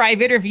creator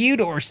I've interviewed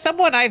or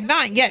someone I've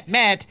not yet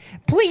met,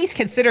 please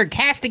consider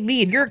casting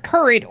me in your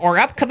current or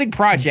upcoming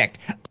project.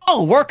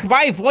 I'll work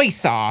my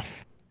voice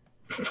off.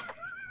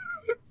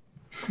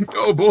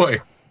 Oh boy,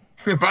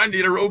 if I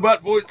need a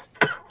robot voice,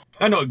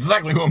 I know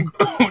exactly who I'm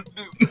going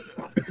to do.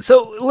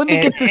 So let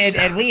me get this.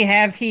 And we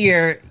have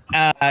here,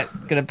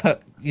 gonna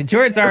put.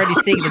 Jordan's already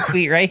seeing the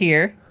tweet right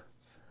here.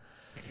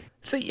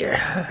 So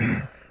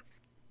yeah.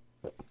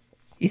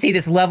 You see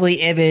this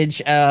lovely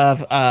image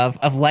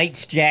of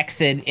Lights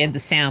Jackson in the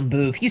sound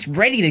booth. He's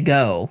ready to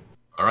go.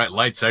 All right,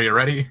 Lights, are you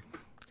ready?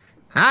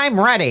 I'm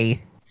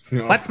ready.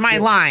 No. What's my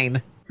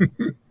line?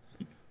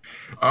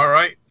 All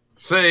right,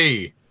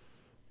 say.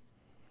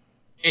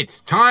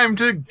 It's time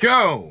to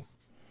go.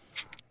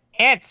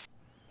 It's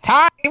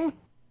time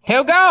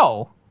to go.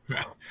 All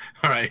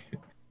right.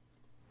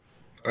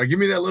 All right, give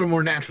me that a little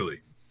more naturally.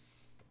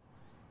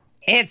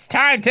 It's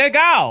time to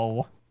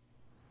go.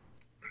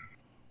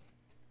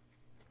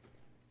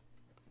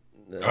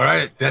 All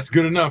right, that's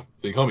good enough.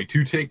 They call me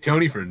Two Take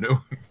Tony for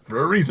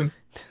a reason.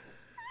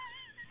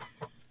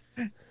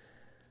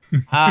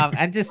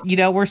 And just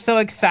we're so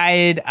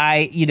excited.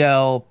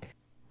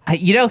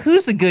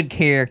 Who's a good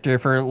character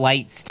for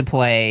Lights to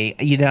play?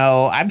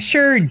 I'm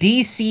sure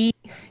DC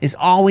is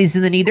always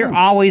in the need. They're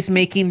always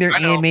making their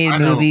animated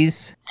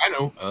movies. I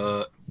know.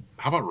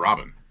 How about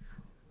Robin?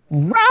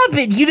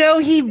 Robin,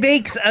 he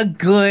makes a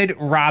good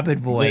Robin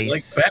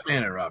voice. Like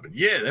Batman and Robin.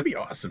 Yeah, that'd be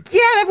awesome. Yeah,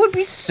 that would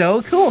be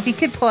so cool. He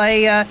could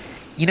play,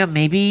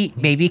 maybe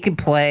he could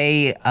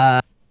play,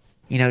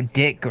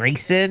 Dick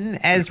Grayson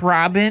as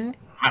Robin.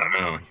 I don't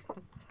know.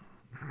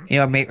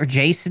 Or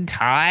Jason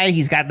Todd.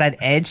 He's got that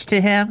edge to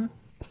him.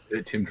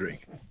 Tim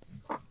Drake.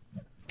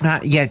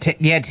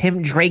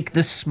 Tim Drake,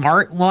 the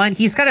smart one.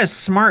 He's got a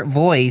smart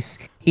voice.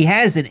 He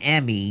has an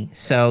Emmy,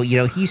 so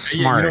he's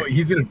smart.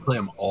 He's gonna play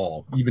them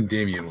all, even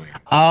Damian Wayne.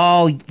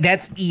 Oh,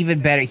 that's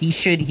even better. He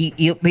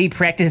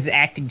practices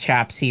acting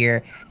chops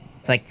here.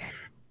 It's like,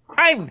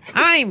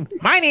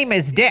 my name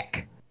is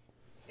Dick.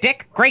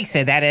 Dick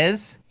Grayson, that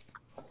is.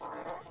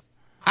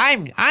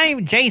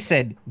 I'm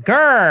Jason.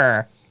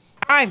 Grr.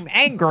 I'm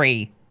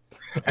angry.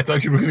 I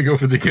thought you were going to go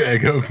for the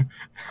gag of,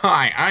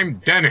 hi, I'm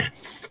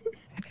Dennis.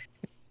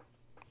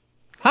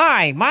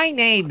 Hi, my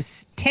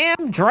name's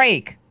Tim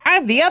Drake.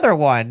 I'm the other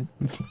one.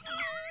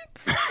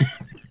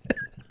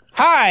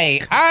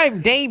 Hi,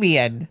 I'm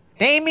Damian.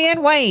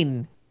 Damian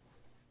Wayne.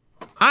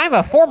 I'm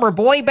a former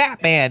boy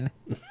Batman.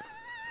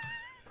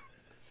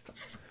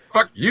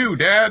 Fuck you,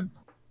 Dad.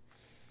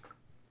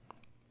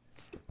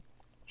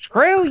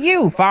 Screw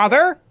you,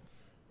 father.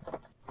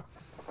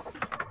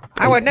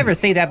 I would never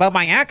say that about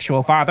my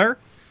actual father.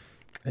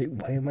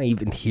 Why am I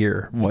even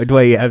here? Why do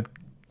I have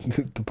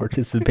to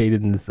participate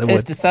in this?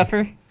 Just to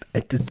suffer?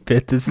 At this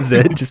bit, this is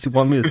it? Just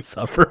want me to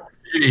suffer?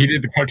 He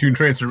did the cartoon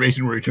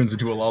transformation where he turns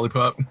into a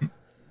lollipop.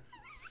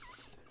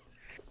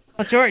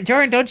 Well,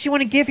 Jordan, don't you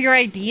want to give your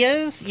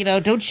ideas? You know,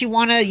 don't you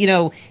want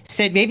to,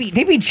 say maybe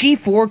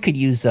G4 could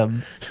use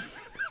them?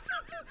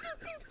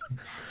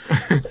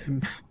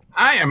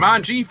 I am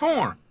on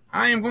G4.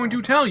 I am going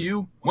to tell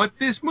you what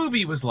this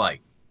movie was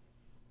like.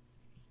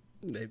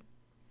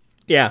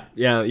 Yeah.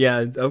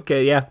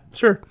 Okay, yeah,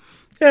 sure.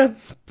 Yeah.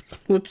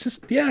 Let's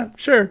just,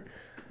 sure.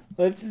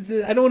 I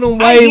don't know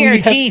why I hear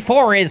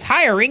G4 is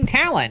hiring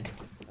talent.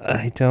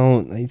 I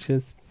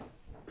just...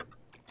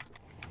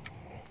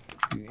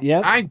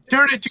 Yep. I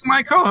turn it to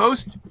my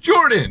co-host,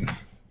 Jordan.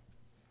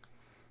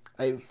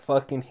 I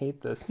fucking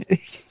hate this.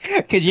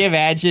 Could you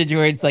imagine,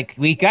 Jordan's like,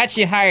 we got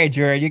you hired,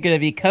 Jordan. You're going to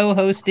be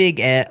co-hosting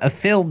a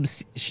film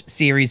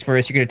series for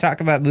us. You're going to talk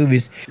about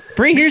movies.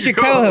 Bree, here's your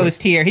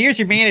co-host here. Here's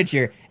your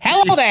manager.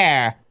 Hello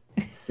there.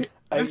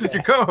 This is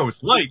your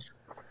co-host,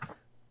 Lights.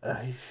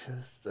 I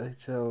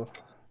don't...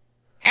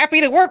 Happy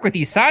to work with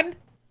you, son.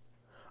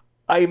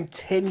 I'm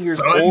 10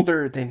 years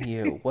older than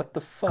you. What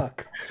the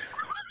fuck?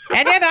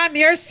 And then I'm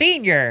your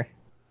senior.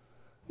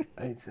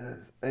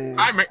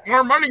 I make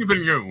more money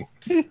than you.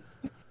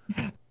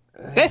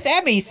 This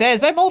Emmy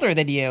says I'm older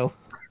than you.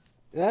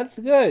 That's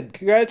good.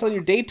 Congrats on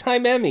your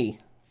daytime Emmy.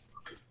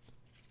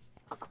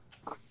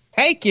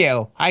 Thank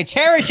you. I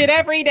cherish it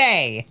every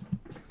day.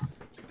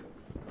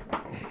 I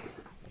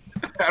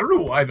don't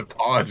know why the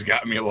pause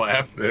got me a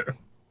laugh there.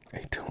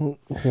 I don't.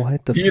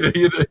 What the? He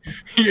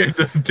had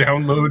to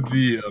download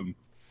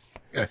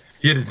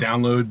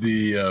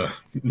the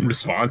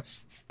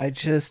response.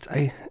 It's just.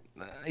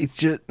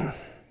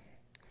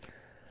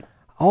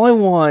 All I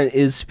want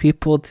is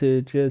people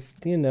to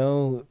just,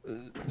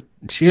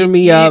 cheer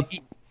me up.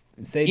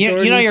 Say,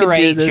 you're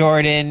right,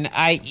 Jordan.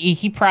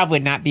 He probably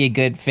would not be a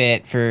good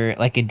fit for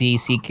like a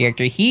DC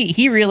character.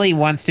 He really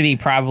wants to be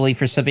probably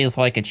for something for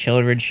like a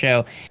children's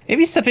show.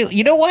 Maybe something.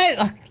 You know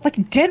what?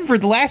 Like Denver,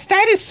 the Last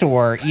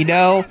Dinosaur.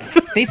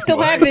 They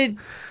still haven't.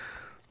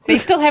 They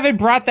still haven't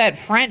brought that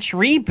French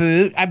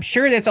reboot. I'm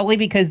sure that's only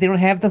because they don't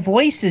have the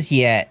voices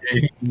yet.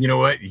 You know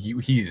what?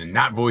 He's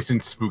not voicing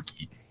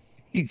Spooky.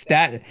 He's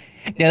not.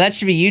 Now that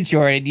should be you,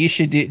 Jordan. You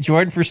should do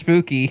Jordan for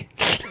Spooky.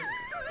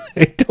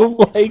 I don't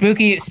like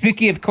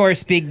Spooky, of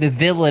course, being the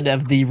villain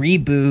of the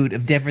reboot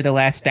of Denver the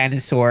Last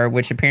Dinosaur,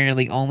 which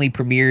apparently only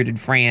premiered in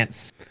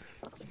France.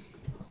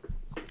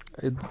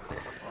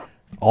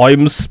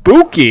 I'm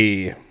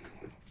Spooky.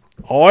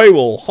 I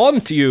will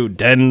hunt you,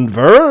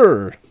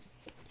 Denver.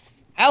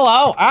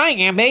 Hello, I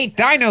am a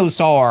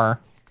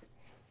dinosaur.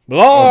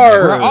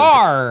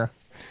 Blar.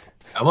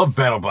 I love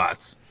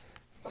BattleBots.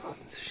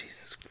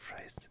 Jesus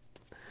Christ.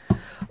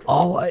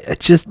 I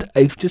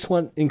just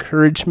want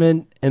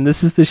encouragement, and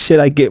this is the shit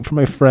I get from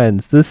my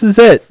friends. This is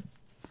it.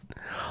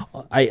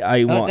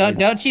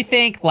 Don't you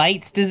think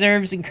Lights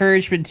deserves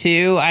encouragement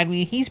too? I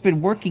mean, he's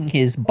been working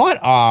his butt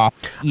off.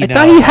 I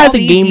thought he has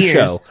a game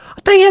show.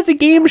 I thought he has a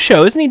game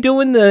show. Isn't he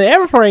doing the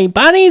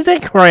Everybody's a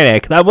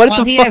Critic?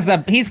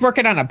 He's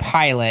working on a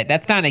pilot.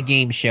 That's not a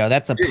game show.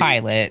 That's a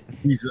pilot.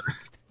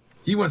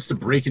 He wants to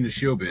break into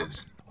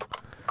showbiz.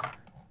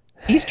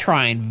 He's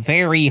trying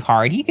very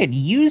hard. He could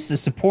use the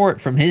support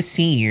from his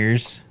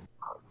seniors,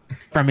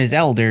 from his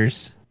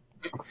elders.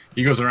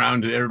 He goes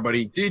around to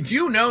everybody. Did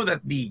you know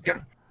that the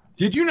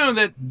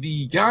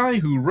guy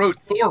who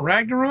wrote Thor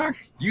Ragnarok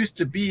used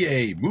to be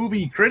a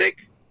movie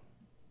critic?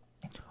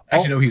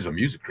 Actually, no, he's a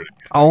music critic.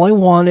 All I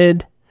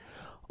wanted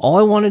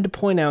to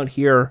point out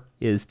here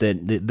is that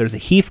there's a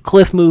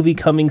Heathcliff movie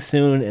coming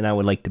soon, and I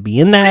would like to be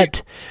in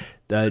that.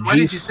 Why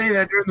did you say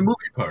that during the movie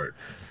part?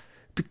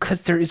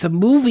 Because there is a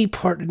movie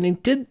part, and they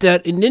did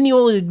that, and then you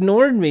all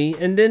ignored me,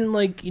 and then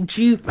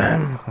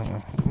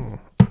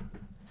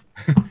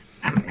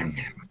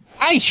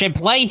I should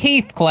play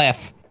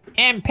Heathcliff.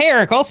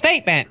 Empirical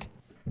statement.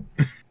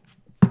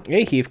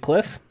 Hey,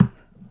 Heathcliff.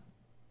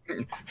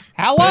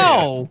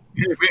 Hello.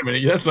 Hey, wait a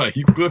minute. That's not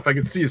Heathcliff. I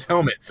can see his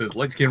helmet. It says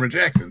Lights Camera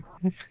Jackson.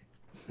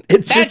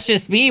 That's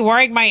just me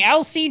wearing my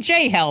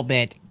LCJ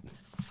helmet.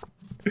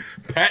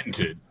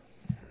 Patented.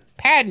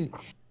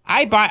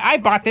 I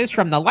bought this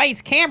from the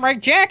Lights Camera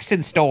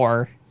Jackson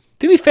store.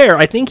 To be fair,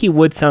 I think he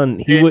would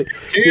sound.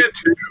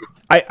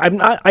 I'm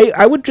not.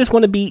 I would just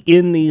want to be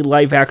in the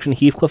live action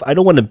Heathcliff. I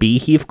don't want to be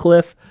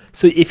Heathcliff.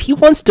 So if he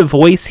wants to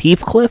voice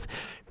Heathcliff,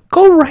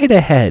 go right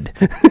ahead.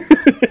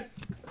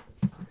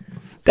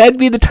 That'd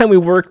be the time we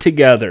work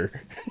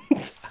together.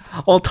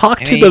 I'll talk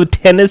to the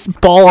tennis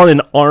ball on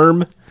an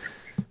arm.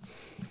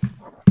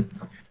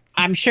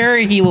 I'm sure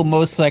he will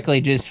most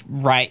likely just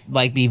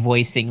be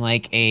voicing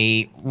like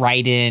a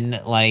write-in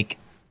like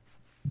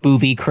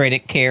movie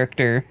critic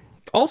character.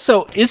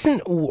 Also,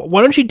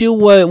 why don't you do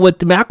what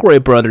the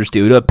McElroy brothers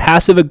do, a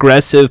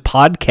passive-aggressive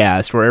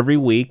podcast where every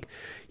week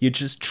you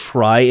just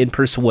try and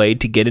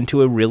persuade to get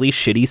into a really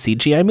shitty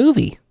CGI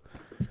movie?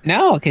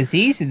 No, because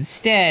he's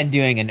instead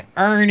doing an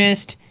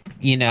earnest,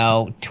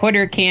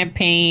 Twitter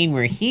campaign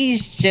where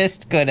he's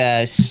just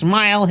gonna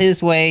smile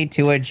his way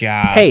to a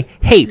job. Hey,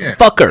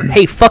 fucker.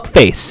 Hey,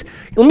 fuckface.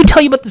 Let me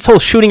tell you about this whole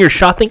shooting your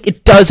shot thing.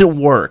 It doesn't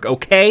work,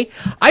 okay?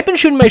 I've been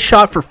shooting my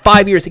shot for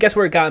 5 years, and guess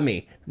where it got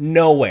me?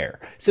 Nowhere.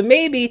 So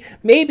maybe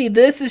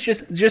this is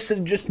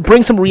just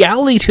bring some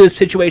reality to this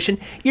situation.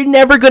 You're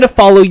never gonna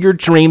follow your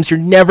dreams. You're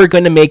never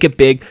gonna make it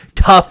big.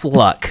 Tough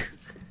luck.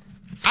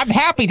 I'm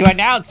happy to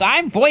announce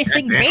I'm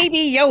voicing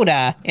Baby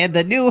Yoda in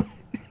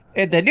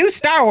the new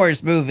Star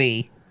Wars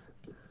movie.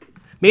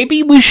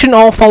 Maybe we shouldn't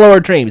all follow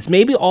our dreams.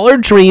 Maybe all our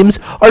dreams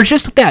are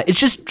just that. It's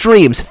just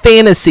dreams,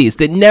 fantasies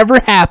that never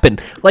happen,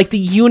 like the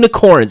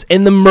unicorns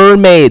and the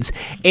mermaids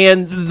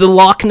and the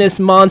Loch Ness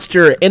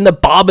Monster and the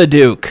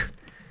Babadook.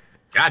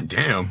 God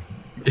damn.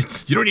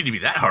 You don't need to be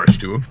that harsh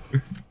to him.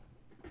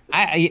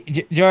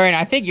 Jordan,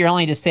 I think you're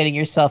only just setting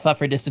yourself up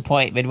for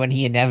disappointment when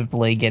he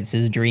inevitably gets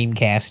his dream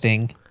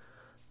casting.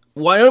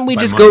 Why don't we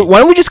just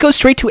go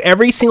straight to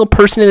every single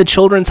person in the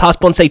children's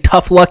hospital and say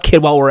tough luck,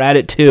 kid, while we're at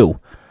it too?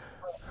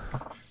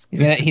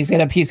 He's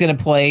gonna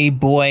play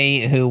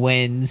boy who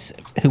wants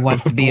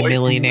to be a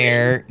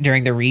millionaire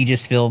during the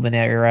Regis Philbin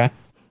era.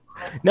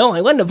 No,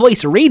 I want to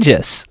voice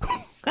Regis.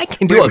 I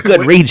can do a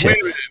good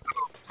Regis.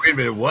 Wait a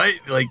minute, what?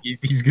 Like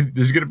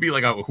there's gonna be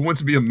like a Who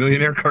Wants to Be a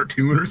Millionaire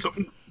cartoon or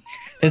something?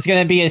 There's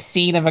gonna be a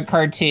scene of a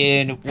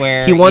cartoon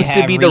where he wants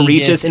to be the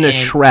Regis in a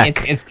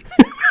Shrek.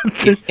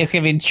 It's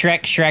gonna be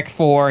Shrek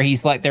 4.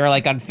 He's like they're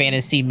like on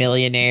Fantasy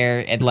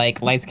Millionaire, and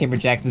like Lights Camera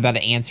Jackson's about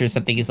to answer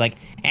something. He's like,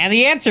 and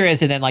the answer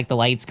is, and then like the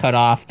lights cut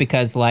off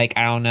because like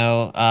I don't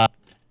know,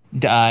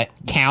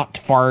 Count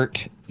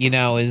Fart,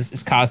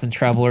 is causing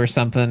trouble or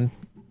something.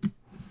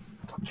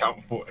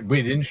 Count 4.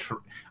 Wait, I'm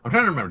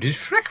trying to remember. Did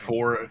Shrek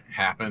 4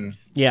 happen?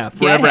 Yeah,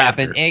 Forever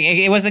After.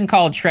 It wasn't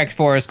called Shrek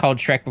 4. It's called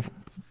Shrek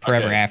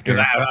Forever After.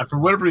 Because I, for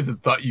whatever reason,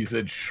 thought you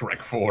said Shrek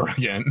 4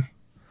 again.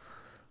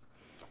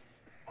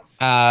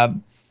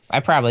 I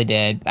probably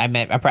did. I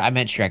meant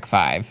Shrek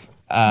 5.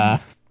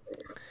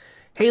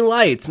 Hey,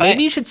 Lights,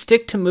 maybe you should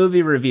stick to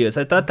movie reviews.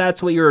 I thought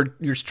that's what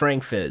your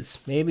strength is.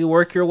 Maybe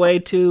work your way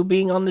to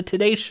being on the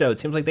Today Show. It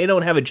seems like they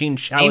don't have a Gene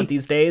Shalit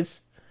these days.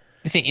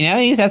 See,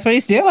 that's what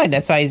he's doing.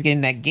 That's why he's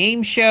getting that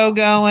game show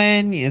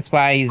going. That's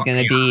why he's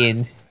going to be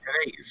in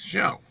today's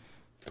show.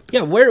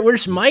 Yeah,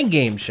 where's my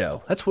game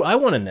show? That's what I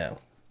want to know.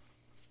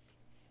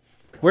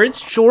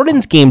 Where's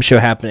Jordan's game show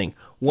happening?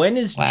 When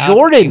is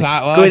Jordan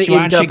going to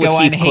end up with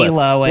on Heathcliff?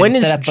 Halo and when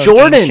set is up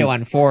Jordan? A game show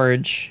on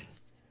Forge.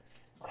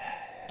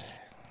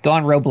 Go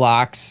on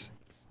Roblox.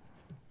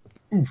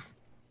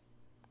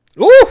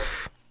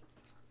 Oof.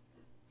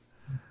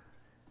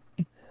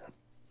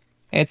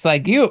 It's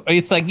like you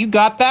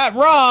got that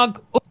wrong.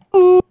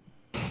 Oof.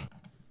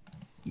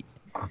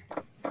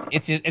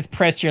 It's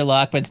press your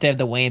luck, but instead of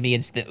the whammy,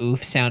 it's the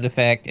oof sound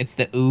effect. It's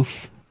the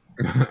oof.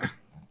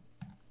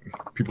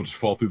 People just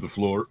fall through the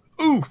floor.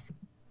 Oof.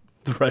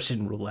 The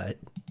Russian roulette.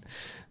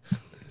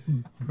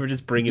 We're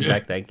just bringing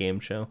back that game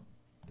show.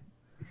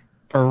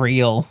 For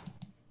real.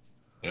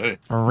 Hey.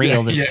 For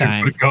real this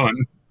time. With a gun.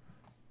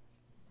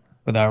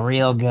 With a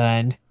real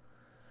gun.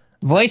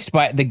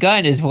 The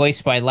gun is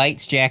voiced by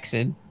Lights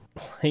Jackson.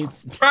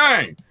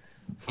 Bang!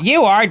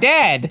 You are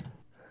dead.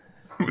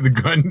 The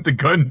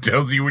gun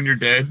tells you when you're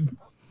dead.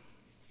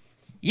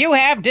 You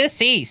have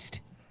deceased.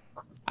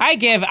 I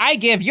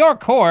give your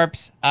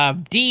corpse a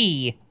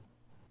D.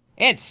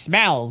 It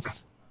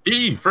smells.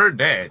 D for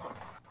dead.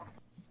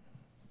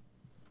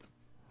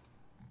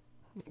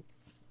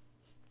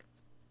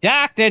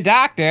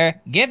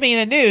 Doctor, give me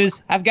the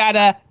news. I've got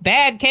a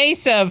bad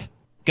case of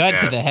gun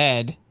to the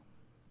head.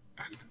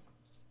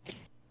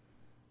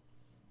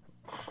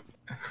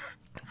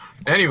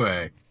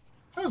 Anyway,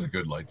 that was a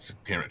good Lights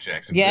Camera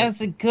Jackson. Yeah,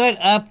 it's a good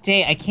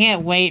update. I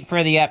can't wait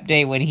for the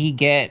update when he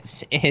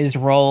gets his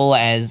role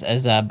as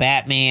a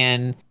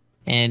Batman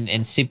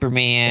and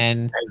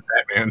Superman. As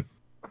Batman.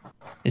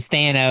 As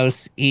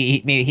Thanos.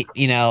 He's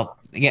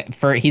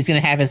gonna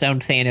have his own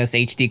Thanos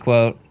HD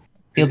quote.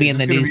 He'll be in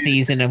the new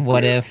season of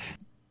What If.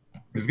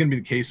 This is gonna be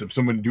the case of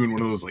someone doing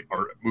one of those like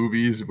art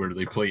movies where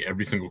they play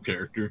every single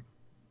character.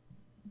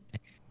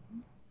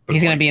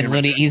 He's gonna be in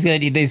Looney. He's gonna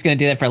do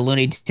that for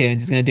Looney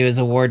Tunes. He's gonna do his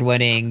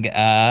award-winning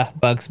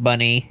Bugs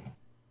Bunny.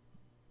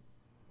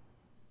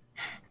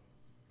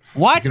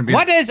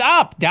 What is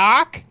up,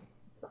 Doc?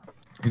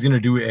 He's gonna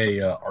do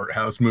a art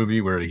house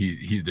movie where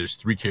there's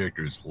three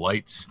characters: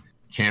 Lights,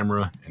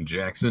 Camera, and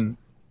Jackson.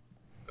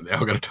 And they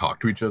all got to talk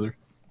to each other.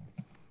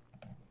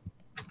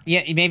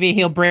 Yeah, maybe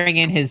he'll bring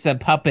in his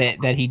puppet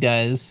that he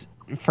does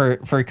for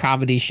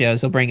comedy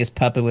shows. He'll bring his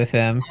puppet with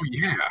him. Oh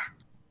yeah.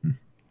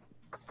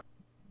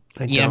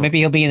 Yeah, maybe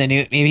he'll be in the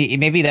new.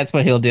 Maybe that's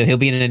what he'll do. He'll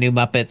be in a new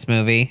Muppets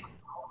movie.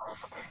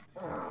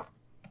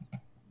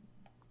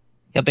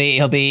 He'll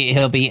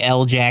be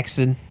L.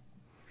 Jackson.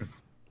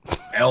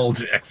 L.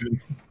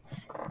 Jackson.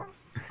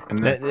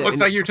 And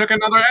looks like you took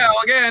another L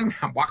again.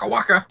 Waka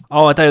waka.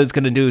 Oh, I thought I was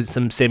gonna do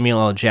some Samuel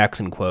L.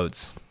 Jackson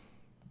quotes.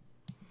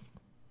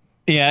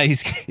 Yeah,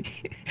 he's.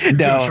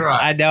 No,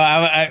 I know.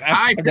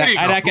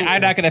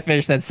 I'm not gonna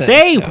finish that sentence.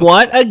 Say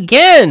what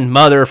again,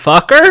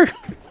 motherfucker?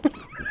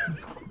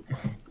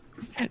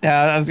 No,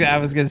 I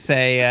was gonna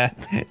say,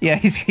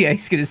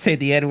 he's gonna say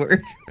the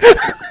N-word.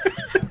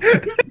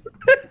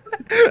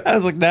 I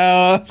was like,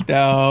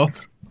 no.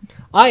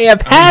 I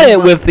have had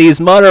it with these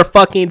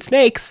motherfucking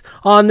snakes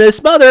on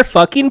this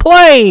motherfucking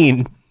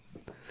plane.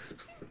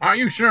 Are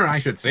you sure I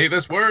should say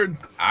this word?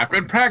 I've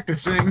been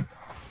practicing.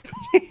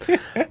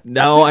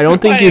 No, I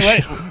don't think you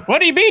should. What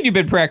do you mean you've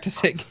been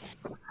practicing?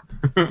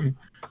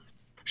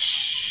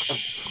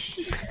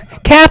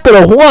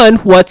 Capital One,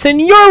 what's in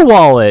your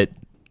wallet?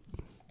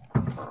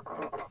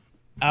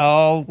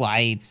 Oh,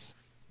 lights.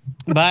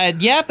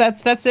 But yeah,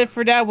 that's it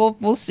for now.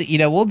 We'll see.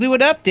 We'll do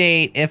an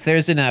update if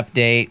there's an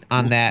update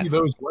on that. See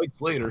those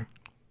lights later.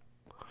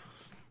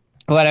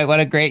 What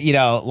a great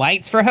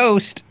lights for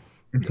host.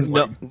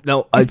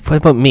 No. What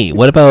about me?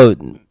 What about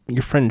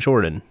your friend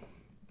Jordan?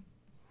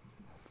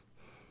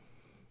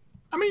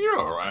 I mean, you're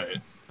all right.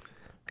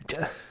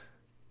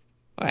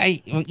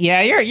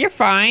 You're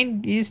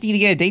fine. You just need to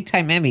get a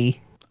daytime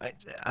Emmy.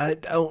 I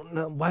don't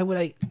know. Why would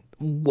I?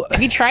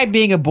 Have you tried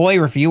being a boy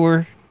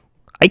reviewer?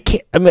 I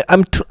can't.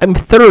 I'm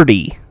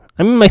 30.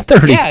 I'm in my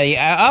 30s.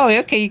 Yeah. Oh,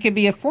 okay. You could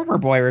be a former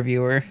boy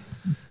reviewer.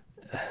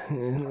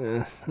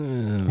 You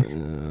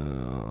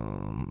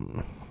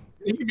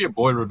could be a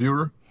boy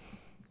reviewer.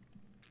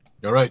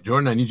 All right,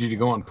 Jordan. I need you to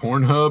go on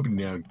Pornhub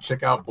and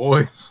check out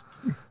boys.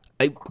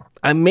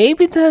 I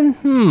maybe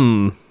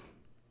then.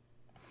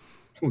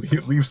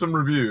 Leave some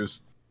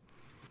reviews.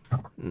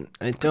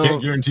 I don't.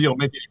 Can't guarantee you'll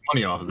make any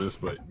money off of this,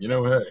 but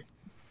hey.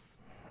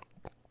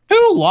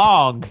 Too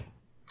long.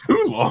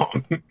 Too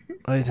long.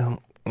 I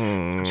don't.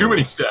 Too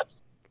many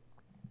steps.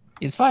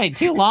 It's fine.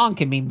 Too long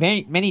can mean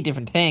many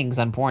different things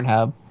on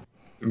Pornhub.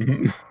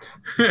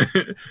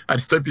 I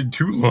just typed in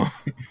too long.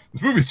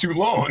 This movie's too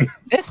long.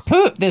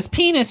 This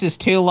penis is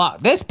too long.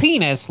 This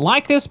penis,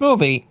 like this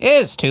movie,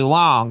 is too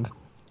long.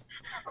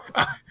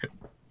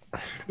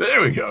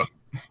 There we go.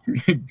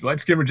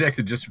 Lights Camera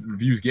Jackson just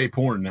reviews gay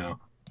porn now.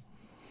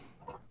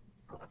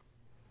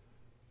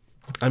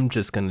 I'm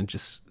just gonna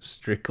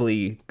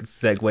strictly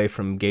segue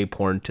from gay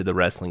porn to the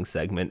wrestling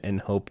segment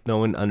and hope no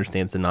one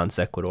understands the non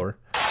sequitur.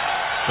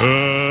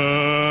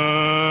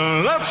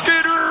 Let's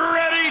get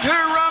ready to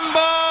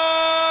rumble!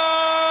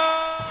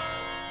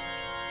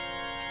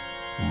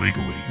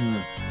 Legally.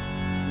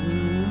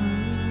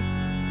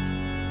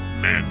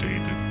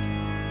 Mandated.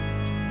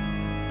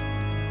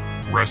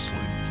 Wrestling.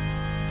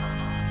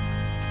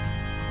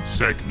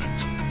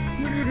 Segment.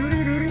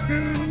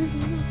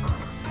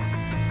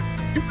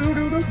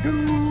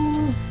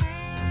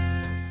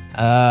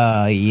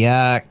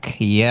 Yuck.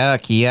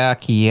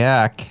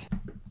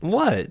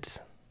 What?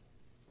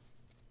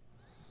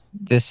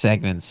 This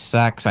segment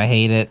sucks. I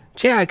hate it.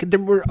 Jack,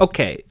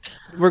 okay.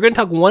 We're going to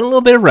talk one little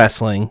bit of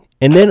wrestling,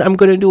 and then I'm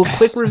going to do a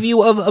quick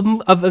review of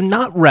a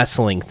not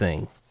wrestling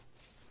thing.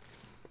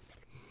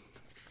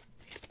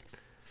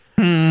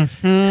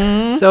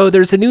 Mm-hmm. So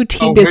there's a new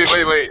team.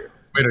 Wait.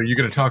 Are you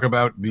going to talk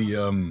about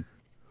the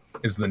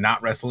is the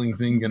not wrestling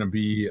thing going to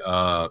be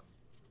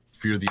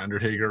Fear the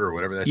Undertaker or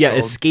whatever that's called?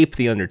 Escape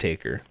the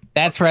Undertaker.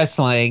 That's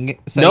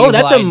wrestling. So no,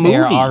 that's a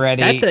movie.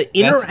 Already. That's an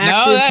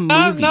interactive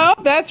movie. No,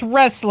 that's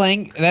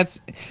wrestling.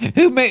 That's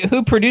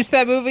who produced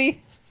that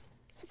movie?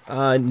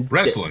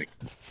 Wrestling.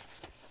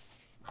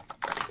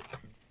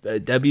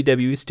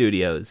 WWE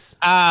Studios.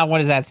 What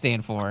does that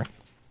stand for?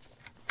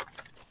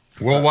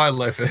 Worldwide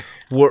Life.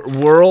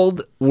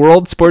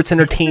 World Sports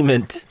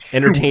Entertainment.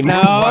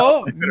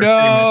 No.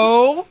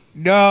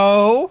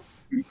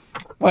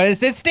 What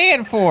does it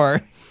stand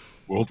for?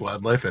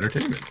 Worldwide Life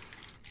Entertainment.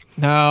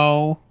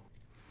 No.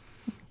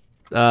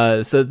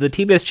 So the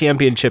TBS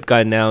Championship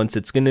got announced.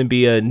 It's going to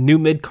be a new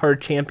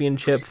mid-card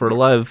championship for a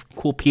lot of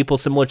cool people,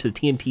 similar to the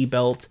TNT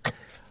belt.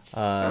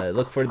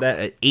 Look for that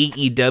at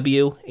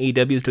AEW.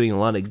 AEW is doing a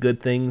lot of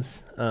good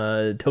things.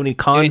 Tony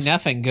Khan.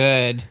 Nothing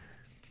good.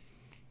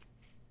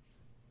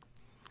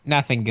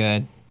 Nothing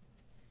good.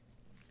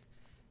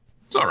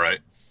 It's all right.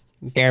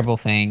 Terrible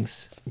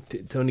things.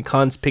 Tony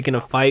Khan's picking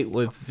a fight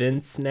with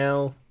Vince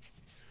now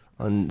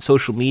on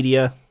social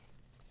media.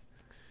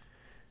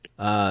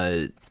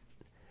 Is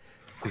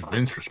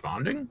Vince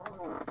responding?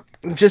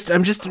 I'm just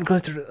going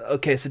through.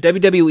 Okay, so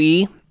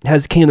WWE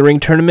has King of the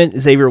Ring tournament.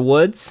 Xavier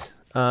Woods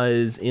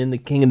is in the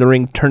King of the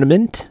Ring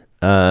tournament.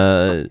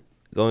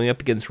 going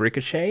up against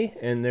Ricochet,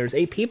 and there's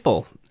 8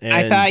 people. And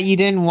I thought you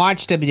didn't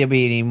watch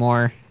WWE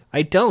anymore.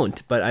 I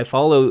don't, but I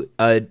follow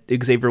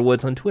Xavier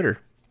Woods on Twitter.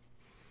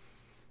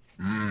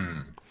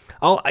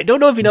 Oh, I don't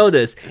know if you know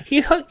this.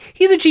 He's a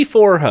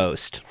G4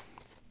 host.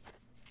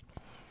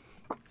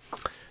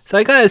 So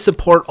I gotta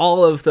support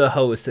all of the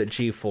hosts at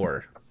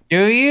G4.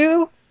 Do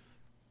you?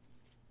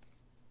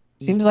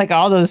 Seems like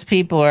all those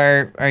people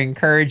are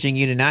encouraging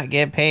you to not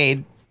get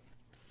paid.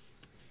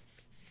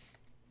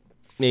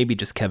 Maybe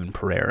just Kevin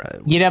Pereira.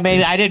 You know,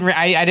 maybe I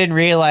didn't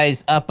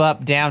realize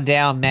up, down,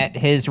 down meant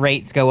his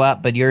rates go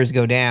up, but yours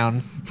go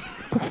down.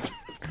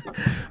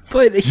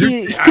 But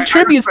he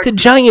contributes to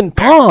Giant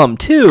Bomb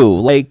too.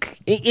 Like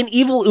in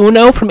Evil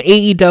Uno from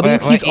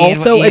AEW, he's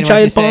also a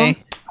Giant Bomb. I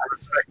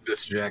respect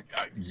this, Jack.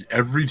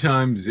 Every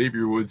time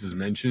Xavier Woods is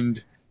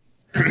mentioned,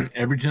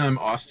 every time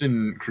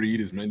Austin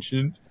Creed is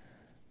mentioned,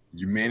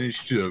 you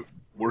manage to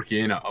work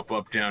in a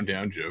up, down,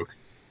 down joke.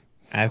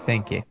 I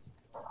thank you.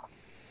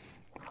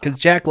 Because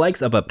Jack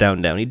likes up,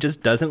 down, down. He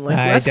just doesn't like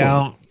wrestling. I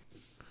don't.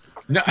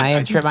 No,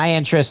 My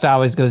interest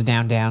always goes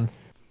down, down.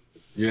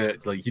 Yeah,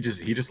 like he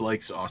just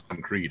likes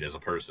Austin Creed as a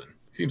person.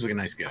 Seems like a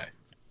nice guy.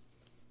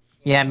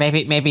 Yeah,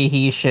 maybe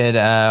he should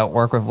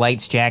work with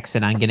Lights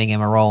Jackson on getting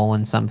him a role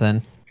in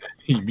something.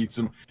 He meets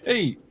him.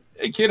 Hey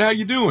kid, how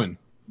you doing?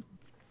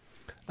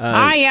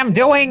 I am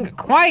doing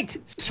quite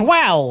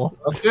swell.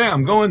 Okay,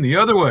 I'm going the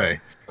other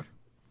way.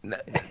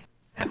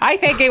 I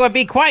think it would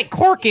be quite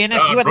corking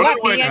if you would let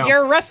me in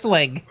your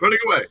wrestling. Running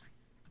away.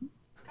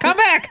 Come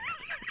back.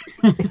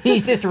 He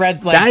just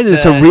runs like that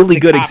is a really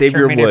good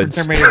Xavier Terminator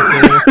Woods.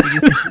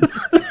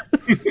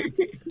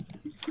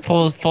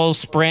 Full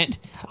sprint.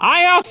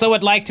 I also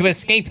would like to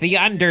escape the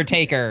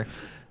Undertaker.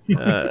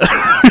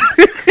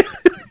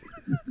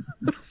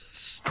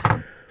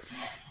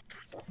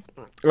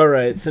 All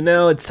right, so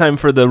now it's time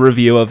for the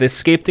review of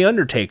Escape the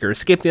Undertaker.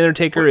 Escape the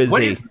Undertaker is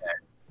What is that?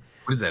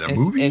 What is that? A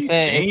movie?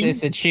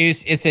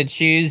 It's a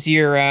choose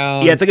your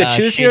own. Yeah, it's like a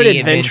choose your own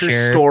adventure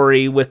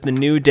story with the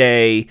New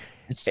Day.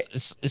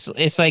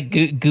 It's like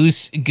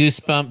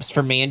Goosebumps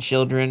for man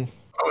children.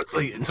 Oh, it's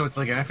like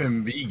an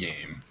FMV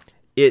game.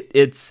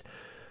 It's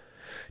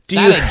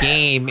not a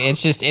game.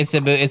 It's just it's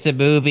a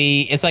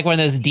movie. It's like one of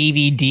those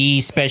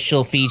DVD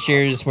special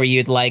features where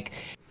you'd like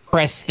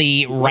press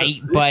the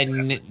right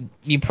button.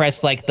 You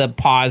press like the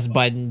pause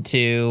button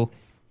to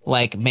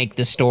like make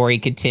the story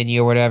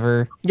continue or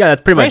whatever. Yeah,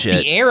 that's pretty much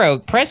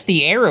it. Press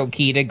the arrow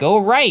key to go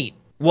right.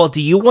 Well,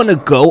 do you want to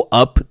go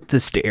up the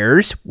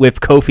stairs with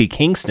Kofi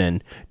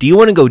Kingston? Do you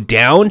want to go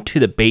down to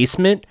the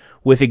basement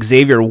with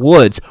Xavier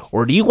Woods?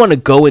 Or do you want to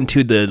go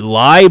into the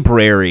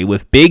library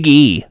with Big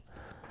E?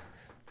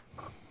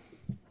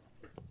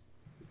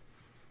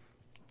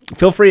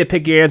 Feel free to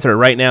pick your answer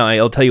right now.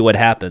 I'll tell you what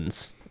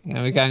happens.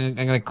 I'm going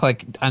to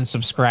click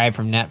unsubscribe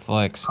from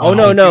Netflix. Oh,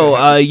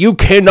 no. You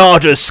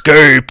cannot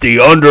escape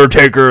the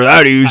Undertaker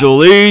that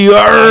easily.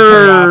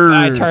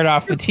 I turn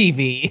off the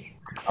TV.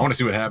 I want to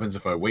see what happens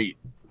if I wait.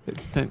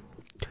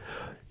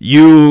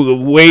 You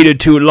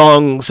waited too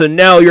long, so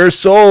now your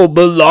soul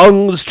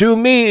belongs to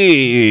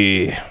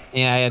me.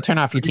 Yeah, turn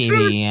off your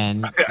TV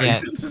and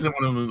This isn't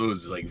one of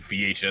those like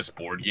VHS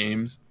board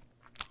games.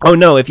 Oh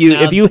no! If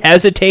you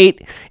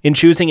hesitate in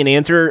choosing an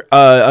answer,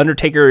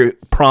 Undertaker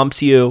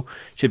prompts you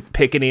to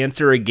pick an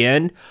answer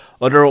again.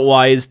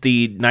 Otherwise,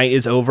 the night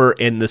is over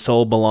and the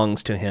soul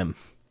belongs to him.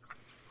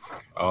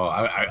 Oh,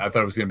 I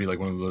thought it was gonna be like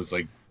one of those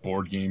like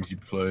board games you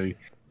play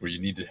where you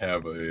need to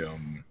have a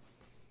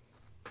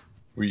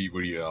where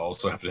you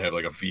also have to have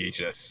like a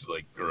VHS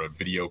like or a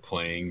video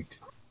playing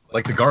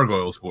like the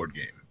Gargoyles board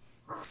game.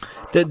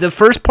 The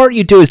first part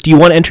you do is, do you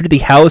want to enter the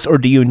house or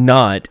do you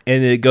not?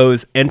 And it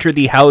goes, enter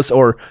the house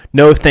or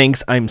no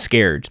thanks, I'm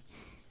scared.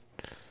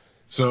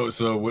 So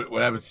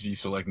what happens if you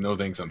select no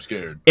thanks, I'm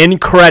scared? In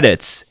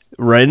credits,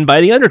 written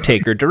by The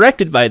Undertaker,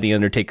 directed by The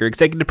Undertaker,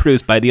 executive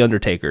produced by The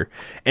Undertaker.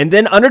 And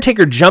then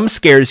Undertaker jump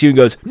scares you and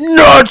goes,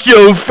 not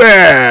so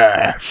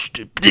fast!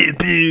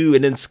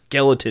 And then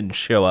skeletons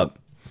show up.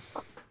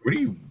 What do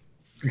you...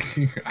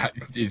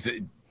 Is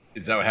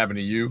that what happened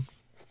to you?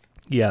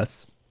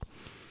 Yes.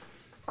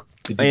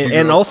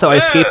 And also, I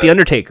escaped The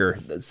Undertaker,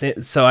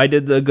 so I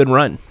did the good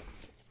run.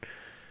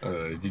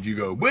 Did you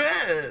go, Wah!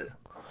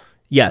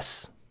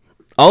 Yes.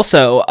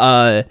 Also,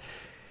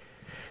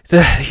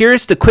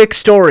 here's the quick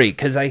story,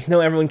 because I know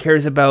everyone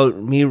cares about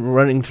me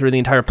running through the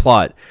entire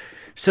plot.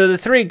 So the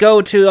three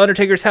go to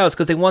Undertaker's house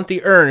because they want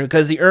the urn,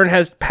 because the urn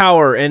has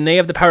power, and they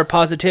have the power of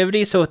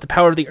positivity, so with the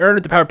power of the urn,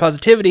 with the power of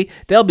positivity,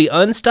 they'll be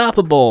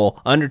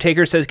unstoppable.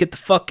 Undertaker says, get the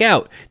fuck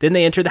out. Then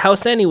they enter the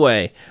house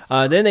anyway.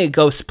 Then they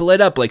go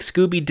split up like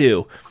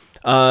Scooby-Doo.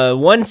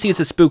 One sees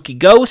a spooky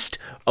ghost,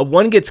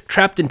 one gets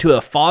trapped into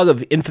a fog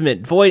of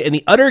infinite void, and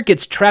the other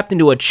gets trapped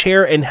into a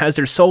chair and has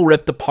their soul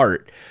ripped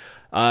apart.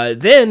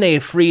 Then they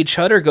free each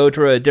other, go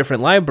to a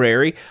different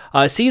library,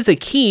 sees a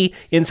key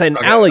inside an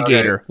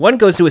alligator. Okay. One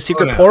goes to a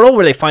secret portal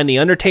where they find the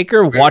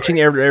Undertaker watching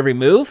their every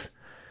move.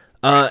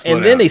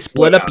 And then they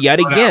split up yet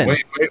again.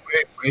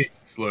 Wait.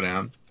 Slow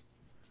down.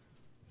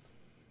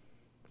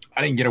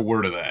 I didn't get a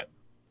word of that.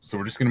 So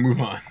we're just going to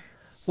move on.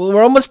 Well,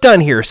 we're almost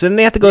done here. So then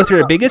they have to go through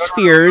the biggest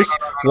fears.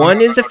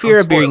 One is a fear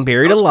of being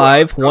buried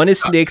alive. One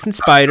is snakes and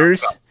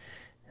spiders.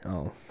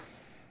 Oh.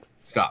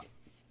 Stop.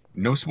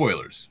 No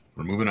spoilers.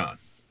 We're moving on.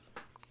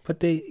 But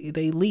they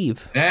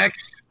leave.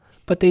 Next.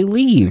 But they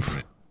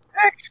leave.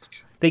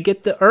 Next. They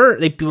get the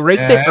earth. They break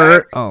the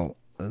earth. Oh.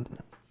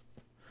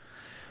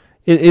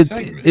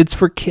 It's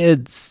for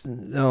kids.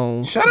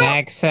 Oh. Shut up.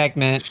 Next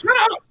segment.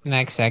 Shut up.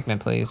 Next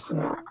segment, please.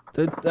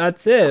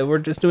 That's it. We're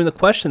just doing the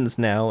questions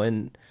now,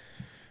 and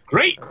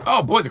Great.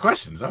 Oh boy, the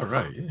questions. All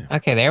right. Yeah.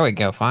 Okay, there we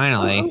go.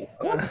 Finally.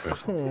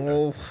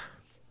 oh.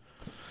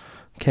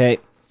 Okay.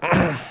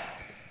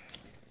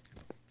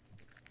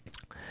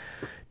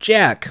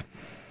 Jack.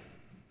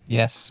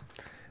 Yes.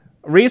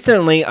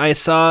 Recently, I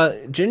saw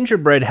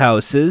gingerbread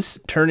houses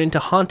turn into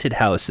haunted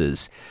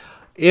houses.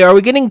 Are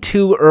we getting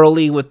too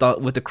early with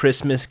the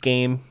Christmas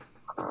game?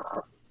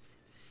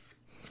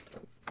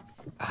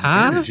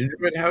 Huh? A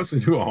gingerbread house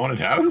into a haunted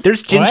house?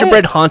 There's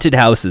gingerbread haunted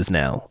houses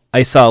now.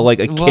 I saw like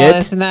a kid. Well,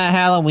 isn't that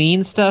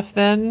Halloween stuff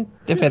then?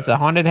 If it's a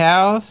haunted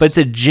house? But it's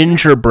a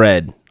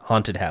gingerbread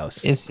haunted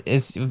house. I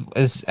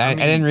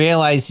didn't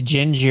realize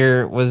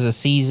ginger was a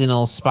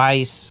seasonal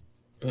spice.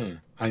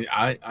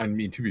 I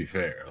mean, to be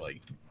fair,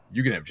 like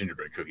you can have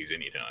gingerbread cookies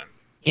anytime.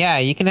 Yeah,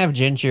 you can have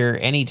ginger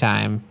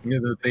anytime. You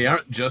know, they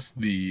aren't just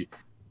the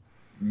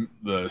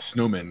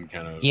snowmen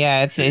kind of.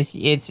 Yeah,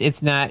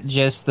 it's not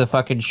just the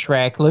fucking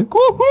Shrek like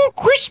woohoo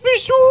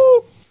Christmas.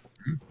 Ooh!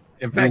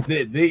 In fact,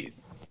 they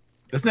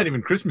that's not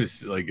even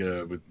Christmas like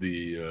with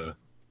the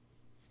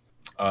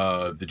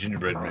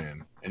gingerbread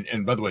man.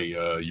 And by the way,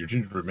 your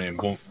gingerbread man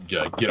won't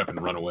get up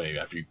and run away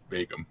after you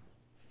bake them.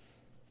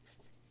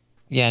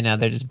 Yeah, no,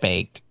 they're just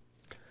baked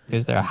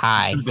because they're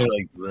high. So they're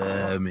like,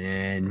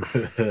 man.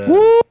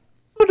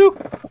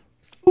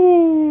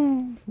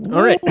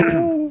 All right.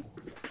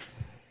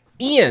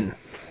 Ian.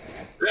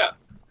 Yeah.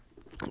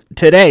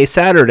 Today,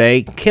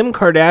 Saturday, Kim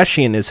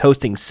Kardashian is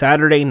hosting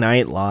Saturday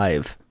Night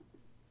Live.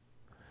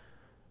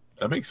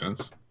 That makes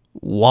sense.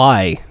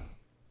 Why?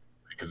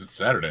 Because it's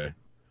Saturday.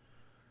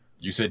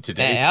 You said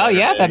today. Oh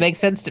yeah, that makes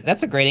sense.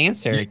 That's a great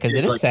answer because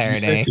it is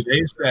Saturday. You said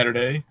today's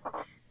Saturday,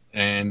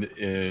 and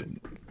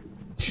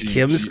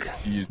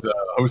she's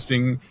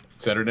hosting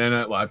Saturday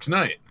Night Live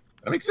tonight.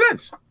 That makes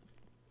sense.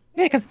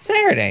 Yeah, because it's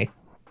Saturday.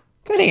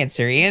 Good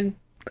answer, Ian.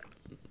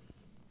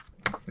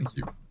 Thank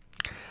you.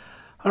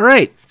 All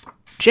right,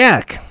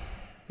 Jack.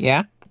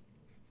 Yeah.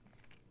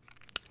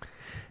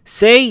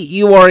 Say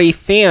you are a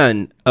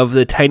fan of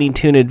the Tiny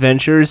Toon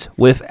Adventures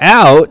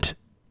without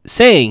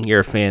saying you're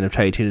a fan of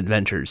Tiny Toon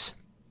Adventures.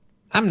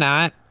 I'm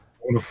not.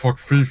 I want to fuck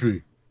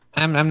Fifi.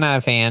 I'm not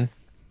a fan.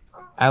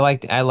 I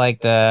liked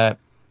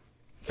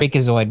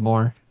Freakazoid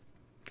more.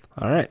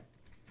 All right.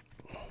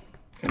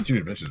 Tiny Toon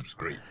Adventures was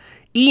great.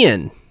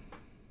 Ian.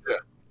 Yeah.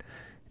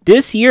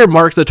 This year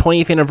marks the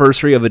 20th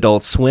anniversary of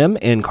Adult Swim,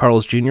 and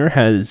Carl's Jr.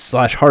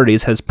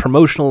 /Hardee's has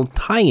promotional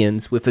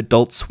tie-ins with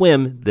Adult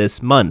Swim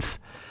this month.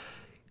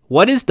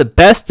 What is the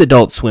best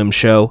Adult Swim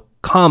show,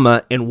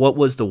 and what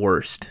was the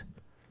worst?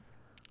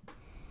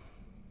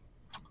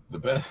 The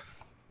best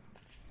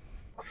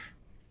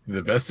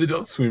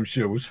Adult Swim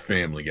show was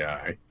Family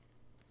Guy.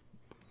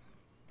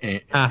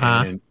 And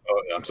I'm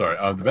sorry.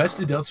 The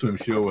best Adult Swim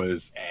show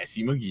was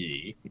Assy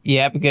McGee.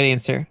 Yep, good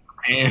answer.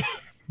 And,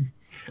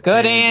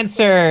 good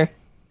answer.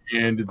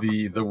 And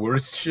the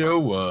worst show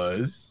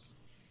was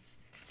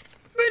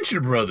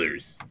Venture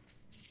Brothers.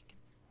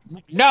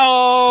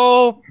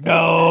 No,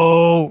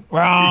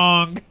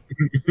 wrong.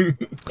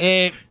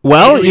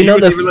 Well, you know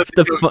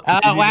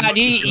wow,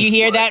 you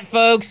hear that,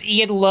 folks?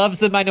 Ian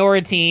loves the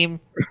Minority Team.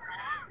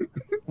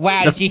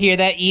 Wow, did you hear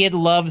that? Ian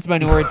loves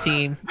Minority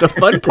Team. The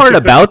fun part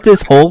about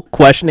this whole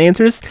question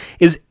answers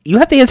is you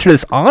have to answer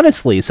this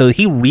honestly. So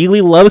he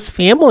really loves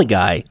Family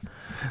Guy.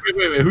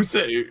 Wait. Who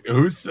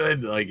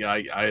said like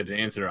I had to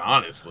answer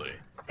honestly?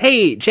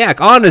 Hey,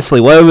 Jack, honestly,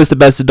 what was the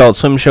best Adult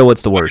Swim show?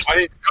 What's the worst? No,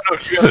 you have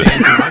to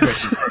answer my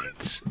question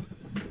first.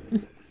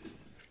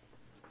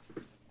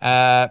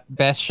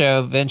 Best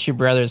show, Venture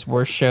Brothers.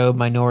 Worst show,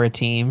 Minority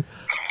Team.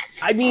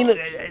 I mean,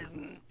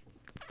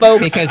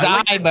 folks, because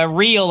I'm a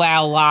real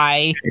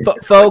ally.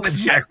 Folks,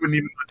 Jack wouldn't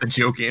even let the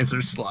joke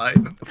answer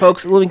slide.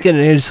 Folks, let me get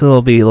it. Just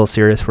be a little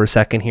serious for a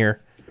second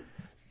here.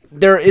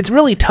 It's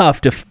really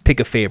tough to pick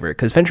a favorite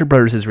because Venture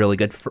Brothers is really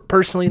good.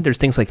 Personally, there's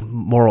things like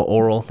Moral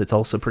Oral that's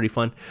also pretty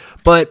fun.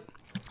 But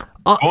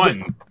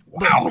fun,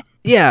 wow,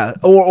 yeah,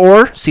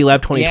 or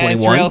C-Lab 2021. Yeah,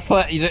 it's real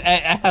fun.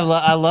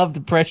 I love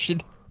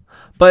depression.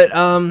 But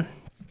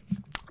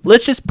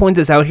let's just point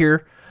this out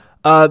here.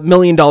 $1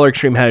 Million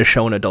Extreme had a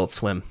show on Adult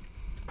Swim.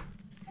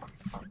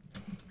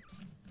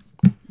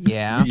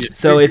 Yeah.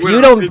 So if you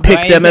don't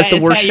pick them as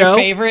the worst show, your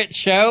favorite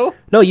show?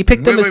 No, you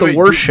picked them as the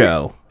worst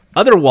show.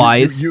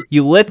 Otherwise,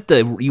 you let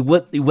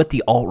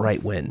the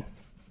alt-right win.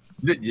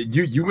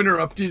 You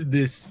interrupted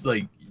this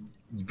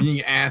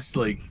being asked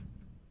a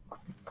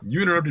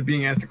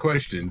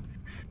question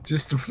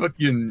just to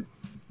fucking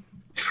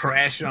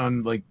trash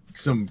on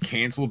some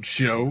canceled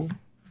show.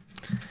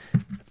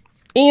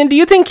 And do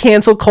you think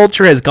cancel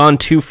culture has gone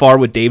too far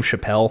with Dave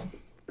Chappelle?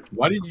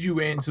 Why did you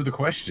answer the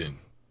question?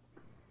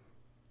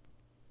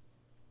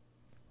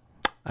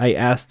 I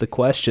asked the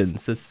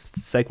questions. This is the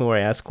segment where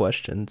I ask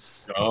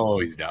questions. Oh,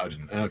 he's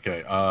dodging.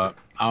 Okay.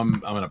 I'm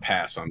gonna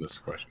pass on this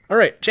question. All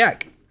right,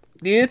 Jack.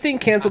 Do you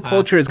think cancel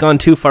culture has gone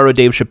too far with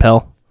Dave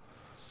Chappelle?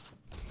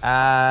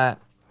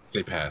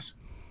 Say pass.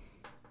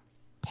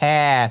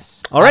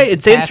 Pass. All right,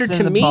 it's answered passing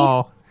to the me.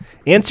 ball.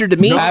 Answer to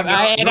me. No.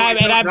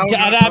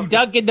 I'm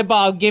dunking the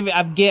ball. I'm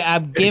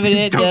giving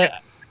it to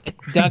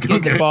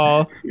dunking the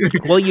ball.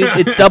 Well,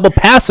 it's double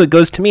pass, so it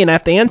goes to me, and I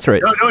have to answer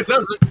it. No, it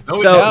doesn't.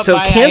 No, So- it doesn't.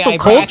 cancel I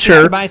passed it to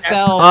culture,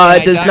 myself, and I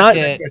does dunked not-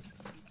 it.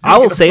 I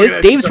will say is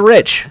point at Dave's yourself.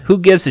 rich. Who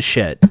gives a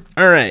shit?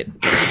 All right.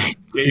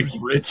 Dave's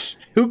rich.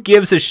 Who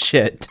gives a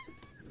shit?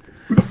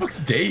 Who the fuck's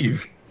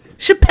Dave?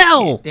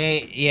 Chappelle.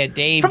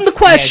 Dave. From The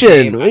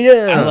Question. Yeah, Dave.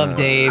 Yeah. I love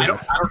Dave. I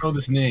don't know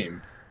this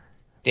name.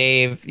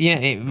 Dave. Yeah,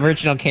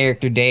 original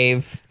character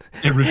Dave.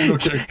 Original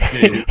character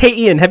Dave. Hey,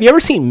 Ian, have you ever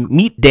seen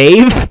Meet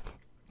Dave?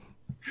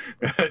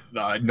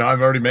 No,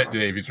 I've already met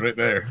Dave. He's right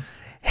there.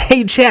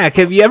 Hey, Jack,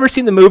 have you ever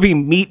seen the movie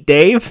Meet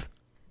Dave?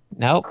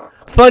 Nope.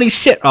 Funny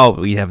shit.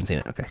 Oh, you haven't seen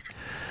it. Okay.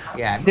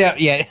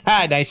 Yeah.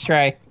 Ah, nice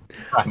try.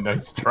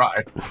 Nice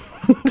try.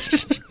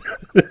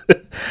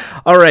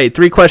 All right,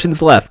 3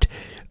 questions left.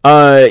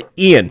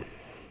 Ian.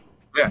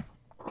 Yeah.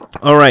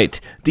 All right.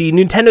 The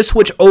Nintendo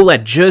Switch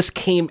OLED just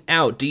came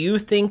out. Do you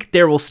think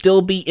there will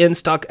still be in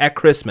stock at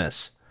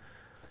Christmas?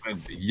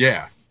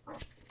 Yeah.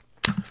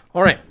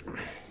 All right.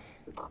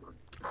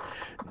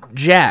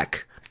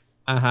 Jack,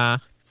 Uh-huh.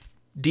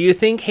 do you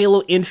think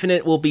Halo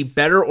Infinite will be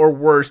better or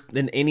worse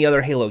than any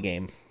other Halo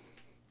game?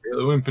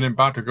 Halo Infinite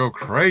about to go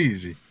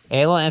crazy.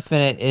 Halo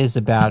Infinite is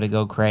about to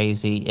go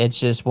crazy. It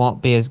just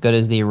won't be as good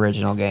as the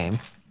original game.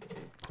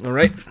 All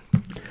right.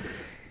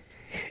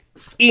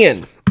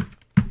 Ian,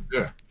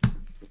 Yeah.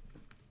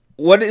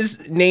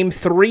 name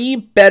 3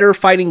 better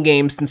fighting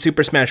games than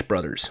Super Smash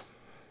Brothers?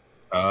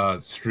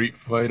 Street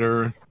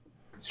Fighter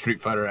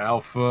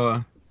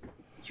Alpha,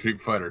 Street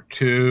Fighter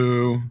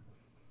 2,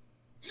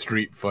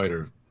 Street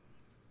Fighter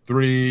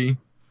 3.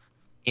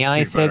 He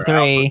only Street said Fighter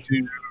 3. Alpha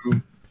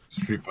 2,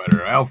 Street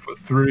Fighter Alpha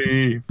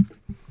 3,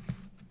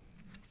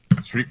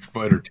 Street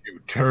Fighter 2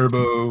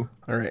 Turbo.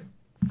 All right.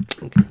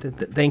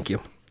 Thank you.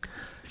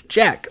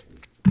 Jack,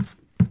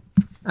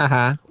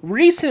 Uh-huh.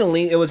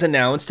 recently it was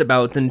announced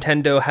about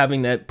Nintendo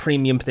having that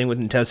premium thing with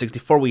Nintendo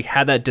 64. We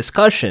had that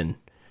discussion.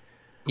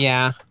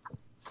 Yeah.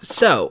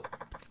 So,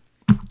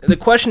 the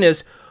question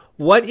is,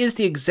 what is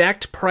the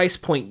exact price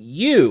point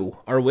you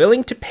are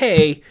willing to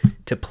pay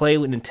to play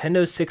with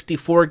Nintendo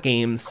 64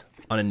 games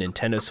on a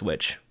Nintendo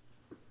Switch?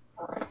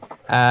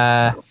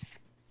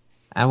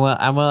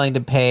 I'm willing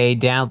to pay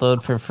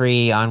download for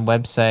free on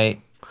website.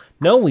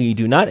 No, we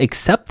do not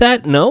accept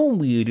that. No,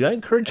 we do not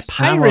encourage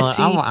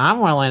piracy. I'm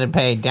willing to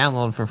pay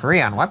download for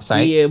free on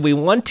website. We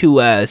want to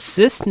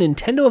assist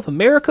Nintendo of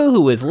America,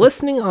 who is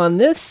listening on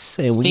this.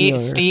 And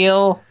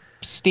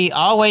Steal,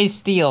 always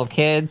steal,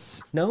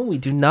 kids. No, we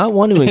do not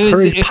want to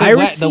encourage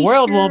piracy. The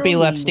world won't be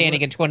left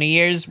standing in 20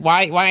 years.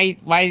 Why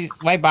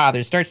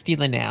bother? Start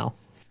stealing now.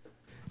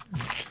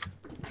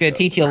 It's gonna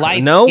teach you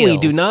life No, skills.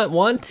 we do not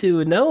want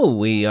to. No,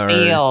 we are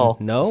Steal.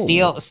 No,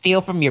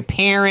 Steal from your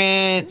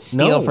parents.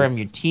 Steal No. from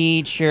your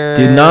teachers.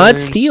 Do not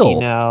steal. You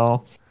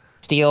know,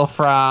 steal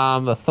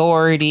from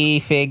authority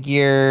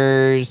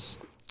figures.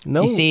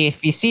 no. You see,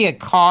 if you see a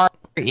car,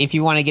 if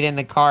you want to get in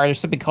the car, there's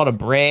something called a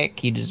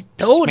brick. You just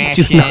No, smash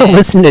do it. not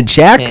listen to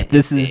Jack. It-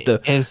 This is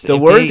the if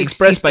words you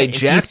expressed by see- if you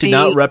Jack do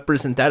not see-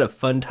 represent that of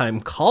Fun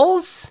Time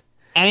Calls.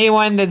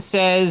 Anyone that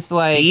says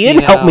like, Ian,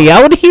 you know, help me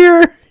out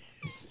here.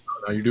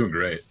 Oh, you're doing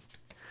great.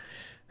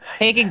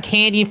 taking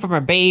candy from a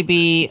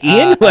baby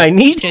Ian, I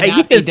need should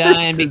not be done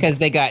assistance. because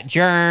they got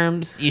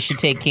germs. You should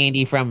take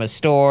candy from a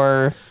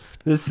store.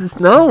 This is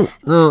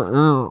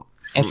no.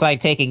 It's like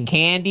taking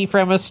candy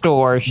from a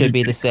store should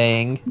be the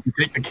saying. You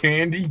take the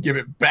candy, give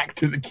it back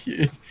to the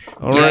kid.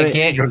 All Yeah, right.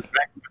 kid. It goes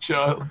back to the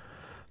child.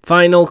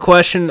 Final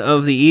question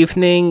of the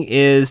evening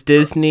is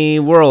Disney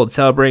World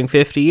celebrating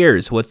 50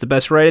 years. What's the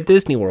best ride at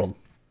Disney World?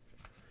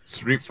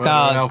 Street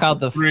called- it's called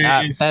the, Street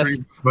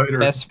Fighter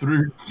best-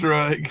 3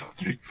 Strike.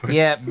 Street Fighter.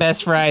 Yeah,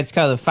 best ride's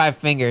called the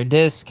 5-finger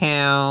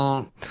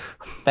discount.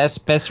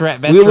 Best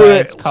We were-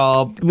 ride's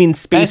called. I mean,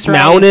 Space Best ride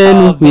is Mountain.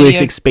 called We would video-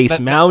 take Space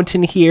but-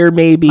 Mountain here,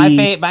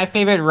 maybe. My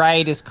favorite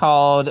ride is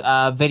called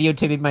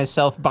videotaping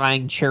myself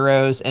buying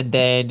churros and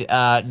then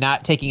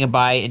not taking a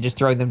bite and just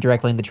throwing them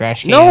directly in the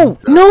trash can. No.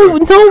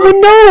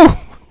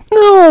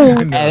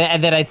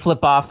 And then I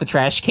flip off the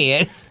trash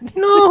can.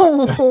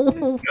 No.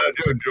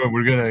 Joe,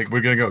 we're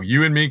gonna go.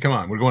 You and me, come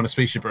on. We're going to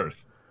Spaceship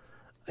Earth.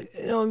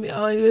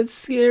 It's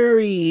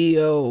scary.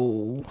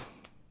 Oh.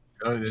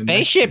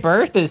 Spaceship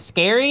Earth is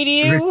scary to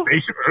you?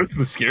 Spaceship Earth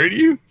was scary to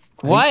you?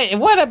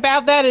 What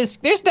about that is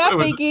there's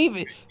nothing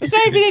even there's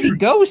not even any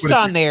ghosts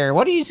on there.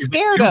 What are you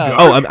scared too of?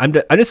 Oh, I'm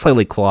just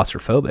slightly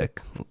claustrophobic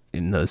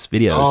in those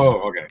videos.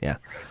 Oh, okay. Yeah.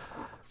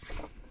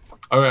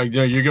 All right,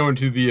 yeah, you're going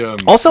to the.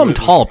 Also, I'm what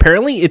is tall.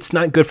 Apparently, it's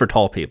not good for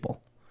tall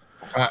people.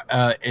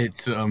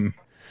 It's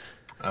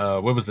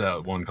what was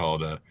that one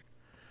called?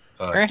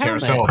 Or a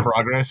Carousel helmet. of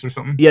Progress or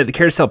something. Yeah, the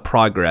Carousel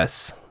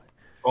Progress.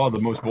 Oh, the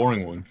most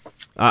boring one.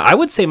 I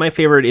would say my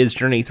favorite is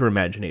Journey Through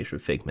Imagination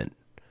with Figment.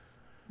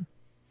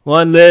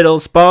 One little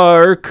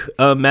spark,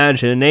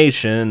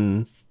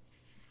 imagination.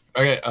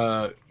 Okay,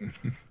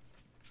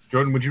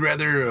 Jordan, would you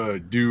rather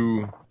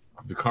do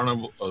the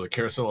Carnival, the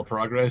Carousel of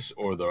Progress,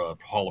 or the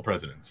Hall of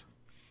Presidents?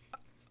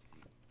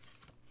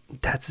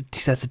 That's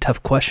a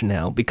tough question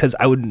now, because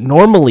I would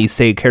normally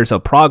say Carousel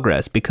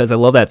Progress because I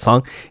love that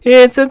song.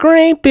 It's a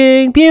great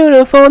big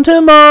beautiful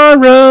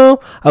tomorrow.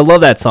 I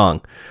love that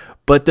song.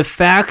 But the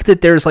fact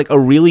that there's like a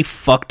really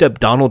fucked up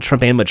Donald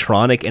Trump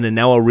animatronic and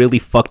now a really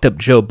fucked up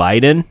Joe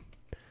Biden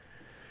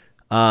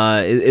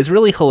is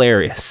really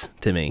hilarious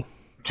to me.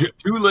 Too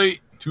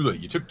late.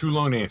 You took too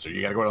long to answer.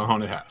 You gotta go to the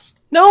haunted house.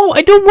 No,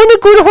 I don't want to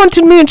go to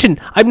Haunted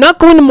Mansion. I'm not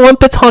going to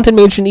Muppets Haunted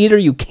Mansion either.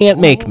 You can't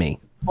make me.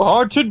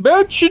 Haunted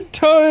Mansion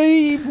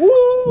time!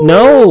 Woo!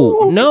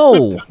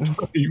 No.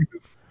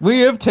 We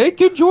have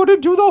taken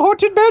Jordan to the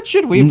Haunted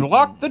Mansion. We've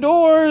locked the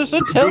doors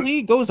until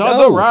he goes on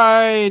the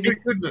ride.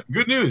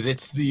 Good news.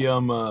 It's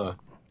the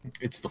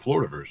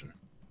Florida version.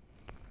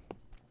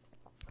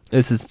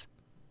 This is...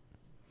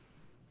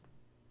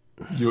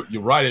 You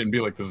ride it and be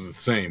like, this is the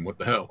same. What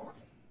the hell?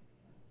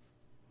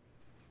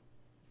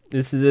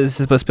 This is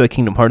supposed to be like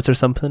Kingdom Hearts or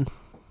something.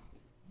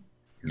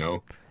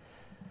 No.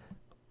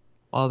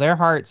 Well, their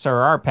hearts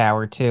are our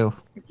power too.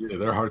 Yeah,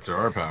 their hearts are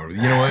our power.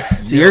 You know what?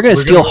 So you're gonna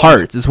steal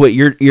hearts, is what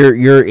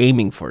you're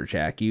aiming for,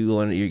 Jack.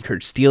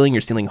 You're stealing.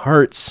 You're stealing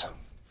hearts.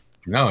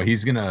 No,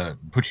 he's gonna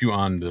put you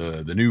on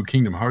the new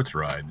Kingdom Hearts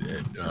ride.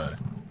 Yeah,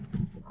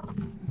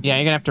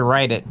 you're gonna have to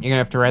ride it. You're gonna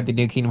have to ride the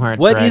new Kingdom Hearts.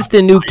 What ride. is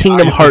the new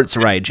Kingdom Hearts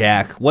ride,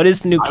 Jack? What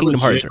is the new Kingdom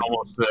Hearts ride?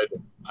 Almost said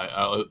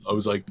I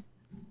was like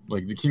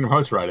the Kingdom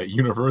Hearts ride at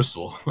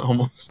Universal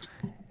almost.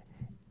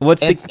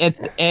 What's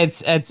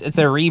it's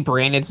a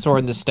rebranded Sword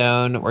in the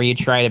Stone where you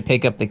try to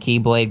pick up the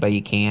Keyblade but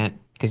you can't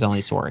because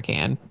only Sora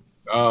can.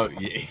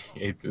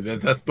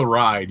 That's the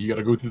ride. You got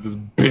to go through this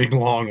big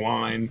long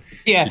line.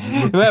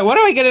 Yeah, but what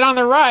do I get it on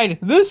the ride?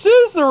 This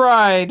is the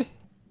ride.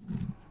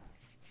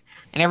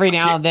 And every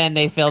now and then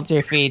they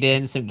filter feed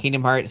in some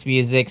Kingdom Hearts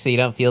music so you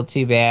don't feel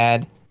too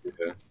bad.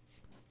 Yeah.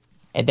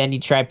 And then you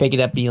try to pick it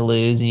up and you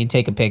lose and you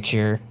take a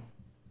picture.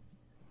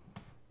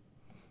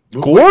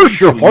 Of course,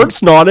 your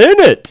heart's not in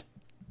it.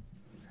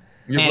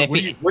 Yeah,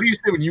 what do you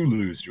say when you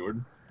lose,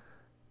 Jordan?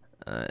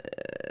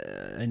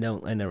 I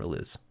never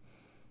lose.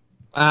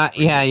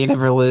 Yeah, you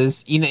never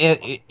lose.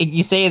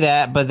 You say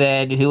that, but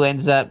then who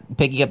ends up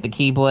picking up the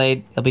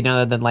Keyblade? He'll be none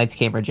other than Lights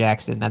Camera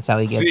Jackson. That's how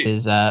he gets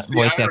his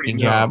voice acting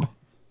job.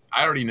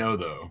 I already know,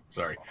 though.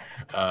 Sorry,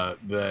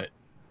 that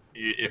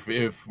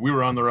if we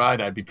were on the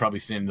ride, I'd be probably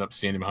standing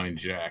behind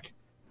Jack,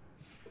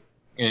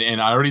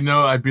 and I already know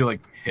I'd be like,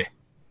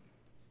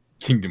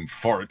 Kingdom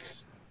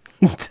Farts.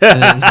 What?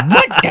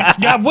 That's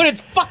not what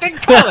it's fucking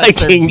called.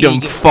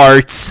 Kingdom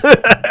Farts.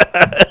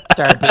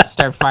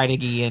 Start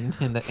fighting Ian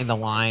in the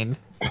line.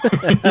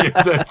 Yeah,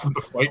 that's when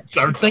the fight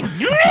starts. It's like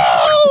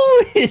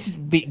no, just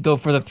go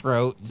for the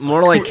throat. It's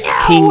More like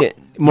no! King.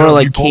 More No,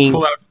 like King.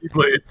 pull out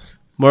keyblades.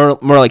 More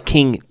like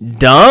King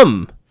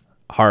Dumb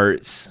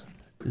Hearts.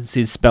 Is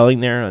he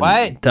spelling there?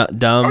 What?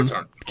 Dumb.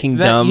 King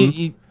That, Dumb.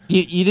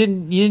 You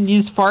didn't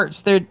use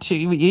farts there too.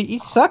 You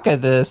suck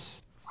at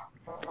this.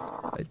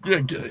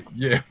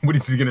 Yeah. What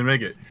is he gonna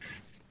make it?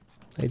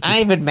 I'm not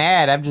even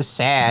mad. I'm just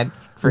sad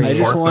for you. I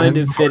just wanted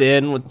to Farts. fit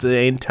in with the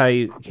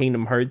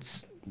anti-Kingdom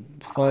Hearts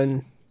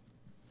fun.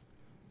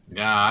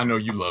 Yeah, I know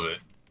you love it.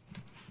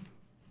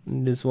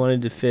 I just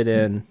wanted to fit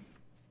in.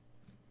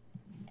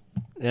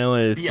 I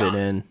wanted to Be fit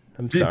honest. in.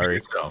 I'm Be sorry.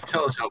 yourself.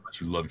 Tell us how much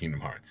you love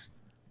Kingdom Hearts.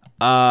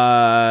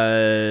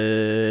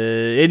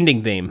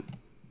 Ending theme.